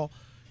fell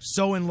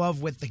so in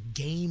love with the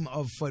game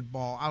of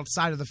football,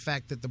 outside of the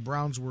fact that the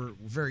Browns were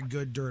very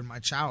good during my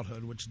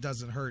childhood, which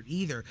doesn't hurt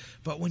either.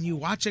 But when you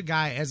watch a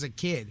guy as a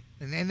kid,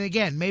 and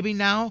again, maybe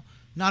now,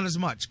 not as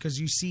much, because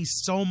you see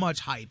so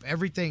much hype.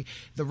 Everything,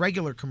 the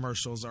regular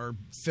commercials are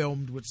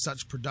filmed with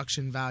such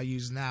production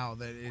values now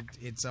that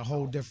it's a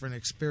whole different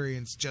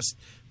experience just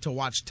to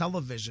watch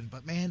television.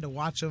 But man, to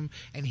watch them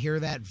and hear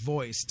that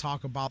voice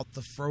talk about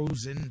the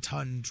frozen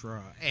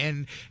tundra,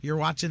 and you're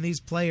watching these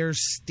players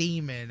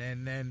steaming,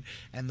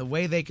 and the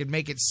way they could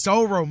make it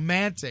so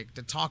romantic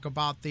to talk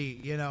about the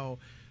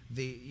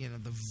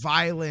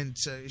violent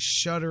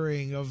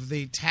shuddering of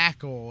the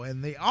tackle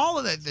and all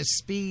of the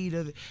speed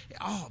of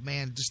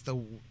just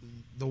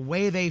the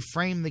way they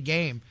framed the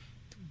game,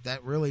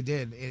 that really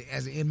did.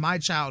 As in my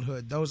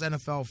childhood, those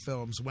NFL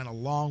films went a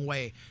long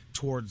way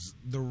towards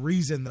the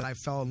reason that I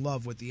fell in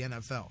love with the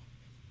NFL.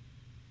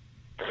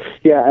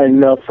 Yeah,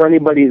 and for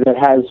anybody that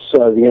has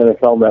the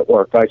NFL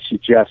Network, I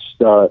suggest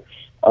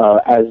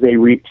as they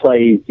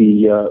replay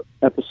the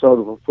episode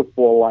of A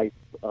Football Life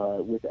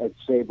with Ed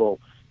Sabol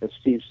and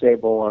Steve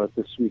Sabol on it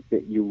this week,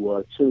 that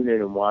you tune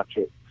in and watch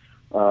it.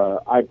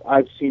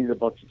 I've seen it a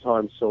bunch of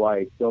times, so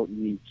I don't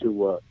need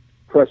to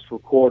press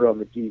record on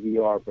the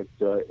DVR, but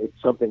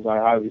it's something I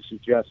highly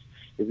suggest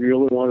if you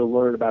really want to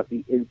learn about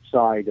the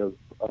inside of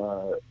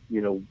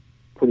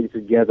putting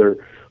together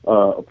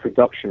a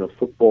production of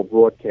football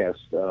broadcast.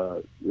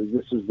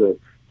 This is the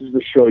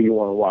show you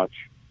want to watch.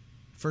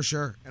 For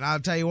sure. And I'll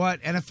tell you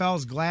what, NFL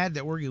is glad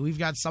that we've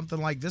got something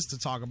like this to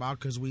talk about,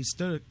 because we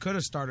could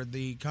have started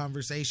the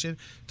conversation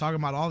talking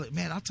about all that.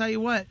 Man, I'll tell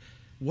you what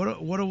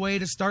a way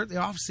to start the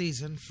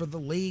offseason for the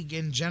league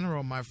in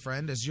general, my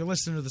friend. As you're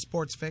listening to the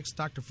Sports Fix,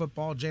 Dr.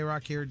 Football,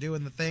 J-Rocc here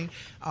doing the thing.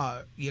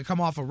 You come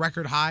off a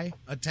record high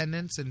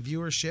attendance and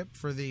viewership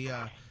for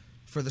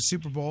the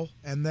Super Bowl,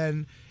 and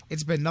then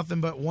it's been nothing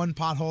but one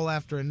pothole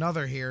after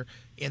another here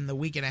in the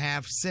week and a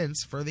half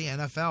since for the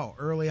NFL.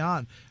 Early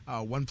on,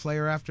 one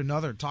player after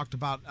another talked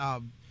about.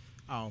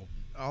 All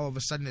of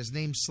a sudden, his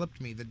name slipped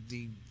me.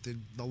 The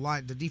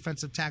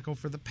defensive tackle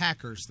for the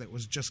Packers that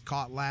was just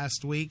caught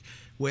last week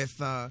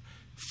with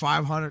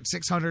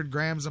 600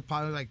 grams a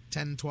pot, like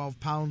 10, 12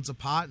 pounds a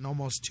pot, and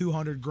almost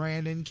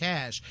 $200,000 in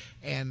cash.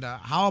 And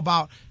how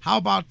about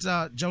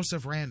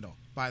Joseph Randle?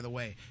 By the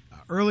way,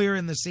 earlier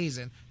in the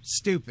season,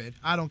 stupid,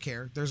 I don't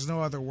care, there's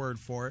no other word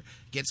for it,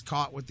 gets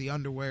caught with the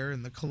underwear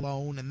and the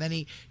cologne, and then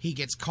he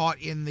gets caught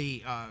in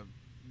the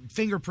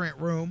fingerprint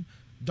room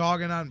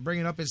dogging on,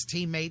 bringing up his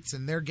teammates,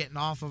 and they're getting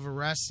off of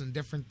arrests and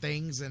different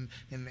things and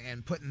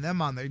putting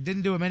them on there. It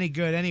didn't do him any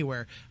good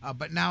anywhere.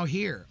 But now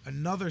here,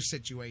 another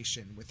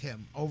situation with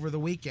him over the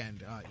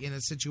weekend, in a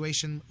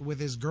situation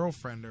with his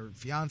girlfriend or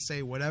fiance,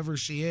 whatever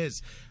she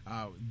is.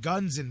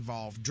 Guns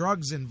involved,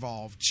 drugs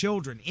involved,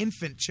 children,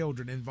 infant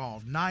children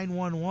involved,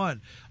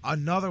 911.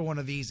 Another one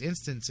of these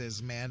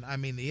instances, man. I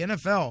mean, the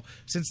NFL,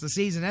 since the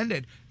season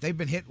ended, they've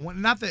been hit.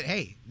 Not that,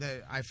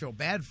 I feel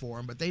bad for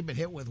them, but they've been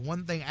hit with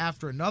one thing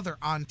after another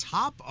on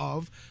top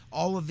of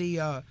all of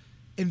the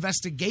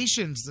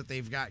investigations that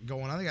they've got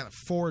going on. They got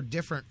 4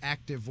 different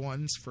active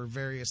ones for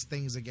various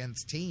things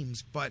against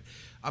teams, but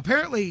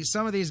apparently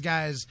some of these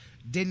guys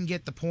didn't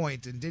get the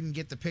point and didn't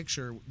get the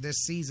picture this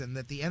season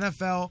that the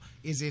NFL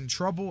is in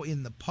trouble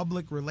in the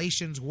public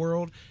relations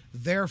world.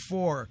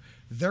 Therefore,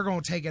 they're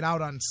going to take it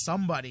out on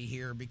somebody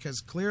here,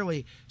 because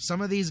clearly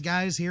some of these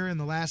guys here in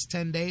the last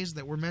 10 days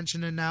that we're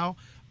mentioning now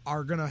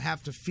are going to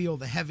have to feel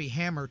the heavy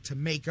hammer to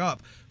make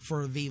up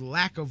for the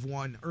lack of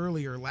one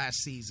earlier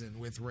last season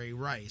with Ray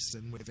Rice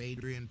and with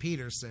Adrian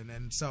Peterson.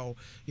 And so,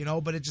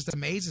 but it just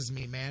amazes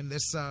me, man.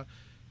 This,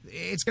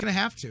 it's going to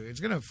have to.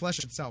 It's going to flesh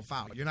itself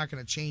out. You're not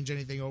going to change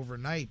anything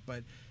overnight,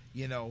 but,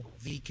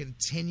 the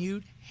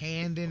continued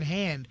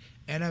hand-in-hand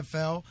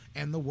NFL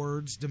and the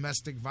words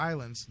domestic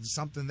violence is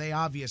something they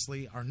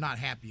obviously are not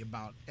happy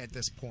about at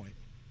this point.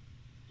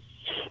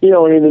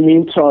 And in the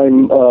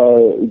meantime,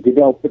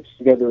 Goodell puts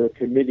together a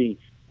committee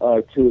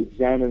to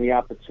examine the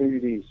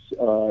opportunities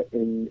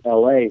in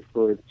L.A.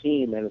 for a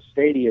team and a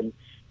stadium,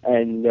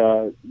 and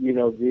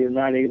they're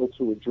not able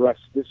to address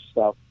this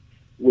stuff,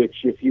 which,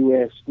 if you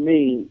ask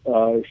me,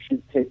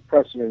 should take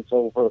precedence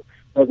over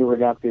whether or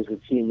not there's a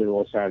team in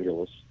Los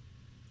Angeles.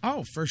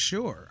 Oh, for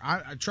sure.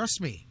 I trust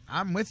me,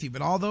 I'm with you.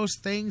 But all those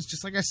things,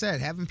 just like I said,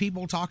 having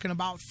people talking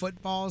about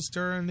footballs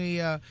during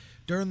the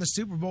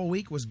Super Bowl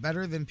week was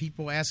better than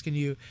people asking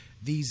you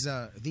these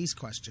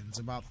questions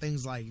about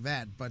things like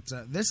that. But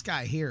this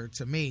guy here,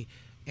 to me,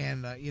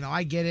 and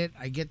I get it.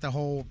 I get the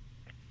whole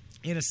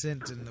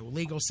innocent and the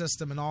legal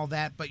system and all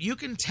that. But you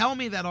can tell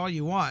me that all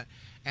you want,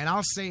 and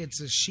I'll say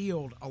it's a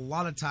shield a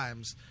lot of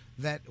times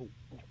that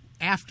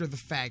after the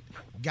fact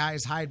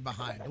guys hide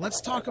behind. Let's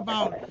talk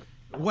about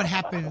what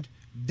happened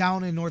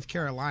down in North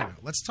Carolina.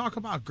 Let's talk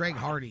about Greg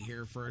Hardy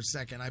here for a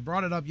second. I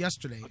brought it up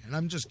yesterday, and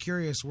I'm just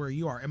curious where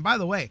you are. And by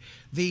the way,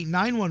 the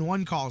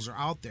 911 calls are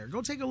out there.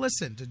 Go take a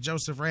listen to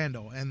Joseph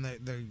Randall and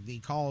the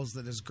calls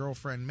that his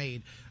girlfriend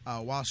made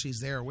while she's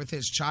there with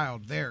his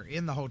child there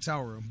in the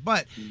hotel room.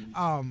 But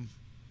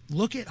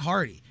look at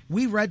Hardy.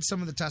 We read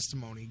some of the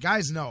testimony.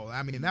 Guys know,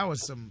 I mean, that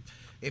was some...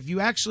 If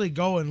you actually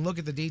go and look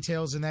at the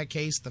details in that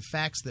case, the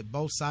facts that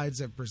both sides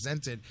have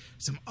presented,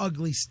 some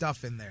ugly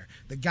stuff in there.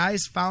 The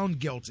guy's found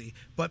guilty,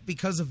 but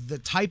because of the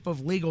type of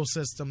legal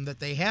system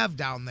that they have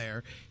down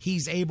there,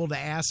 he's able to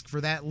ask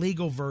for that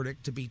legal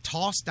verdict to be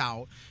tossed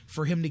out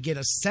for him to get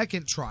a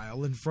second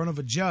trial in front of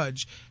a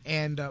judge.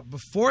 And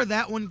before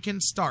that one can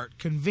start,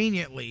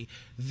 conveniently,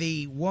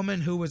 the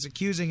woman who was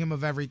accusing him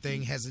of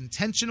everything has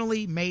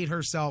intentionally made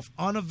herself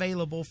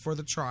unavailable for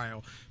the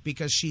trial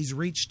because she's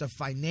reached a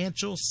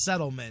financial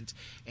settlement.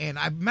 And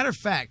matter of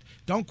fact,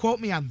 don't quote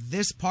me on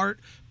this part,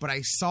 but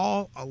I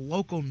saw a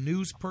local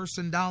news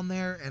person down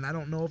there, and I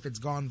don't know if it's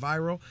gone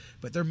viral,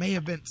 but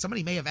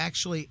somebody may have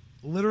actually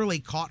literally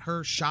caught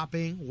her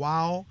shopping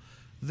while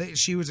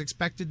she was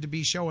expected to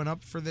be showing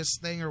up for this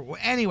thing. Or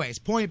anyways,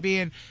 point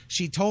being,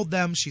 she told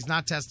them she's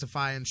not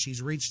testifying. She's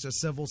reached a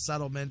civil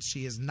settlement.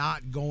 She is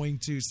not going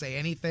to say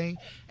anything.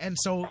 And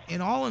so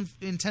in all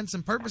intents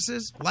and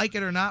purposes, like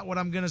it or not, what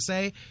I'm going to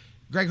say,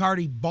 Greg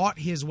Hardy bought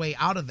his way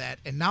out of that.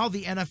 And now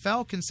the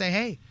NFL can say,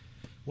 hey,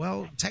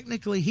 well,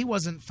 technically he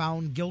wasn't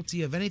found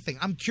guilty of anything.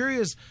 I'm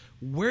curious,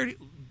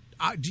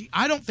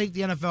 I don't think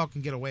the NFL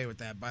can get away with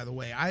that, by the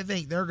way. I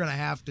think they're going to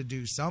have to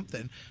do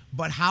something.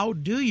 But how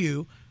do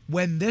you,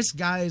 when this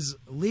guy's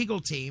legal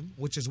team,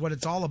 which is what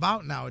it's all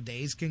about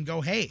nowadays, can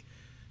go, hey,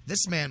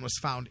 this man was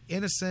found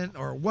innocent,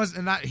 or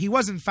he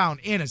wasn't found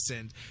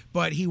innocent,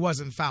 but he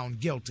wasn't found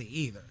guilty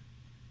either.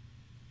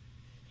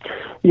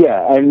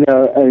 Yeah, and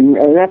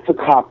that's a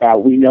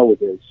cop-out. We know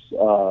it is.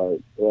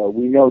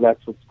 We know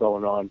that's what's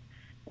going on.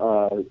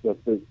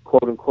 The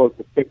quote-unquote,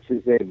 the fix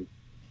is in,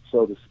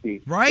 so to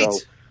speak. Right.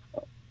 So,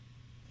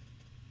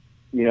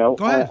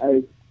 go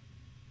ahead.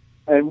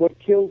 And what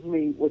kills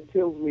me,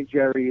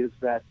 Jerry, is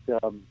that,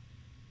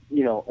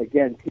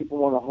 again, people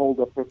want to hold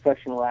up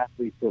professional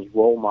athletes as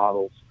role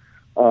models.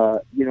 I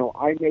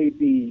may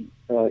be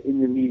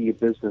in the media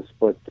business,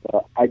 but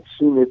I'd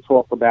sooner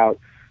talk about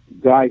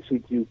guys who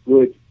do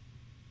good,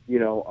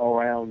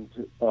 around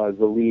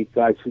the league,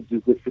 guys who do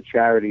good for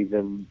charity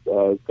than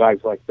guys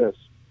like this.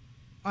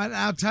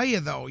 I'll tell you,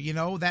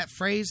 though, that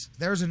phrase,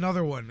 there's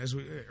another one.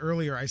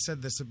 Earlier I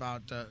said this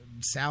about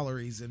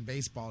salaries in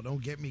baseball.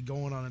 Don't get me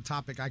going on a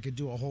topic I could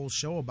do a whole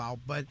show about,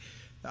 but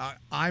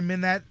I'm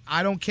in that.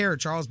 I don't care,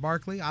 Charles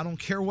Barkley. I don't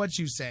care what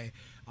you say.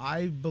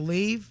 I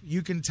believe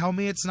you can tell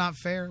me it's not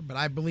fair, but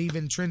I believe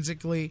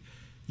intrinsically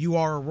you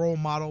are a role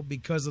model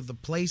because of the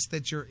place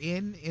that you're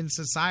in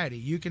society.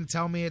 You can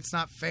tell me it's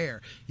not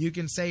fair. You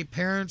can say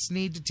parents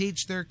need to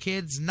teach their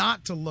kids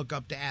not to look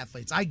up to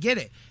athletes. I get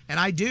it, and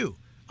I do.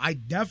 I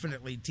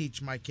definitely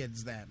teach my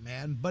kids that,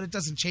 man. But it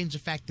doesn't change the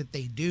fact that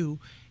they do.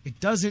 It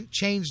doesn't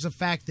change the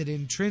fact that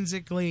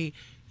intrinsically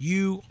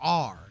you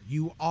are.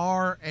 You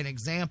are an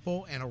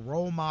example and a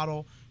role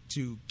model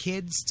to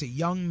kids, to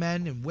young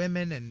men and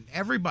women and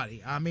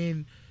everybody. I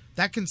mean,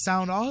 that can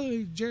sound,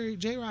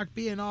 J-Rocc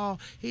being all,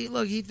 he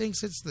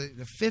thinks it's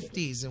the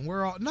 50s and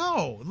we're all,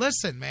 no,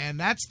 listen, man,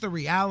 that's the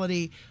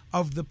reality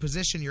of the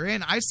position you're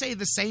in. I say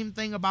the same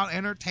thing about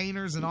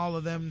entertainers and all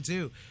of them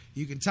too.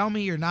 You can tell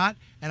me you're not,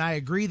 and I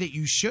agree that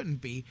you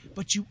shouldn't be,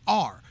 but you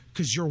are,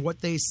 because you're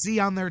what they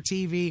see on their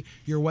TV.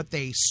 You're what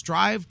they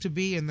strive to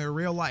be in their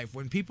real life.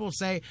 When people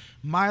say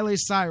Miley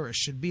Cyrus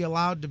should be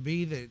allowed to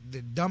be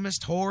the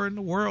dumbest whore in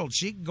the world,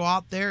 she can go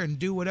out there and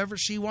do whatever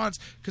she wants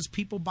because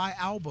people buy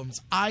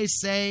albums. I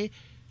say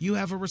you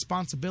have a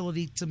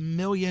responsibility to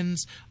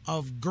millions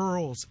of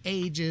girls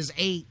ages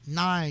 8,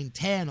 9,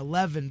 10,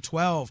 11,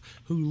 12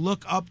 who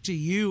look up to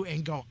you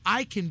and go,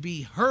 I can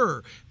be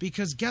her,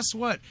 because guess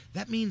what?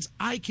 That means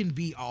I can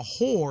be a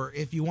whore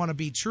if you want to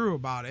be true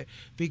about it,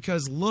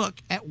 because look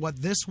at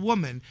what this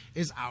woman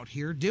is out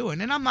here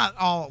doing. And I'm not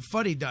all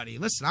fuddy-duddy.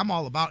 Listen, I'm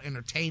all about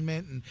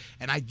entertainment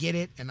and I get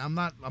it, and I'm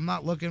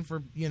not looking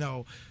for,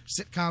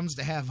 sitcoms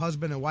to have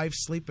husband and wife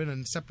sleeping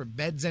in separate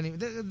beds.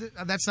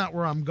 That's not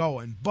where I'm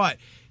going. But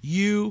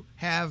you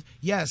have,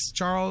 yes,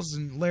 Charles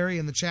and Larry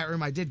in the chat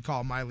room, I did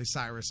call Miley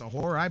Cyrus a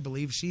whore. I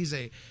believe she's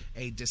a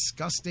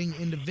disgusting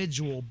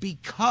individual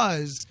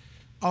because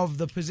of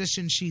the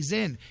position she's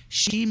in.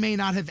 She may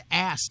not have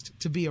asked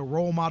to be a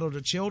role model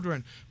to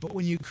children, but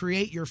when you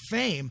create your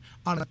fame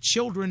on a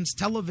children's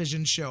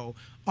television show,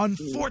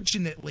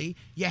 unfortunately,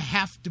 you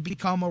have to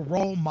become a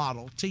role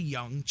model to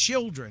young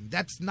children.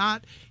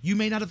 You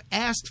may not have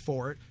asked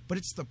for it, but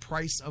it's the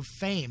price of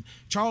fame.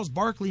 Charles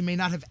Barkley may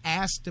not have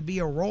asked to be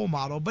a role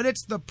model, but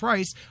it's the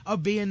price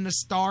of being the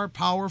star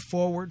power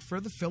forward for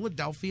the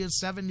Philadelphia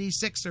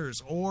 76ers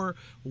or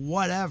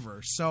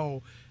whatever.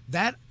 So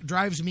that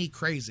drives me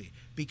crazy,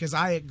 because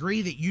I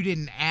agree that you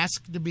didn't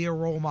ask to be a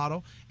role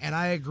model, and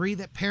I agree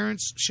that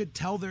parents should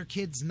tell their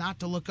kids not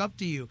to look up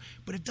to you,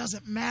 but it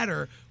doesn't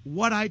matter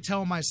what I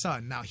tell my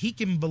son. Now, he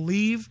can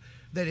believe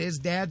that his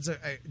dad's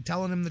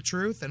telling him the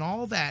truth and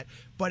all that.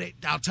 But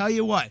I'll tell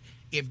you what,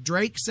 if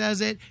Drake says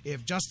it,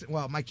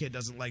 my kid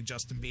doesn't like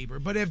Justin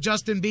Bieber, but if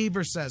Justin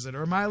Bieber says it,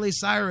 or Miley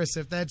Cyrus,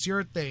 if that's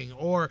your thing,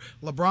 or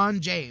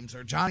LeBron James,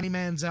 or Johnny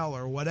Manziel,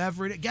 or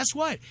whatever it is, guess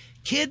what?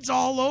 Kids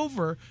all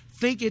over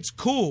think it's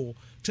cool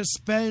to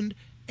spend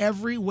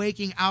every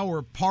waking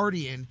hour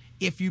partying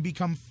if you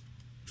become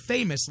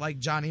famous like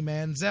Johnny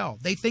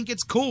Manziel. They think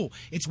it's cool.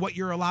 It's what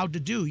you're allowed to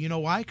do. You know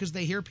why? Because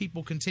they hear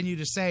people continue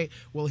to say,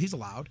 well, he's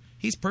allowed.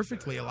 He's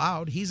perfectly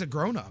allowed. He's a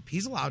grown-up.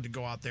 He's allowed to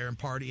go out there and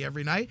party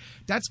every night.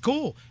 That's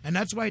cool. And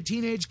that's why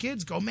teenage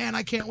kids go, man,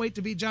 I can't wait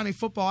to be Johnny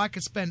Football. I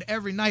could spend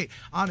every night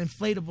on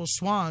inflatable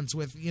swans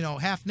with,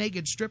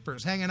 half-naked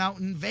strippers hanging out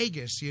in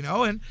Vegas,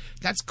 and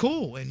that's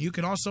cool. And you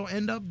can also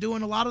end up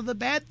doing a lot of the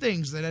bad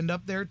things that end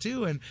up there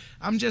too. And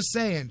I'm just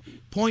saying,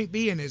 point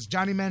being is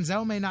Johnny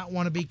Manziel may not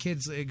want to be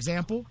kids'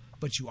 example,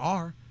 but you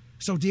are.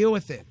 So deal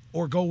with it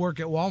or go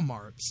work at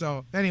Walmart.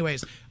 So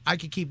anyways, I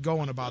could keep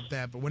going about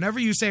that. But whenever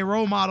you say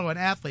role model and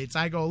athletes,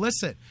 I go,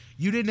 listen,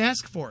 you didn't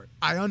ask for it.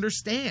 I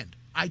understand.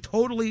 I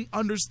totally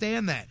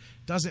understand that.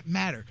 Doesn't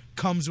matter.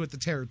 Comes with the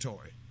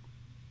territory.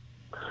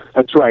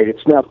 That's right.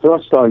 It's now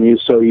thrust on you,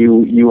 so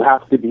you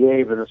have to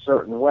behave in a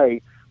certain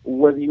way,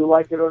 whether you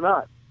like it or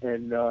not.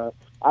 And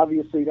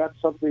obviously that's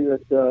something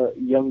that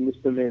young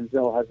Mr.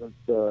 Manziel hasn't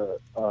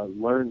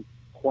learned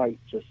quite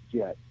just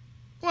yet.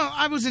 Well,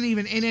 I wasn't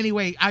even in any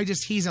way.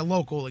 He's a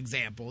local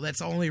example. That's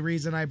the only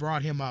reason I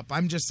brought him up.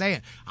 I'm just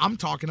saying, I'm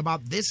talking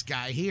about this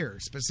guy here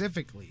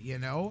specifically,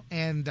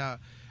 and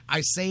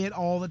I say it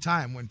all the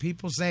time. When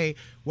people say,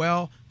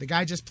 well, the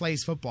guy just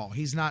plays football,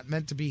 he's not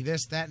meant to be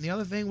this, that, and the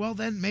other thing, well,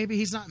 then maybe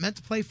he's not meant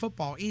to play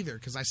football either,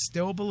 because I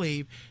still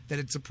believe that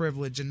it's a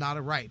privilege and not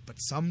a right. But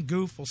some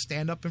goof will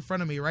stand up in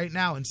front of me right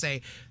now and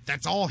say,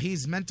 that's all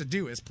he's meant to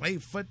do is play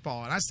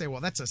football. And I say,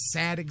 well, that's a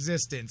sad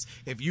existence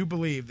if you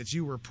believe that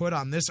you were put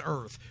on this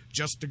earth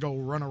just to go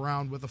run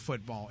around with a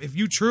football. If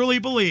you truly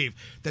believe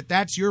that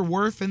that's your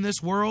worth in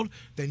this world,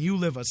 then you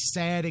live a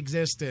sad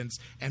existence.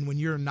 And when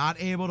you're not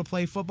able to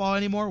play football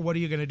anymore, what are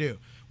you going to do?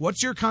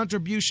 What's your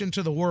contribution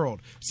to the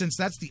world? Since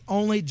that's the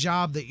only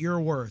job that you're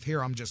worth.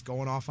 Here, I'm just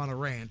going off on a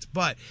rant.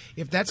 But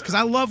if that's because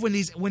I love when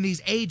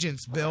these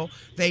agents, Bill,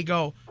 they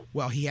go,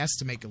 well, he has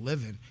to make a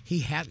living.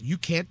 You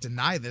can't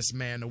deny this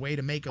man a way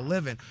to make a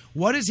living.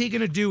 What is he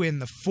going to do in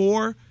the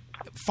 4-5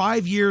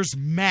 years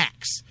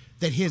max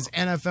that his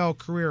NFL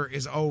career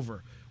is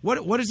over?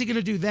 What is he going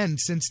to do then,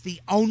 since the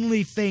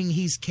only thing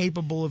he's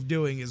capable of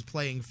doing is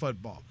playing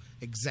football?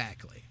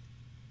 Exactly.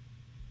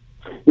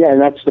 Yeah,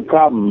 and that's the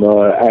problem.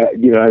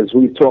 As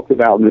we've talked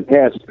about in the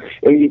past,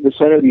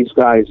 80% of these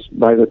guys,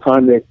 by the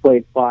time they've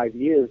played 5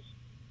 years,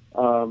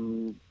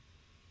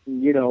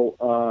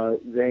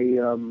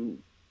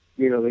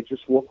 they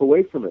just walk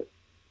away from it.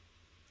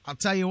 I'll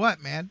tell you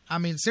what, man. I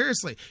mean,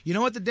 seriously, you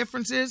know what the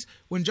difference is?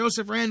 When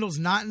Joseph Randle's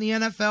not in the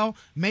NFL,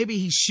 maybe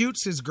he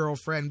shoots his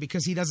girlfriend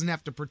because he doesn't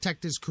have to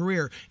protect his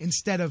career,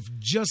 instead of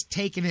just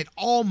taking it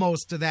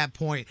almost to that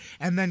point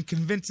and then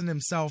convincing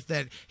himself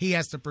that he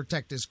has to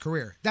protect his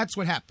career. That's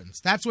what happens.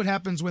 That's what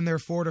happens when their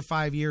 4 to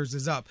 5 years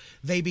is up.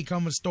 They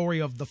become a story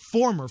of the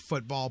former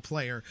football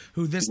player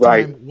who this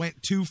time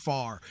went too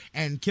far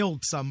and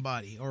killed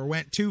somebody, or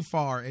went too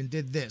far and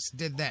did this,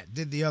 did that,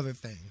 did the other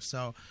thing.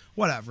 So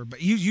whatever.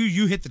 But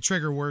you hit the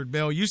trigger word,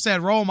 Bill. You said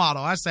role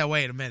model. I said,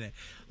 wait a minute.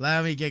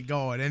 Let me get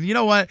going. And you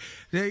know what?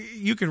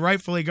 You could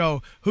rightfully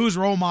go, whose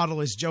role model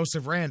is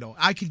Joseph Randle?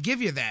 I could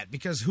give you that,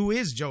 because who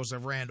is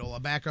Joseph Randle? A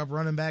backup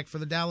running back for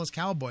the Dallas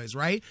Cowboys,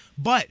 right?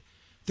 But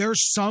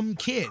there's some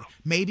kid,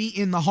 maybe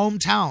in the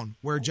hometown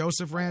where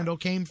Joseph Randle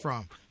came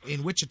from,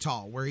 in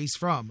Wichita, where he's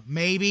from,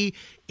 maybe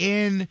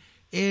in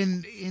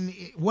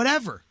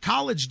whatever,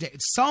 college day.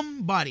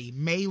 Somebody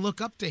may look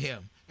up to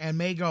him and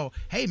may go,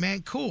 hey,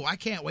 man, cool, I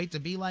can't wait to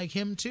be like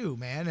him too,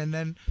 man. And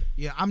then,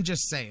 I'm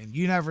just saying,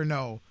 you never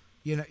know.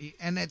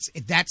 And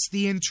that's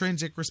the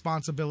intrinsic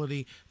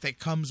responsibility that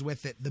comes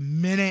with it. The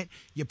minute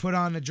you put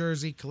on a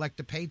jersey, collect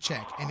a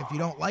paycheck. And if you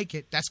don't like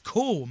it, that's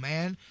cool,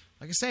 man.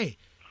 Like I say,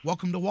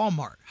 welcome to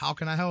Walmart. How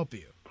can I help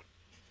you?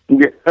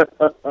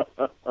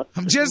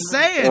 I'm just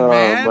saying,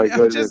 man.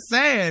 I'm just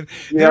saying.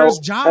 There's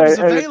jobs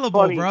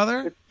available,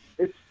 brother.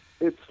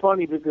 It's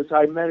funny because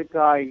I met a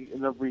guy a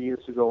number of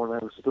years ago when I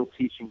was still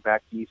teaching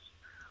back east,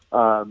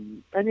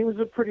 and he was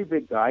a pretty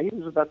big guy. He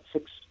was about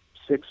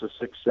 6'6" or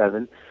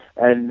 6'7",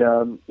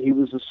 and he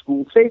was a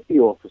school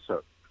safety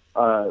officer,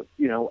 a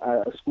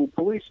school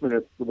policeman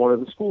at one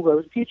of the schools I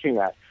was teaching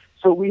at.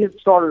 So we had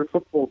started a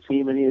football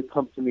team, and he had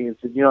come to me and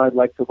said, I'd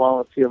like to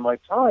volunteer my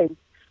time,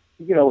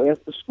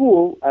 after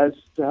school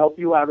to help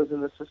you out as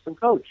an assistant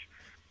coach.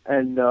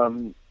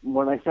 And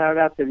when I found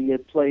out that he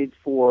had played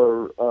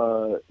for,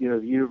 the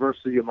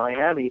University of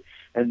Miami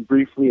and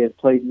briefly had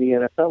played in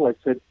the NFL, I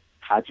said,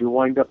 how'd you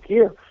wind up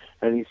here?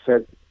 And he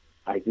said,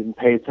 I didn't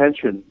pay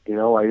attention.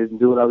 I didn't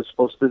do what I was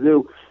supposed to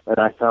do. And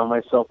I found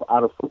myself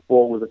out of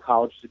football with a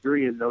college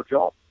degree and no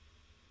job.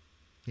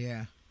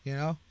 Yeah. You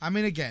know, I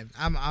mean, again,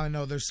 I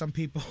know there's some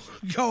people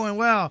going,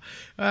 well,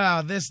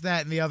 this,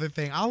 that, and the other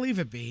thing. I'll leave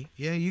it be.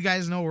 Yeah, you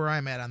guys know where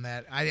I'm at on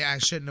that. I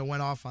shouldn't have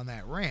went off on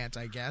that rant,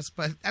 I guess,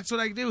 but that's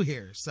what I do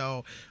here.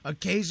 So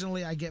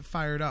occasionally I get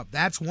fired up.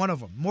 That's one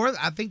of them.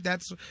 I think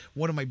that's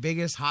one of my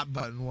biggest hot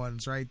button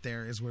ones right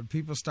there is when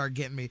people start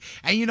getting me.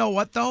 And you know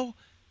what, though?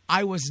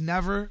 I was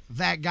never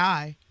that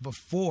guy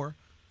before.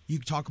 You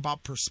talk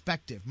about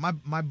perspective.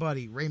 My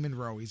buddy, Raymond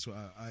Rowe, he's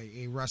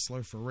a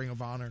wrestler for Ring of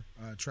Honor,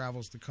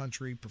 travels the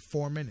country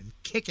performing and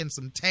kicking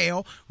some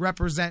tail,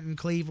 representing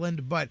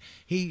Cleveland. But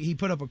he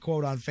put up a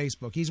quote on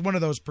Facebook. He's one of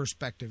those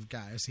perspective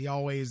guys. He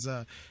always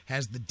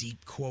has the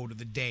deep quote of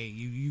the day.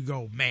 You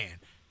go, man,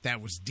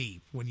 that was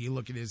deep when you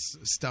look at his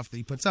stuff that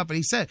he puts up. And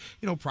he said,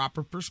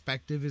 proper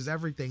perspective is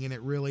everything, and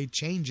it really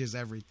changes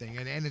everything.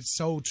 And it's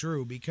so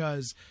true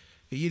because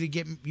you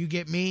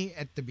get me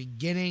at the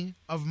beginning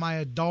of my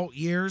adult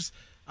years.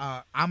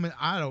 They're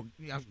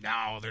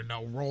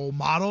no role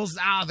models.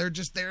 They're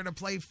just there to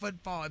play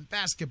football and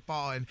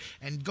basketball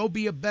and go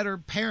be a better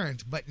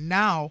parent. But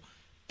now,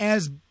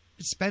 as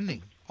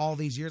spending all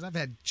these years, I've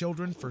had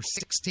children for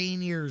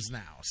 16 years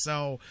now.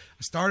 So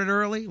I started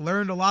early,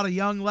 learned a lot of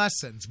young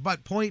lessons.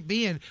 But point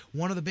being,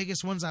 one of the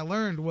biggest ones I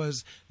learned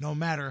was no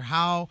matter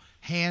how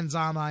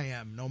hands-on I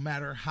am, no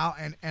matter how,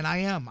 and I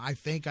am. I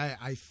think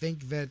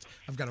that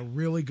I've got a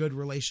really good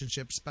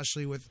relationship,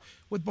 especially with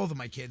both of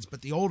my kids.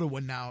 But the older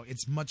one now,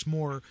 it's much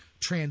more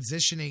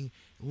transitioning,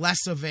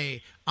 less of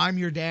a I'm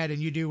your dad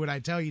and you do what I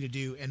tell you to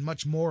do, and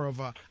much more of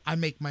a I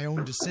make my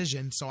own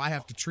decision, so I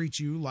have to treat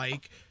you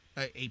like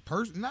a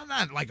person,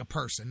 not like a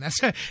person.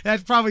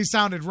 That probably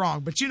sounded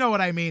wrong, but you know what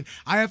I mean.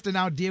 I have to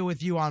now deal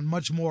with you on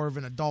much more of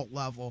an adult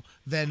level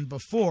than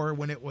before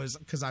when it was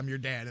because I'm your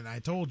dad and I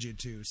told you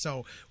to.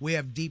 So we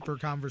have deeper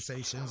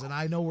conversations, and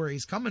I know where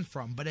he's coming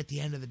from. But at the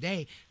end of the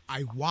day,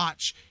 I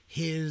watch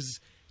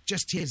his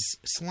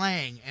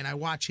slang, and I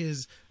watch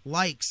his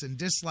likes and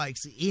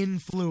dislikes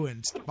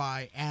influenced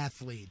by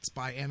athletes,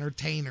 by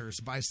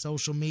entertainers, by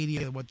social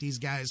media, what these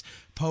guys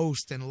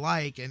post and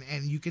like, and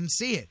you can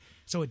see it.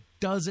 So it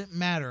doesn't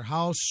matter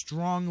how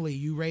strongly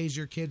you raise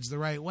your kids the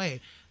right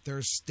way,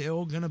 there's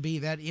still going to be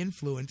that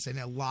influence, and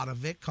a lot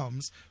of it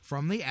comes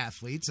from the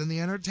athletes and the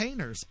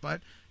entertainers.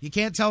 But you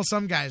can't tell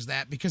some guys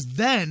that, because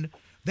then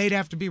they'd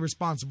have to be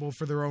responsible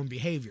for their own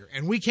behavior.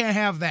 And we can't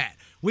have that.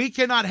 We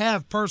cannot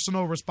have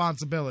personal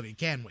responsibility,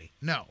 can we?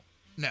 No.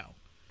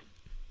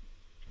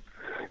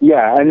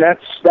 Yeah, and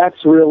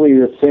that's really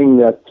the thing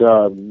that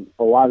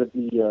a lot of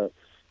the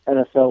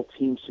NFL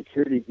team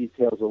security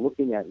details are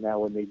looking at now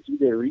when they do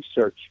their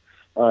research.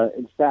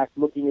 In fact,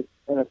 looking at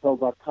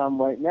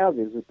NFL.com right now,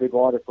 there's a big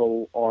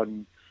article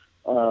on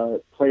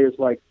players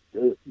like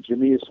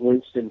Jameis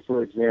Winston,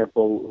 for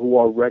example, who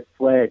are red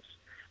flags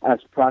as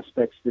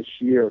prospects this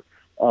year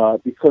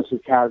because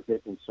of character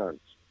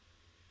concerns.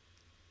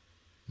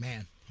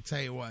 Man, I'll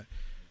tell you what.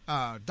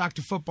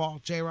 Dr.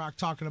 Football, J-Rocc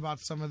talking about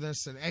some of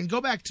this. And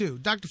go back to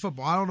Dr.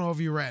 Football. I don't know if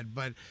you read,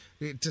 but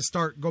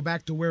go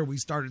back to where we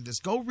started this.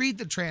 Go read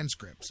the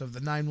transcripts of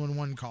the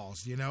 911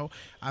 calls,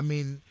 I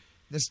mean,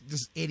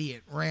 this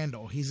idiot,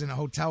 Randall, he's in a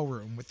hotel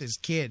room with his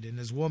kid and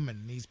his woman,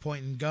 and he's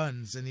pointing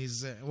guns, and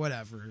he's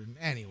whatever.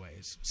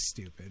 Anyways,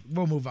 stupid.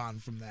 We'll move on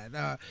from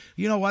that.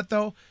 You know what,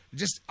 though?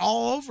 Just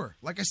all over.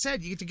 Like I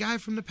said, you get the guy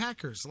from the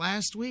Packers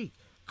last week.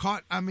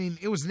 Caught,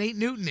 it was Nate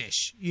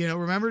Newton-ish.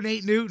 Remember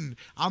Nate Newton?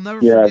 I'll never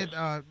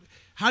forget.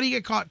 How do you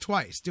get caught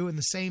twice doing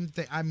the same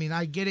thing?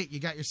 I get it. You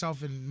got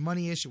yourself in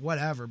money issue,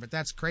 whatever, but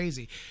that's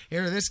crazy.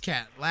 Here, this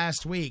cat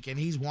last week, and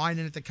he's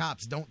whining at the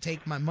cops, don't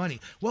take my money.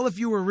 Well, if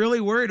you were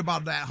really worried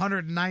about that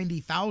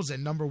 $190,000,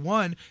 number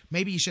one,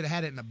 maybe you should have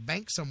had it in a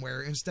bank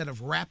somewhere instead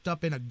of wrapped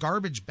up in a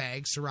garbage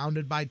bag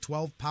surrounded by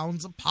 12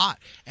 pounds of pot.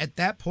 At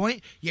that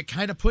point, you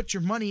kind of put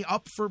your money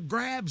up for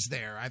grabs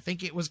there. I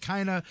think it was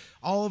kind of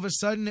all of a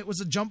sudden it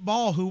was a jump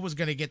ball who was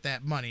going to get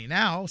that money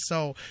now.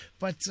 So,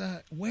 but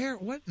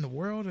what in the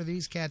world are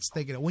these cats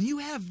thinking of? When you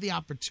have the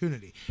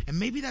opportunity, and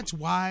maybe that's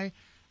why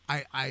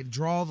I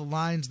draw the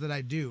lines that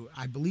I do.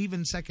 I believe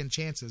in second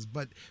chances,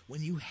 but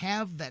when you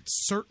have that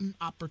certain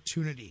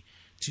opportunity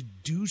to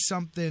do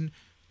something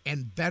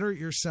and better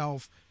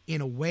yourself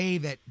in a way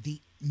that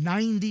the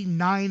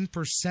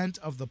 99%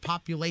 of the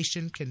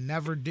population can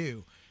never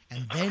do,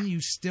 and then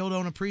you still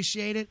don't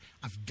appreciate it,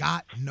 I've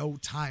got no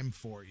time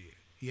for you,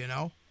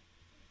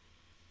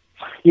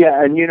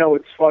 Yeah, and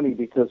it's funny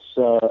because,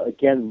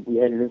 again, we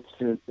had an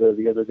incident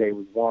the other day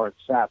with Warren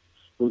Sapp,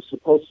 who's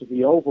supposed to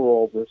be over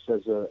all this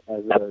as an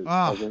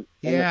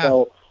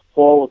NFL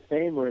Hall of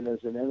Famer and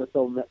as an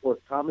NFL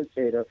Network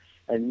commentator,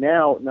 and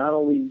now not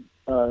only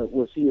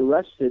was he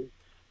arrested,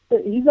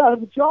 but he's out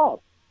of a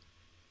job.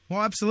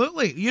 Well,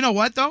 absolutely. You know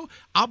what, though?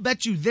 I'll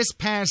bet you this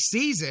past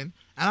season,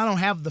 and I don't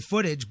have the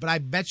footage, but I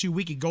bet you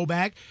we could go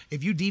back.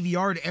 If you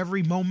DVR'd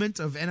every moment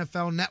of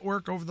NFL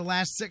Network over the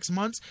last 6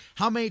 months,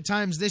 how many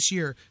times this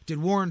year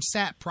did Warren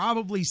Sapp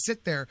probably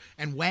sit there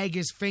and wag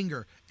his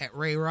finger at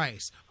Ray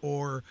Rice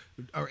or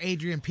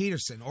Adrian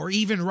Peterson or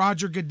even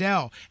Roger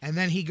Goodell, and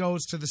then he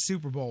goes to the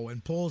Super Bowl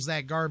and pulls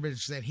that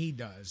garbage that he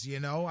does, you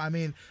know? I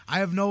mean,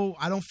 I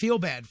don't feel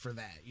bad for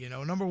that, you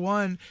know? Number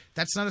one,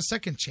 that's not a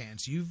second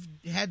chance. You've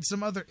had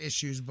some other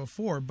issues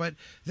before, but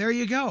there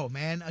you go,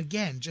 man.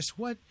 Again, just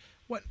what,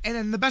 and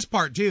then the best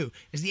part, too,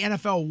 is the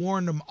NFL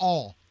warned them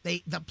all.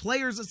 The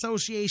Players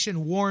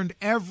Association warned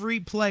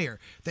every player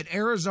that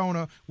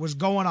Arizona was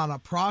going on a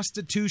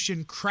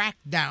prostitution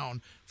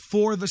crackdown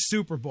for the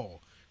Super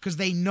Bowl, because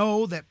they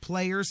know that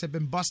players have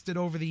been busted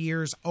over the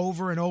years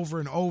over and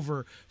over and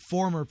over,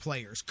 former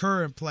players,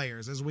 current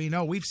players. As we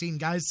know, we've seen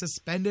guys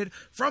suspended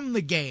from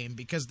the game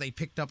because they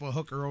picked up a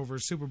hooker over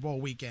Super Bowl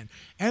weekend.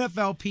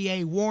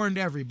 NFLPA warned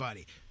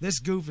everybody. This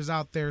goof is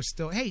out there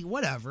still. Hey,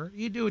 whatever.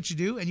 You do what you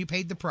do, and you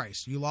paid the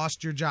price. You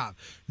lost your job.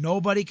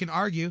 Nobody can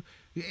argue.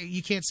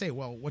 You can't say,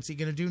 well, what's he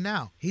going to do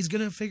now? He's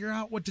going to figure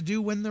out what to do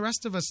when the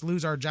rest of us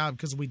lose our job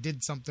because we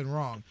did something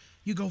wrong.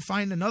 You go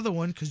find another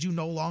one because you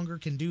no longer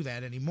can do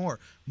that anymore.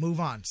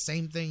 Move on.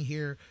 Same thing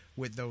here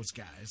with those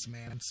guys,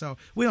 man. So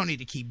we don't need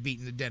to keep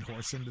beating the dead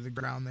horse into the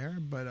ground there.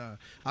 But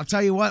I'll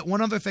tell you what, one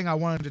other thing I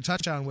wanted to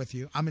touch on with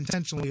you, I'm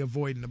intentionally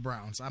avoiding the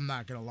Browns. I'm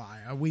not going to lie.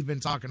 We've been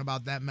talking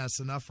about that mess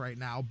enough right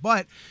now.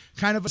 But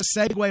kind of a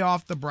segue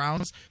off the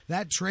Browns,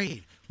 that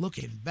trade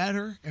looking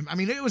better. I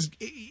mean,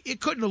 it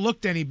couldn't have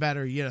looked any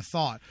better, you'd have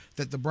thought,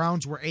 that the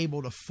Browns were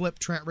able to flip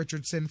Trent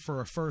Richardson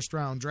for a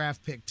first-round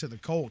draft pick to the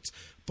Colts.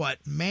 But,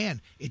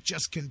 man, it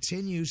just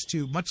continues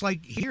to, much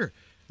like here,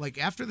 like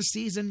after the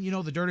season, you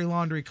know, the dirty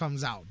laundry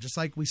comes out, just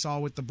like we saw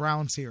with the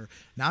Browns here.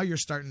 Now you're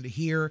starting to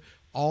hear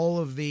all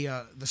of the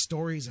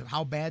stories of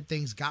how bad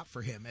things got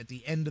for him at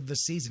the end of the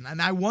season.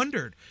 And I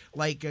wondered,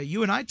 like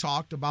you and I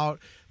talked about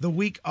the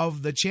week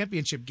of the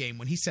championship game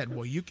when he said,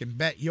 well, you can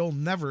bet you'll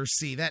never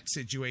see that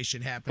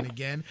situation happen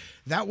again.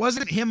 That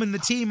wasn't him and the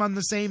team on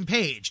the same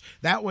page.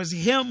 That was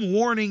him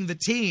warning the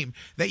team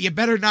that you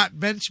better not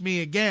bench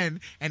me again,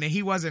 and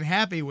he wasn't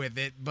happy with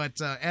it. But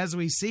as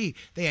we see,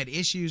 they had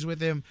issues with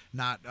him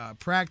not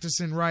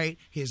practicing right,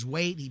 his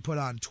weight. He put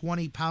on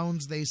 20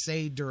 pounds, they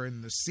say,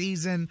 during the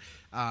season.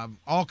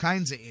 All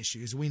kinds of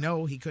issues. We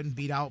know he couldn't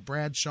beat out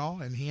Bradshaw,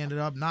 and he ended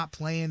up not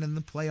playing in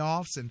the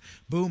playoffs, and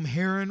Boom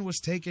Herron was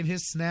taking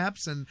his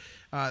snaps, and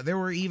there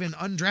were even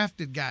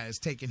undrafted guys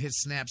taking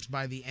his snaps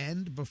by the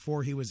end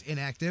before he was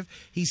inactive.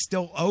 He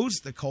still owes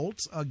the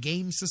Colts a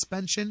game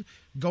suspension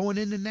going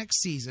into next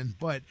season,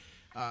 but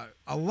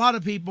a lot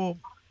of people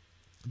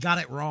got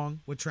it wrong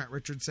with Trent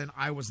Richardson.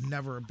 I was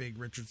never a big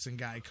Richardson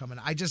guy coming.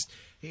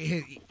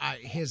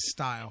 His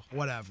style,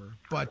 whatever.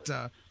 But,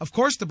 of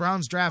course, the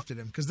Browns drafted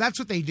him because that's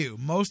what they do.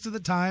 Most of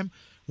the time,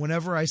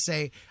 whenever I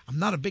say I'm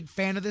not a big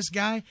fan of this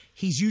guy,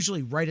 he's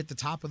usually right at the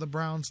top of the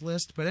Browns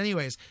list. But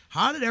anyways,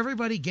 how did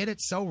everybody get it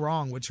so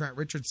wrong with Trent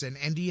Richardson?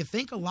 And do you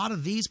think a lot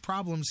of these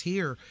problems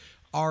here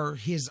are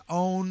his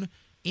own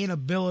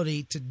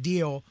inability to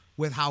deal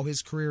with how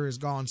his career has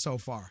gone so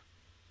far?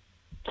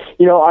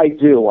 You know, I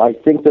do. I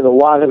think that a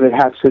lot of it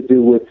has to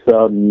do with,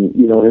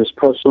 his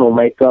personal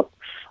makeup.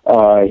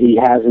 He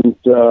hasn't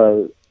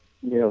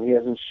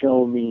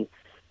shown me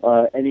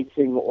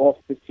anything off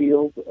the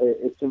field.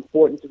 It's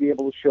important to be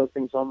able to show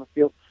things on the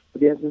field,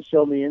 but he hasn't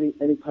shown me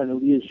any kind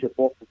of leadership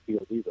off the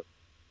field either.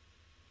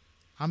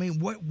 I mean,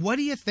 what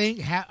do you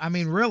think?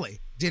 Really,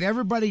 did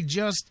everybody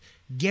just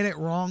get it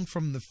wrong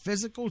from the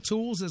physical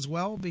tools as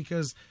well?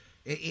 Because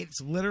it's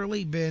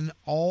literally been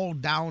all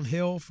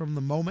downhill from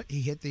the moment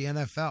he hit the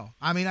NFL.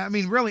 I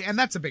mean, really, and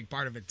that's a big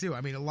part of it too. I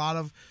mean, a lot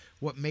of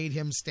what made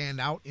him stand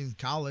out in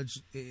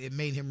college, it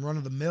made him run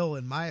of the mill,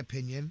 in my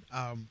opinion.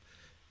 But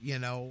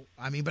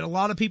a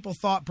lot of people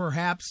thought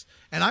perhaps,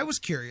 and I was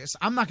curious,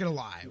 I'm not going to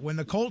lie, when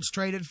the Colts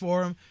traded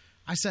for him,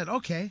 I said,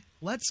 okay,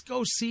 let's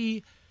go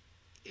see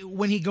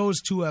when he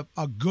goes to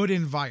a good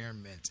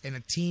environment and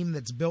a team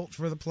that's built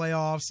for the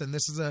playoffs, and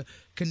this is a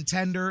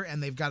contender,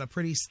 and they've got a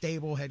pretty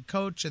stable head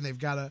coach, and they've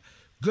got a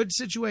good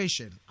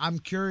situation. I'm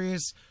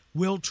curious,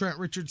 will Trent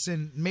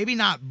Richardson maybe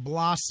not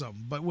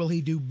blossom, but will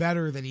he do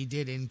better than he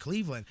did in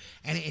Cleveland?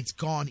 And it's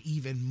gone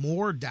even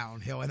more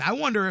downhill. And I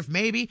wonder if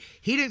maybe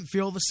he didn't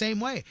feel the same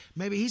way.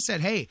 Maybe he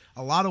said, hey,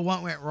 a lot of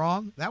what went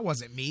wrong, that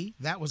wasn't me.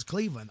 That was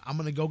Cleveland. I'm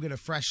going to go get a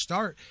fresh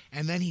start.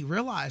 And then he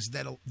realized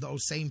that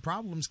those same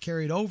problems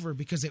carried over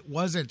because it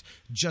wasn't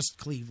just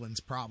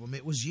Cleveland's problem.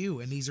 It was you.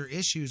 And these are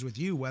issues with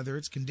you, whether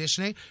it's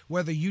conditioning,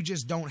 whether you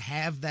just don't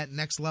have that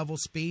next level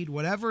speed,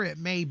 whatever it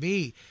may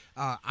be.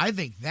 I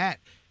think that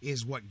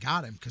is what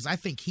got him, because I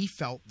think he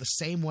felt the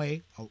same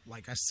way,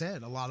 like I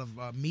said, a lot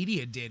of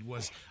media did,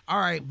 was, all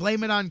right,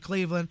 blame it on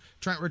Cleveland.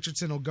 Trent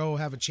Richardson will go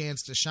have a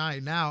chance to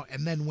shine now.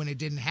 And then when it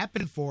didn't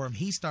happen for him,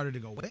 he started to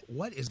go,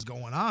 what is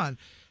going on?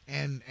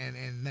 And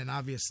then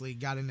obviously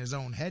got in his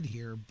own head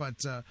here.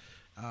 But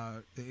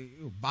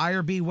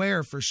buyer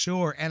beware for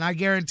sure. And I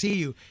guarantee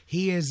you,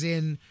 he is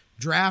in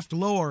draft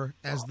lore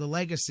as the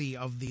legacy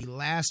of the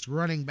last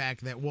running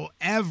back that will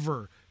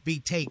ever be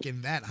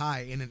taken that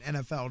high in an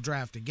NFL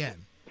draft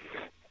again.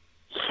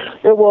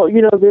 Yeah, well,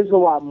 there's a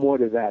lot more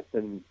to that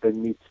than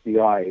meets the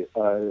eye.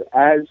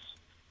 As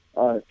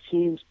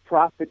teams'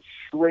 profits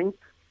shrink,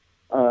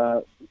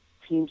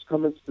 teams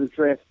come into the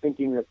draft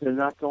thinking that they're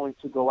not going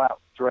to go out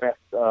and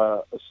draft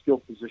a skill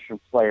position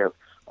player.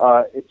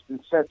 It's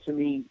been said to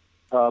me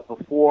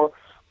before.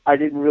 I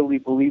didn't really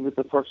believe it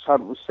the first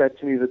time it was said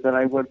to me, but then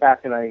I went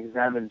back and I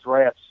examined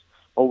drafts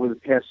over the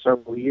past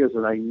several years,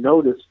 and I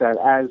noticed that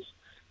as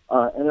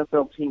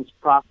NFL teams'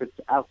 profits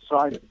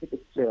outside of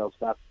ticket sales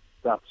got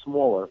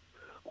smaller,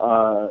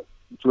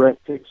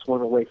 draft picks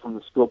went away from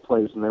the skill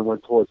players and they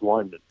went towards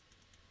linemen.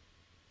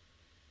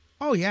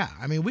 Oh, yeah.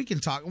 I mean,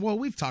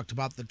 we've talked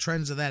about the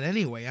trends of that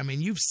anyway. I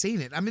mean, you've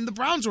seen it. I mean, the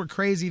Browns were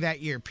crazy that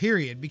year,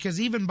 period,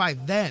 because even by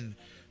then,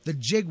 the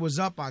jig was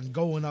up on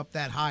going up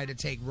that high to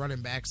take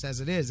running backs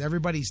as it is.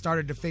 Everybody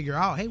started to figure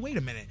out, hey, wait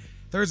a minute.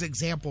 There's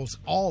examples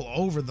all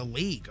over the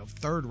league of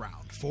third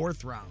round,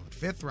 fourth round,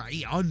 fifth round,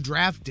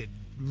 undrafted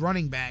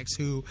running backs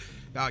who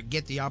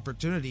get the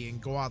opportunity and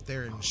go out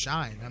there and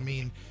shine. I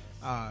mean,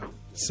 I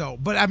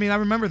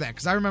remember that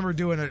because I remember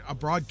doing a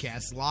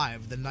broadcast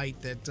live the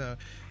night that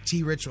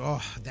TRich,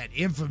 that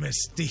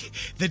infamous the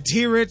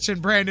TRich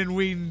and Brandon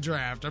Whedon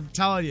draft. I'm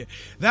telling you,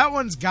 that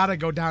one's got to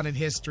go down in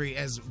history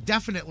as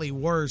definitely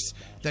worse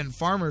than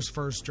Farmer's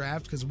first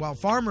draft because while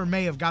Farmer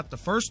may have got the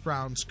first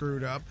round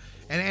screwed up,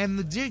 and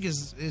the jig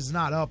is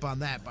not up on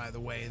that, by the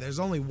way. There's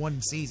only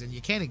one season.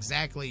 You can't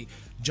exactly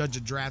judge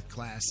a draft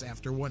class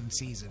after one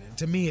season. And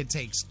to me, it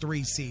takes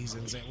 3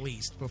 seasons at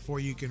least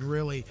before you can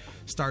really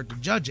start to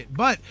judge it.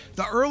 But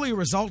the early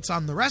results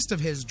on the rest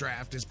of his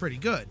draft is pretty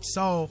good.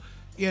 So,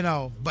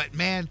 but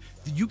man,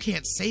 you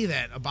can't say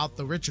that about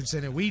the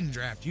Richardson and Whedon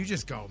draft. You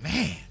just go,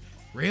 man,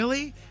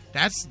 really?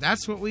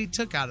 That's what we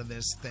took out of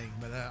this thing.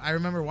 But I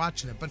remember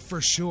watching it. But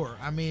for sure,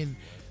 I mean,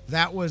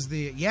 that was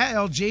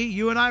LG,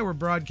 you and I were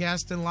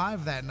broadcasting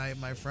live that night,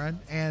 my friend.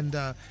 And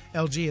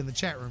LG in the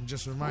chat room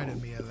just reminded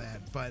me of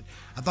that. But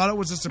I thought it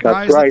was a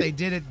surprise that they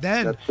did it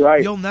then. That's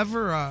right. You'll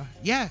never,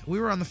 we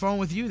were on the phone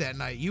with you that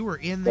night. You were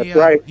in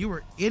you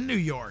were in New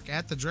York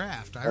at the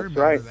draft. I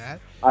remember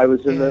that. I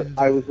was in the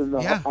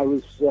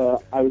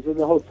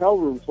hotel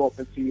room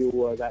talking to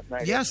you that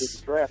night. Yes, after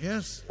the draft.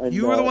 Yes. And,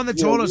 you were the one that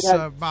told us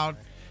about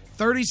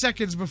 30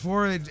 seconds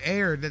before it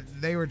aired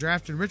that they were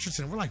drafting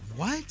Richardson. We're like,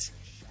 what?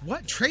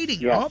 What?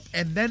 Trading up?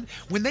 And then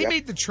when they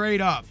made the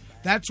trade up,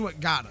 that's what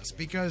got us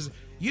because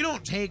you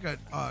don't take a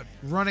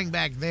running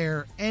back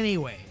there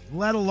anyway,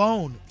 let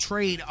alone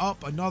trade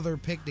up another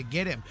pick to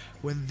get him.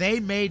 When they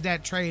made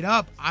that trade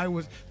up,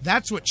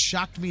 that's what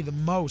shocked me the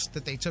most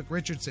that they took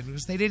Richardson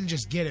because they didn't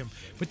just get him,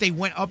 but they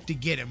went up to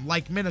get him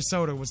like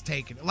Minnesota was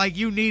taking it. Like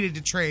you needed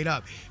to trade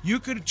up. You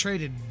could have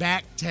traded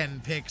back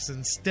 10 picks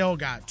and still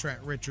got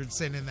Trent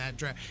Richardson in that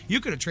draft.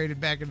 You could have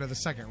traded back into the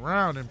second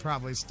round and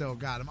probably still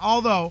got him.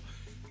 Although,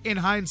 in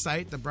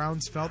hindsight, the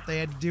Browns felt they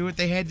had to do what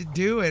they had to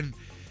do, and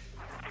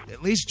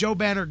at least Joe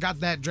Banner got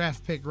that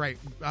draft pick right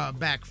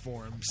back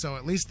for him. So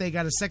at least they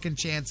got a second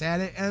chance at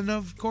it. And,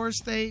 of course,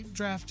 they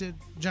drafted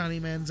Johnny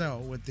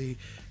Manziel with the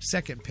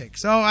second pick.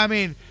 So, I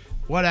mean,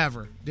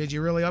 whatever. Did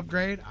you really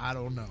upgrade? I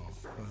don't know.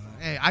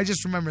 Hey, I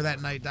just remember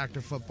that night,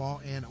 Dr. Football.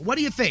 And what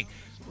do you think?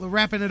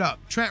 Wrapping it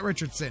up, Trent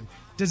Richardson,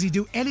 does he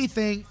do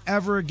anything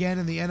ever again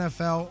in the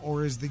NFL,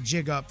 or is the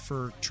jig up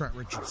for Trent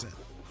Richardson?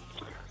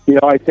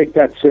 I think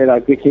that's it.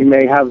 I think he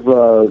may have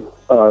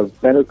a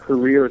better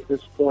career at this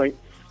point,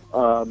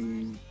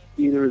 either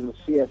in the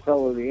CFL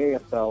or the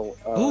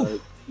AFL.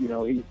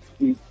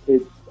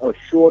 It's a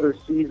shorter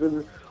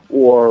season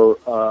or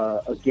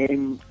a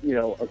game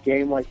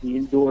like the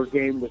indoor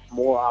game with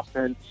more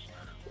offense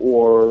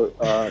or,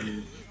 I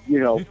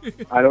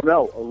don't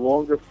know, a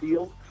longer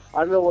field. I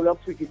don't know what else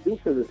we could do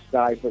for this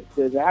guy, but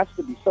there has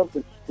to be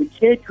something. We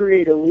can't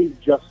create a league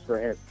just for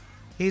him.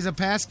 He's a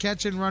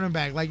pass-catching running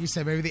back, like you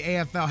said, maybe the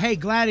AFL. Hey,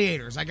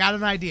 Gladiators, I got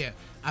an idea.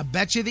 I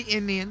bet you the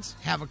Indians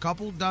have a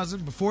couple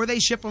dozen, before they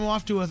ship them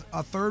off to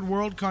a third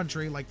world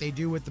country like they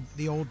do with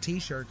the old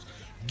T-shirts,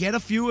 get a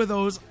few of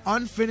those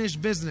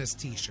unfinished business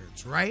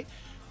T-shirts, right?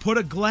 Put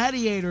a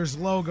Gladiators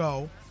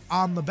logo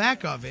on the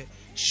back of it,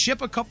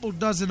 ship a couple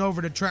dozen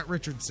over to Trent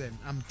Richardson.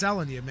 I'm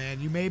telling you, man,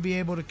 you may be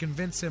able to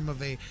convince him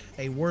of a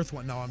worth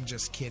one. No, I'm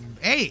just kidding.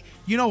 Hey,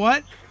 you know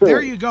what?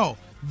 There you go.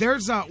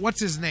 There's,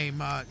 what's his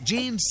name?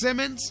 Gene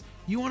Simmons.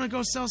 You want to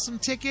go sell some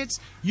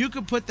tickets? You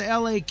could put the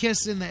L.A.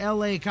 Kiss in the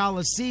L.A.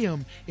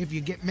 Coliseum if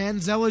you get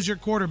Manziel as your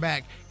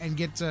quarterback and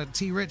get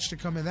TRich to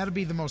come in. That'll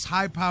be the most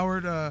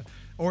high-powered,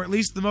 or at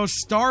least the most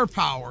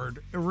star-powered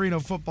arena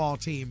football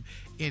team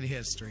in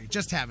history.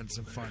 Just having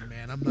some fun,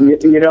 man. I'm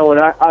not. And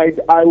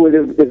I would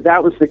have, if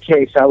that was the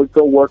case, I would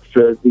go work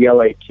for the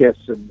L.A. Kiss.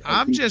 And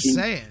I'm just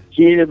saying.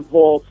 Gene and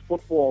Paul's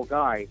football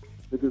guy.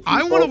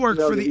 I want to work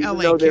for the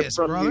LA Kiss,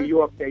 from brother. New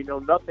York, they know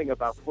nothing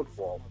about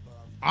football.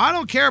 I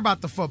don't care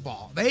about the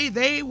football. They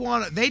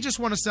just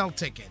want to sell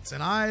tickets,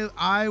 and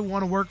I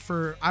want to work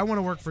for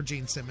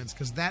Gene Simmons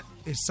because that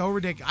is so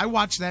ridiculous. I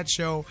watched that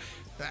show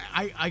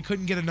I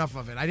couldn't get enough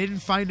of it. I didn't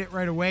find it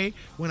right away.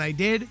 When I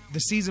did, the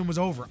season was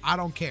over. I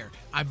don't care.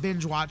 I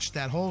binge watched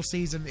that whole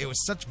season. It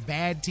was such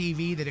bad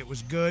TV that it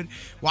was good.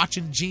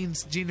 Watching Gene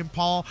and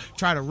Paul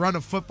try to run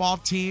a football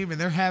team, and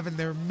they're having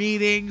their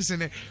meetings,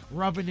 and they're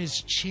rubbing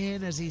his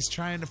chin as he's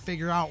trying to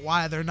figure out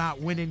why they're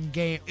not winning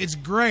game. It's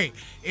great.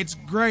 It's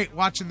great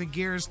watching the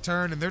gears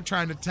turn, and they're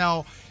trying to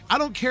tell. I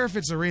don't care if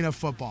it's arena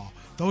football.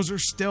 Those are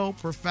still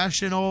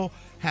professional,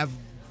 have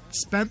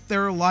spent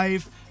their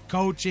life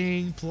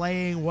coaching,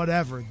 playing,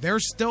 whatever. They're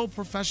still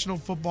professional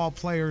football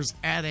players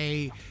at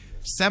a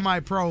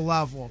semi-pro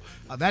level.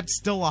 That's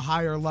still a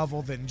higher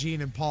level than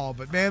Gene and Paul.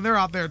 But, man, they're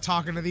out there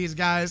talking to these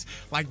guys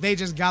like they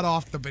just got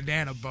off the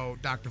banana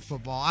boat, Dr.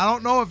 Football. I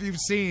don't know if you've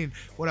seen,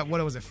 what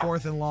was it,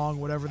 Fourth and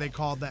Long, whatever they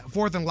called that,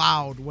 Fourth and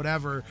Loud,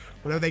 whatever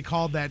they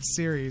called that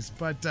series.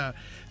 But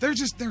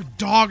they're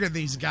dogging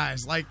these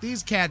guys. Like,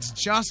 these cats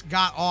just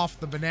got off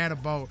the banana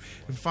boat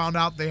and found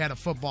out they had a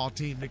football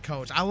team to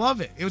coach. I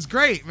love it. It was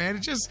great,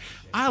 man.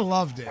 I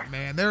loved it,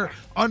 man. They're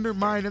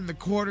undermining the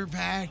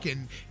quarterback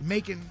and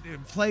making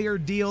player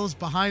deals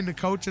behind the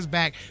coach's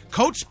back.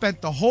 Coach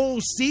spent the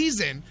whole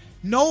season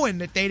knowing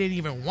that they didn't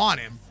even want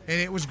him, and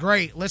it was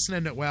great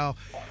listening to, well,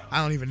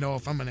 I don't even know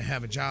if I'm going to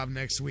have a job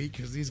next week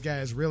because these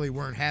guys really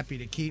weren't happy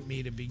to keep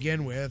me to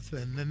begin with.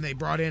 And then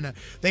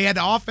they had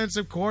the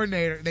offensive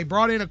coordinator. They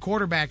brought in a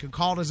quarterback who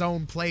called his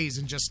own plays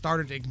and just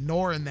started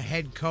ignoring the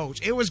head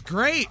coach. It was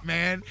great,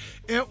 man.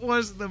 It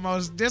was the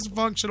most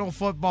dysfunctional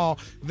football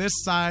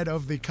this side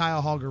of the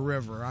Cuyahoga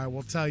River. I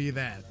will tell you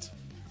that.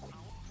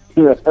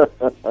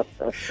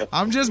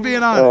 I'm just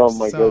being honest. Oh,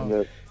 my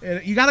goodness.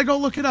 You got to go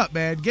look it up,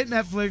 man. Get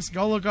Netflix.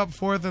 Go look up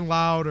Fourth and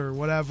Loud or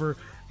whatever.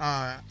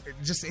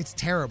 It's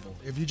terrible.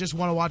 If you just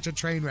want to watch a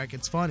train wreck,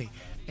 it's funny.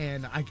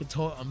 And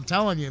I'm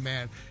telling you,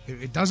 man,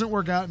 if it doesn't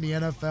work out in the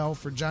NFL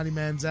for Johnny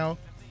Manziel,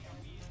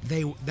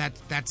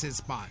 that's his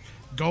spot.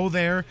 Go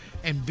there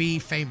and be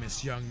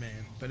famous, young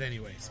man. But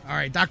anyways, all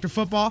right, Dr.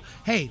 Football.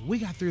 Hey, we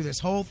got through this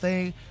whole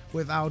thing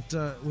with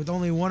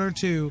only one or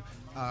two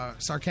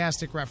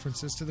sarcastic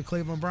references to the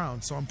Cleveland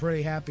Browns, so I'm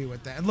pretty happy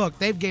with that. And look,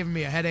 they've given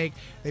me a headache.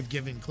 They've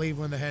given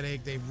Cleveland a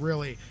headache. They've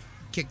really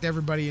kicked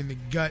everybody in the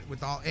gut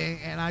with all,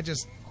 and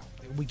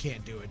we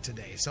can't do it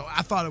today. So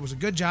I thought it was a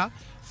good job.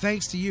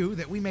 Thanks to you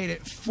that we made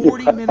it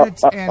 40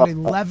 minutes and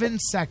 11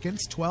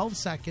 seconds, 12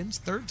 seconds,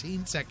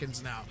 13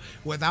 seconds now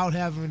without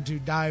having to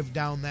dive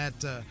down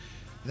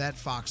that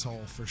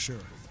foxhole for sure.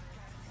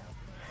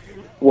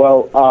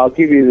 Well, I'll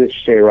give you this,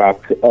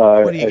 J-Rocc.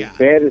 What do you got? As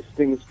bad as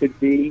things could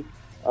be,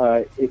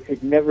 it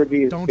could never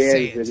be as bad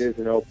as it is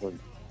in Oakland.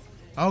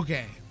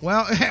 Okay.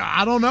 Well,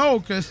 I don't know,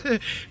 because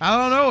I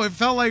don't know. It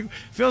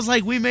feels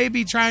like we may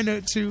be trying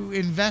to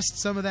invest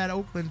some of that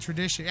Oakland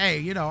tradition.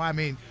 Hey,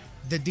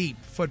 the deep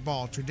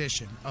football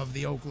tradition of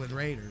the Oakland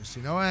Raiders.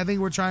 I think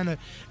we're trying to.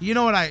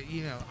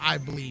 I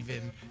believe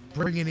in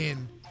bringing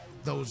in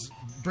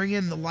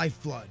the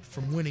lifeblood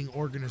from winning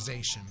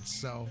organizations.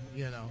 So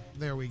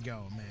there we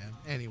go, man.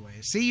 Anyway,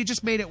 see, you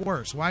just made it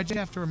worse. Why'd you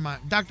have to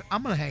remind Doctor?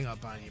 I'm gonna hang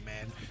up on you,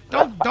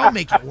 man. Don't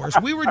make it worse.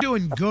 We were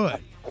doing good.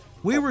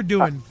 We were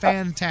doing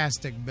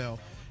fantastic, Bill.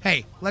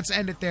 Hey, let's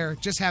end it there.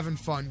 Just having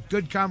fun.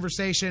 Good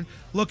conversation.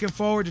 Looking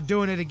forward to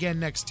doing it again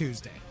next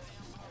Tuesday.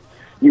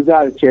 You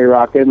got it,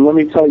 J-Rocc. And let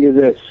me tell you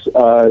this.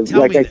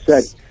 Like I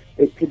said,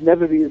 it could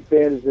never be as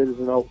bad as it is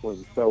in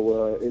Oakland.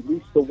 So at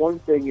least the one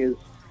thing is,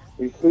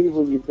 in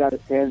Cleveland, you've got a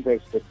fan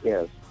base that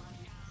cares.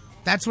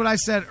 That's what I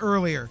said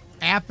earlier.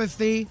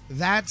 Apathy,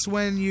 that's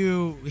when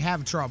you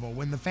have trouble.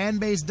 When the fan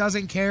base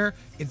doesn't care,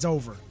 it's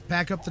over.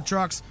 Pack up the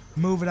trucks,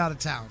 move it out of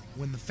town.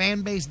 When the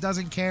fan base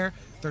doesn't care,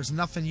 there's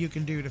nothing you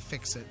can do to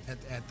fix it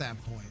at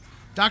that point.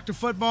 Dr.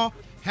 Football,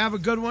 have a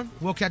good one.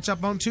 We'll catch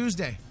up on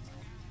Tuesday.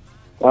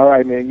 All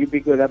right, man. You be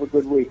good. Have a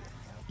good week.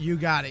 You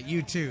got it.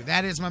 You too.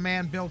 That is my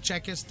man, Bill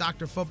Chachkes,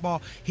 Dr.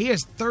 Football. He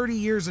has 30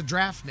 years of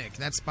draft, Nick.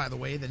 That's, by the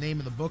way, the name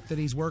of the book that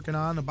he's working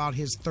on about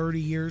his 30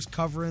 years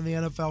covering the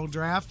NFL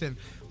draft, and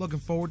looking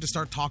forward to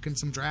start talking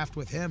some draft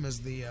with him as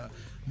the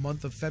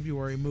month of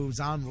February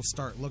moves on. We'll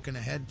start looking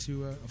ahead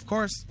to, of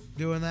course,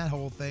 doing that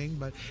whole thing.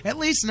 But at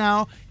least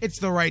now it's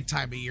the right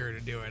time of year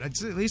to do it.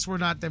 At least we're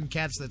not them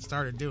cats that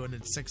started doing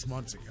it 6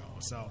 months ago.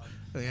 So,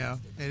 yeah,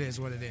 it is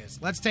what it is.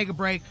 Let's take a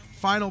break.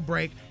 Final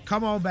break.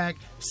 Come on back.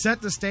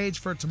 Set the stage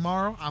for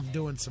tomorrow. I'm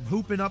doing some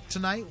hooping up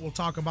tonight. We'll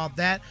talk about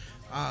that.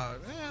 A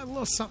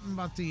little something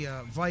about the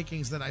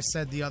Vikings that I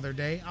said the other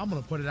day. I'm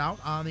going to put it out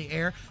on the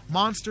air.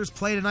 Monsters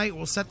play tonight.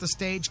 We'll set the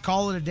stage,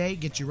 call it a day,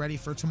 get you ready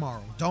for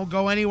tomorrow. Don't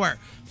go anywhere.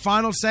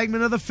 Final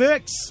segment of The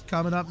Fix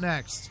coming up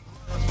next.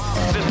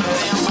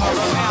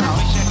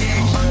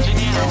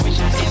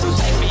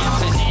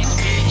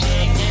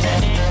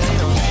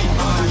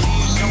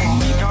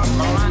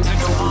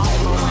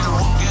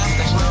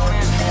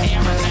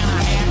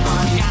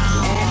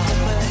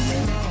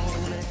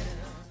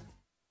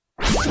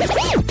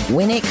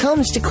 When it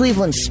comes to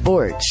Cleveland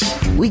sports,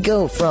 we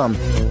go from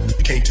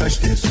 "You can't touch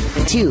this"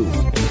 to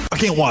 "I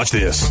can't watch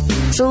this."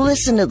 So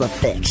listen to The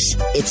Fix.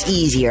 It's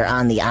easier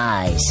on the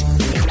eyes.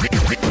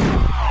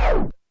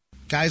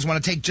 Guys,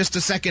 want to take just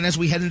a second as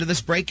we head into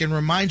this break and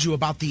remind you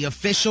about the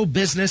official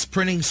business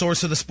printing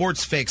source of the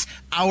Sports Fix,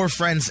 our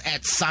friends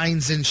at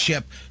Signs and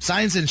Ship.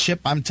 Signs and Ship,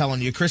 I'm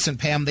telling you, Chris and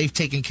Pam, they've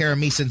taken care of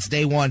me since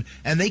day one,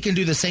 and they can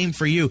do the same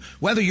for you.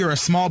 Whether you're a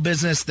small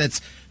business that's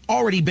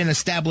already been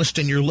established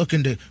and you're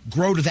looking to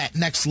grow to that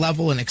next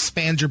level and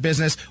expand your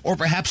business, or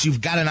perhaps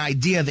you've got an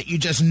idea that you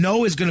just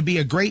know is going to be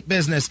a great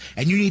business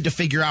and you need to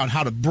figure out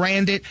how to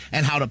brand it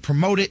and how to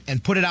promote it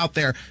and put it out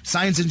there,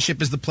 Signs and Ship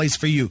is the place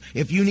for you.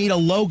 If you need a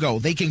logo,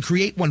 they can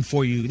create one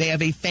for you. They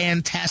have a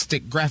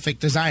fantastic graphic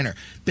designer.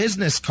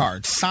 Business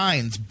cards,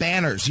 signs,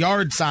 banners,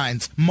 yard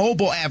signs,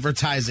 mobile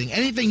advertising,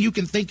 anything you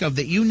can think of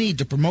that you need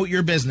to promote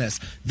your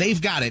business,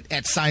 they've got it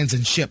at Signs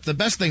and Ship. The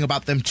best thing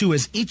about them, too,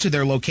 is each of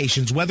their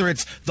locations, whether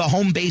it's the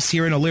home base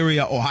here in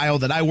Elyria, Ohio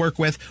that I work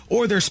with,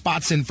 or their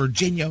spots in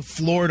Virginia,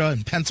 Florida,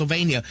 and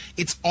Pennsylvania,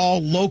 it's all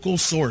local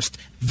sourced.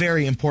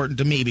 Very important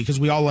to me because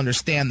we all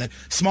understand that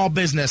small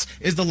business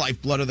is the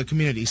lifeblood of the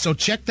community. So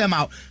check them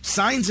out,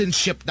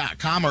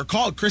 signsandship.com, or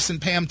call Chris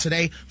and Pam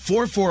today,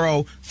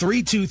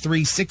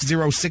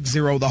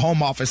 440-323-6060, the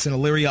home office in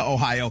Elyria,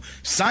 Ohio.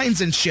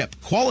 Signs and Ship,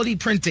 quality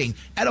printing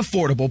at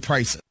affordable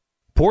prices.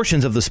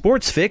 Portions of the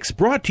Sports Fix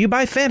brought to you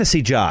by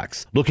Fantasy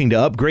Jocks. Looking to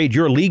upgrade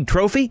your league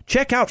trophy?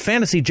 Check out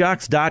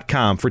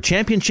fantasyjocks.com for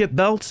championship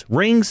belts,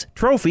 rings,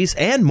 trophies,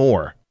 and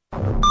more.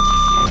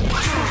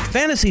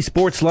 Fantasy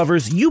sports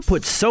lovers, you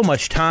put so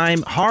much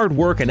time, hard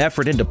work, and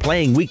effort into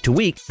playing week to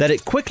week that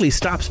it quickly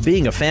stops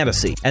being a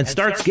fantasy and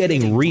starts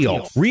getting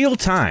real. Real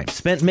time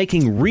spent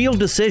making real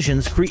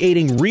decisions,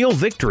 creating real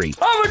victory.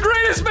 I'm the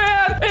greatest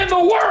man in the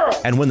world!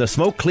 And when the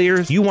smoke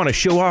clears, you want to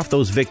show off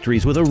those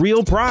victories with a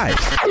real prize.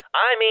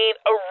 I mean,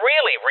 a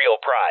really real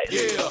prize.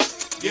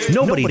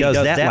 Nobody does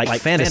that like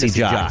Fantasy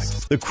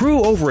Jocks. The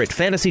crew over at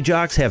Fantasy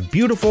Jocks have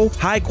beautiful,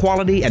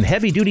 high-quality, and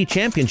heavy-duty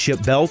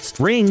championship belts,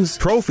 rings,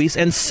 trophies,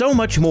 and so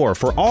much more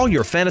for all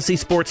your fantasy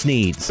sports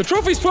needs. The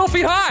trophy's 12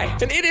 feet high,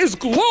 and it is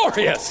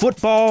glorious.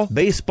 Football,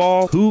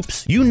 baseball,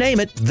 hoops, you name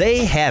it,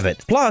 they have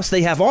it. Plus,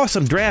 they have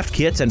awesome draft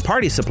kits and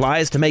party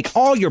supplies to make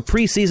all your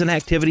preseason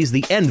activities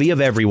the envy of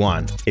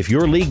everyone. If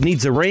your league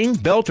needs a ring,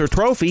 belt, or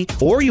trophy,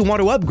 or you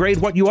want to upgrade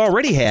what you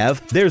already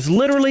have, there's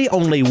literally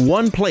only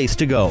one place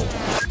to go.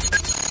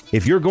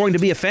 If you're going to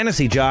be a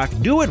fantasy jock,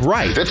 do it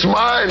right. It's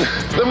mine,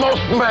 the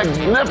most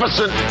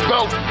magnificent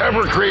belt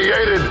ever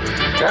created,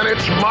 and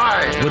it's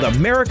mine. With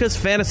America's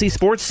fantasy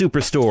sports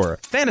superstore,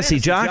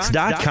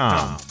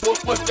 fantasyjocks.com.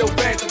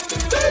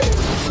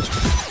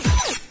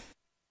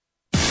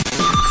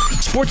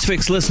 Sports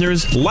Fix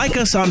listeners, like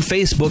us on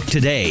Facebook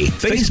today.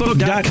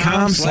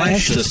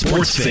 Facebook.com/The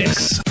Sports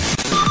Fix.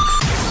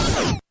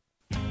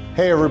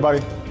 Hey,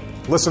 everybody.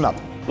 Listen up.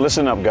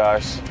 Listen up,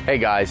 guys. Hey,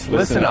 guys.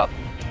 Listen up.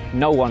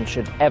 No one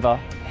should ever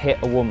hit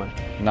a woman.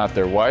 Not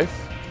their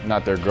wife,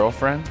 not their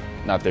girlfriend,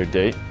 not their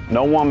date.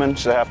 No woman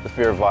should have to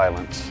fear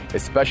violence.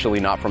 Especially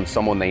not from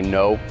someone they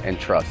know and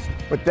trust.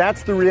 But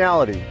that's the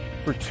reality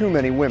for too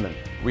many women.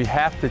 We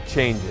have to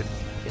change it.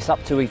 It's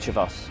up to each of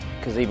us,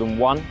 because even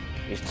one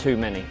is too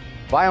many.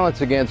 Violence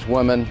against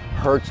women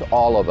hurts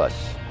all of us.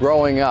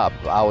 Growing up,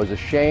 I was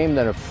ashamed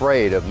and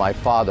afraid of my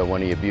father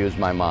when he abused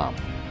my mom.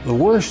 The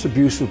worst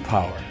abuse of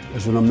power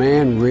is when a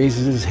man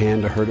raises his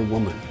hand to hurt a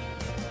woman.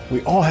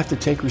 We all have to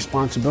take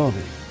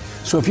responsibility.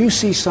 So if you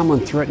see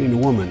someone threatening a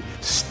woman,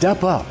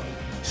 step up,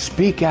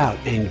 speak out,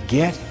 and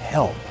get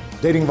help.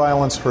 Dating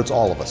violence hurts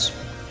all of us.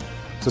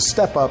 So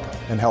step up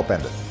and help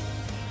end it.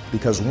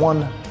 Because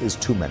one is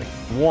too many.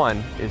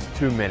 One is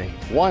too many.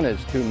 One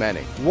is too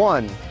many.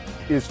 One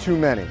is too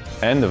many.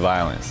 End the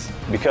violence.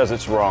 Because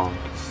it's wrong.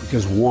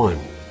 Because one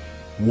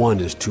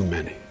is too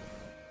many.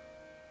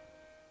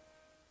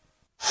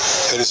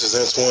 Hey, this is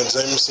Antoine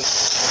Jameson,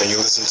 and you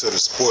listen to the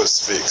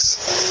Sports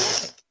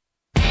Fix.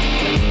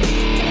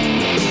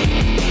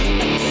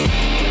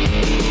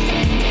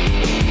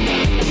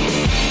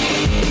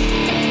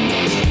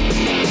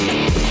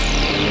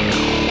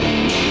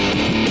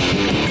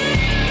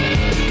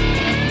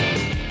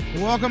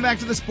 Welcome back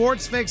to the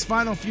Sports Fix.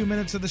 Final few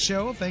minutes of the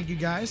show. Thank you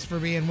guys for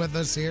being with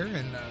us here.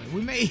 And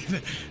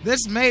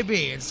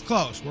it's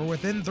close. We're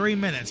within 3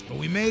 minutes, but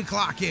we may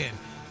clock in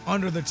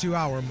under the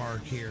 2-hour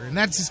mark here. And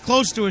that's as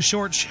close to a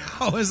short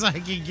show as I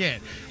can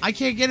get. I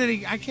can't get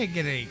any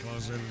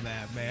closer than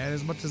that, man,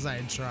 as much as I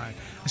try.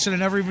 I should have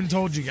never even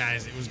told you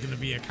guys it was going to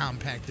be a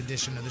compact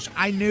edition of the show.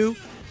 I knew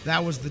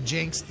that was the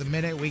jinx the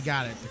minute we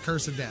got it. The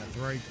curse of death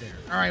right there.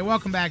 All right,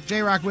 welcome back.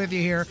 J-Rocc with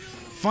you here.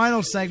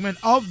 Final segment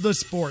of the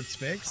Sports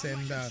Fix,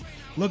 and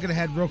looking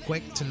ahead real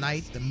quick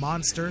tonight, the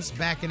Monsters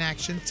back in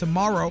action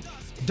tomorrow.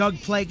 Doug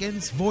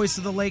Plagans, voice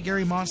of the Lake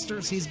Erie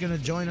Monsters, he's going to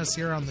join us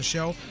here on the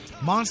show.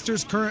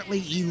 Monsters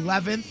currently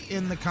 11th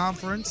in the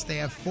conference. They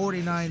have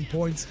 49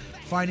 points,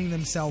 finding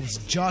themselves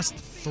just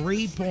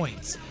 3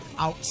 points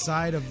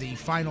outside of the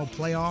final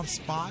playoff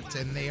spot,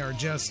 and they're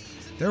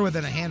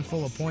within a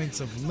handful of points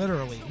of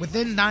literally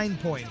within 9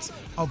 points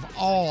of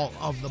all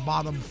of the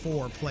bottom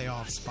 4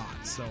 playoff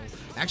spots. So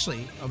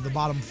actually of the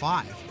bottom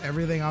 5,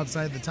 everything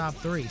outside the top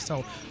 3.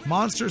 So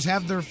Monsters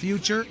have their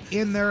future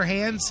in their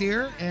hands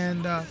here,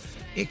 and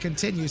it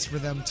continues for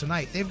them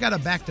tonight. They've got a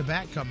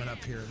back-to-back coming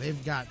up here.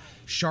 They've got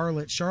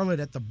Charlotte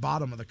at the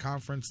bottom of the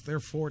conference. They're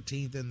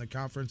 14th in the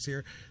conference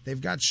here.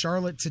 They've got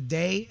Charlotte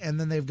today, and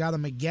then they've got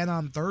them again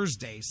on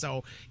Thursday.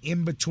 So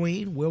in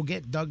between, we'll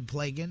get Doug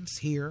Plagans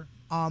here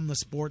on the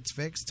Sports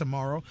Fix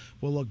tomorrow.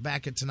 We'll look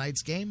back at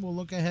tonight's game. We'll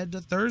look ahead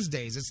to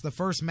Thursdays. It's the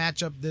first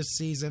matchup this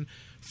season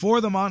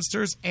for the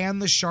Monsters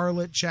and the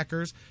Charlotte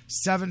Checkers.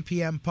 7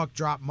 p.m. puck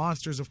drop.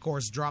 Monsters, of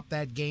course, dropped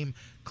that game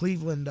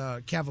Cleveland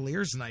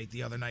Cavaliers night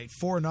the other night.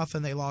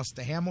 4-0 they lost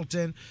to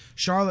Hamilton.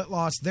 Charlotte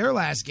lost their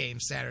last game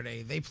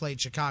Saturday. They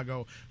played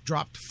Chicago,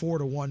 dropped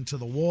 4-1 to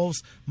the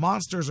Wolves.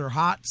 Monsters are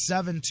hot,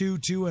 7-2,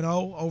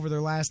 2-0 over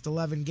their last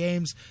 11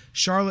 games.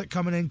 Charlotte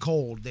coming in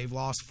cold. They've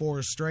lost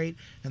 4 straight,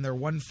 and they're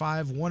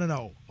 1-5,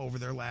 1-0 over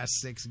their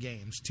last 6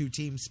 games. 2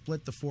 teams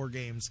split the 4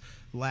 games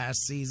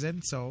last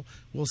season, so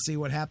we'll see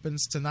what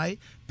happens tonight.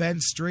 Ben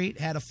Street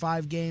had a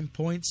 5-game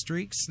point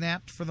streak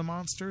snapped for the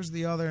Monsters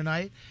the other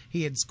night.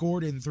 He had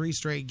scored in 3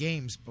 straight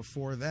games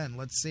before then.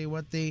 Let's see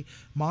what the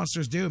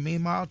Monsters do.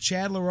 Meanwhile,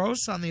 Chad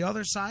LaRose on the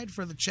other side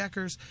for the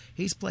Checkers.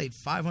 He's played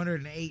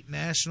 508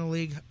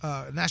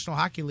 National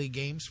Hockey League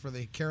games for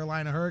the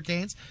Carolina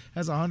Hurricanes.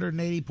 Has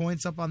 180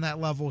 points up on that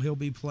level. He'll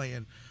be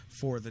playing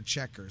for the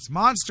Checkers.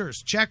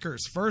 Monsters,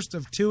 Checkers, first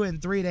of 2 in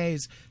 3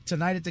 days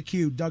tonight at the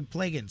Q. Doug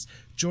Plagans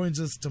joins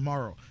us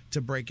tomorrow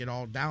to break it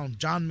all down.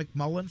 John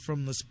McMullen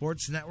from the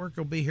Sports Network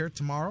will be here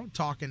tomorrow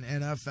talking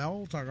NFL.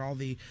 We'll talk all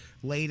the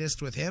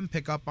latest with him,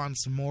 pick up on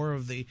some more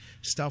of the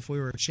stuff we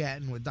were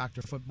chatting with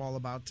Dr. Football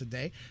about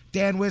today.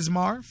 Dan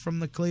Wismar from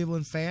the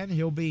Cleveland Fan,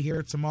 he'll be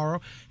here tomorrow.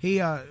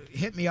 He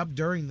hit me up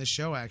during the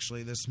show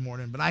actually this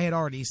morning, but I had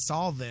already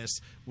saw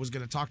this, was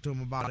going to talk to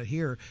him about it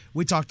here.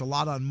 We talked a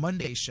lot on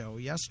Monday's show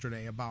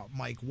yesterday about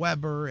Mike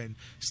Weber and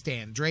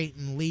Stan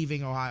Drayton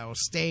leaving Ohio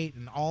State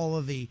and all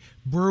of the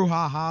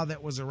brouhaha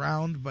that was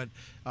around, but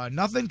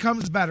nothing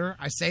comes better,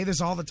 I say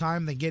this all the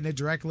time, than getting it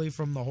directly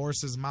from the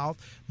horse's mouth.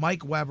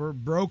 Mike Weber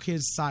broke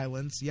his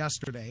silence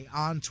yesterday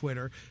on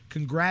Twitter,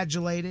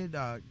 congratulated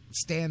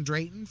Stan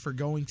Drayton for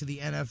going to the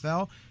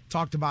NFL,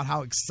 talked about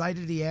how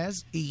excited he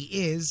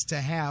is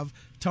to have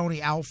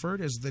Tony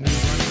Alford as the new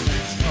running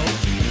backs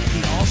coach.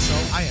 He also,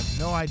 I have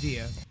no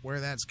idea where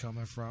that's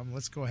coming from.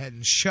 Let's go ahead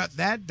and shut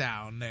that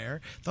down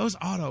there. Those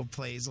auto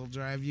plays will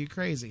drive you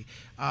crazy.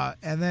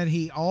 And then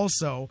he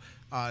also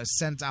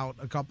sent out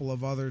a couple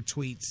of other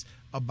tweets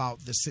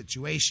about the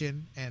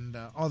situation and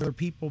other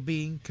people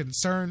being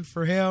concerned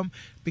for him,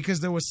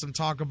 because there was some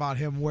talk about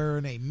him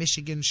wearing a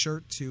Michigan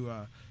shirt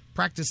to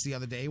practice the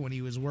other day when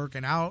he was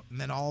working out, and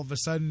then all of a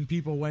sudden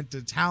people went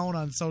to town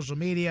on social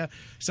media,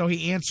 so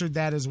he answered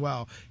that as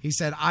well. He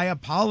said, I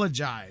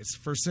apologize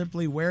for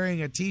simply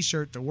wearing a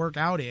t-shirt to work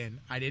out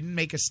in. I didn't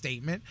make a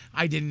statement.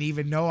 I didn't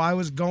even know I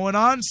was going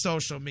on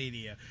social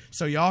media,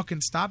 so y'all can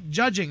stop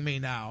judging me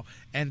now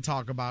and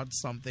talk about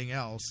something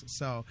else.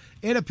 So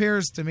it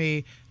appears to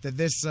me that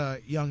this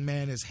young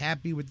man is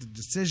happy with the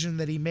decision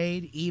that he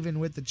made, even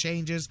with the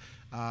changes,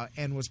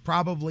 and was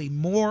probably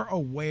more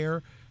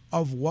aware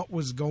of what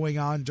was going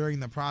on during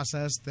the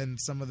process than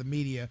some of the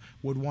media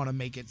would want to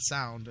make it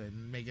sound,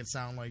 and make it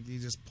sound like he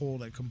just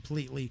pulled a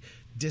completely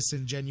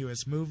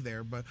disingenuous move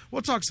there. But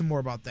we'll talk some more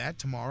about that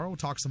tomorrow. We'll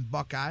talk some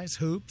Buckeyes,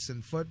 hoops,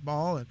 and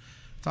football, and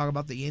talk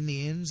about the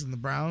Indians and the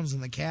Browns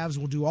and the Cavs.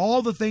 We'll do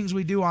all the things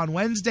we do on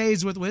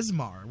Wednesdays with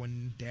Wismar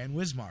when Dan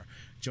Wismar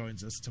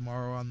joins us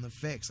tomorrow on The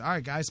Fix. All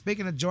right, guys,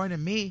 speaking of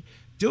joining me,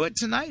 do it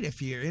tonight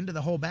if you're into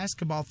the whole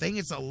basketball thing.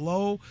 It's a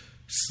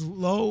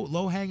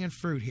low-hanging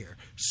fruit here.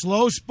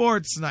 Slow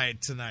sports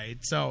night tonight.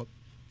 So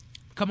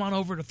come on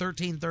over to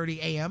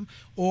 1330 a.m.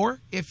 Or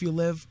if you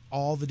live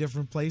all the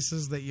different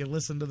places that you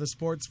listen to the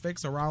Sports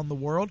Fix around the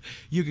world,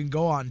 you can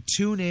go on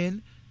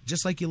TuneIn,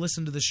 just like you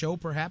listen to the show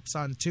perhaps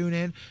on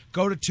TuneIn.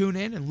 Go to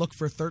TuneIn and look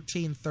for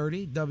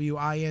 1330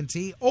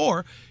 WINT,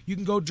 or you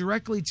can go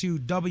directly to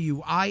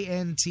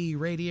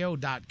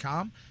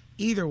WINTradio.com.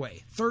 Either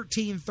way,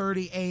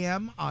 1330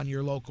 a.m. on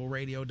your local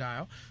radio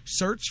dial.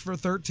 Search for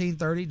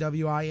 1330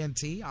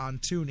 WINT on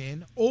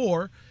TuneIn,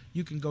 or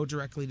you can go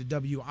directly to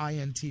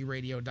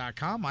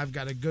WINTradio.com. I've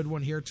got a good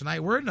one here tonight.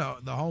 We're in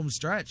the home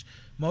stretch.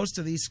 Most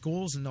of these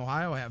schools in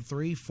Ohio have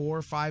 3,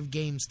 4, 5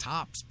 games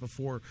tops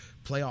before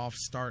playoffs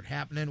start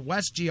happening.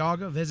 West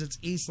Geauga visits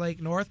Eastlake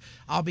North.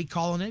 I'll be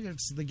calling it.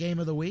 It's the game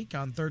of the week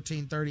on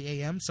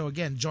 1330 a.m. So,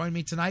 again, join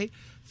me tonight,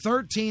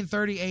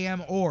 1330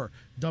 a.m. or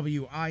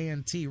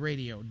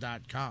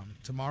WINTradio.com.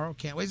 Tomorrow,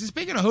 can't wait.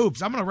 Speaking of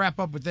hoops, I'm going to wrap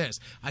up with this.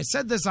 I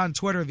said this on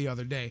Twitter the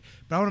other day,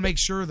 but I want to make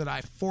sure that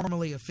I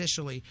formally,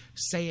 officially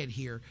say it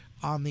here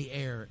on the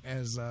air,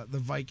 as the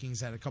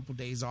Vikings had a couple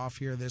days off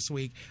here this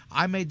week.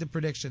 I made the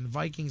prediction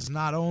Vikings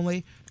not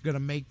only going to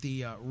make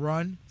the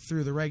run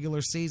through the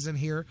regular season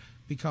here,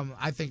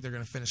 I think they're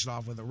going to finish it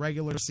off with a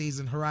regular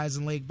season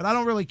Horizon League, but I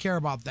don't really care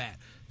about that.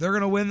 They're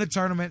going to win the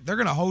tournament. They're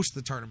going to host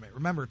the tournament.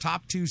 Remember,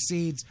 top 2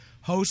 seeds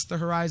host the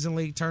Horizon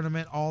League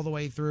tournament all the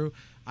way through.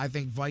 I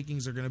think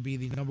Vikings are going to be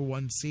the number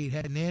 1 seed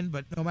heading in,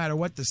 but no matter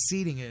what the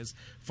seeding is,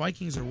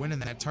 Vikings are winning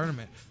that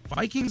tournament.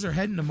 Vikings are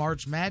heading to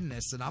March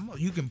Madness, and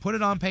you can put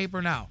it on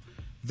paper now.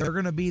 they're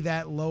going to be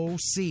that low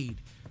seed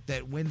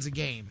that wins a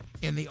game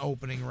in the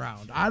opening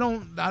round. I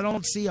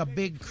don't see a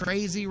big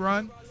crazy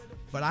run,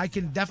 but I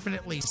can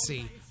definitely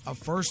see a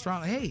first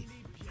round. Hey,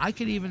 I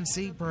could even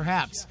see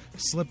perhaps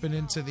slipping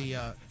into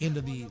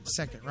the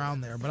second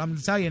round there. But I'm going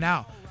to tell you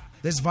now,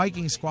 this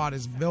Viking squad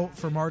is built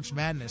for March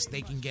Madness.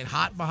 They can get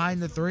hot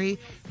behind the three,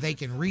 they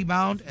can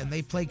rebound, and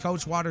they play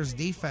Coach Waters'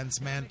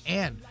 defense, man.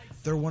 And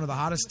they're one of the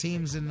hottest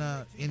teams in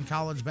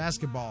college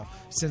basketball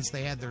since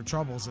they had their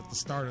troubles at the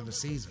start of the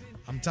season.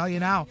 I'm telling you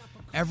now,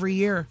 every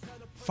year,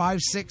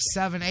 5, 6,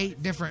 7,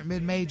 8 different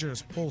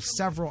mid-majors pull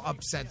several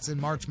upsets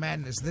in March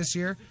Madness. This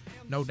year,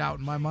 no doubt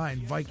in my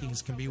mind,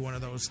 Vikings can be one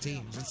of those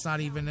teams. It's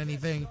not even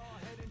anything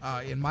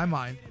in my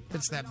mind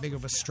that's that big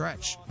of a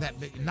stretch.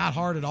 Not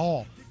hard at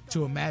all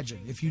to imagine.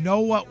 If you know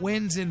what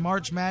wins in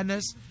March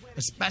Madness,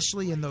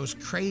 especially in those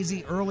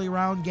crazy early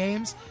round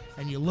games,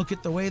 and you look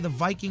at the way the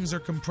Vikings are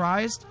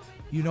comprised,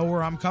 you know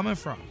where I'm coming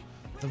from.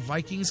 The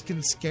Vikings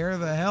can scare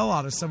the hell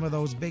out of some of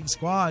those big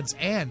squads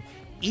and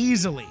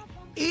easily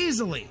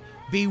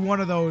be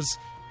one of those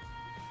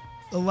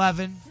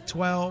 11,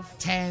 12,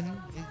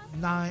 10,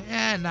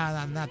 9,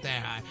 not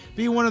that high.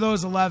 Be one of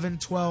those 11,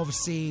 12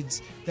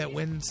 seeds that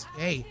wins,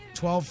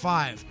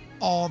 12-5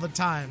 all the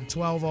time,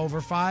 12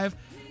 over 5.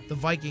 The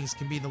Vikings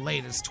can be the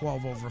latest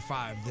 12 over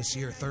 5 this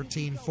year,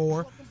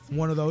 13-4,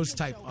 one of those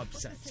type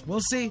upsets. We'll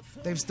see.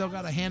 They've still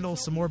got to handle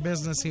some more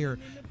business here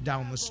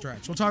down the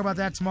stretch. We'll talk about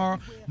that tomorrow.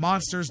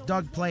 Monsters,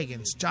 Doug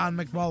Plagans, John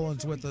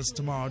McMullen's with us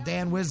tomorrow,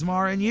 Dan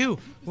Wismar, and you.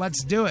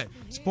 Let's do it.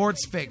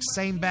 Sports Fix,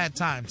 same bad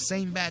time,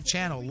 same bad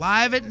channel,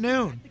 live at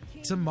noon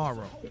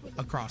tomorrow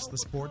across the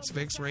Sports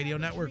Fix Radio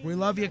Network. We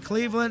love you,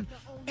 Cleveland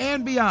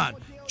and beyond.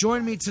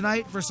 Join me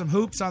tonight for some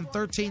hoops on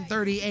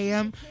 1330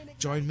 a.m.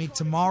 Join me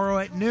tomorrow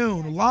at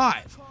noon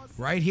live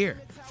right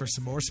here for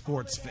some more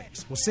Sports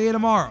Fix. We'll see you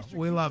tomorrow.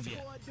 We love you.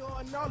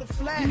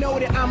 You know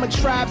that I'm a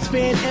Tribes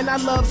fan and I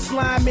love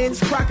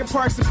Slimans. Crockett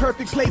Park's the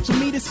perfect place for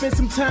me to spend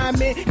some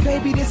time in.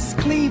 Baby, this is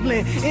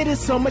Cleveland. It is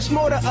so much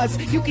more to us.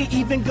 You can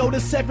even go to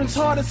Severn's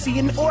Hall to see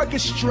an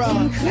orchestra.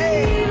 Cleveland,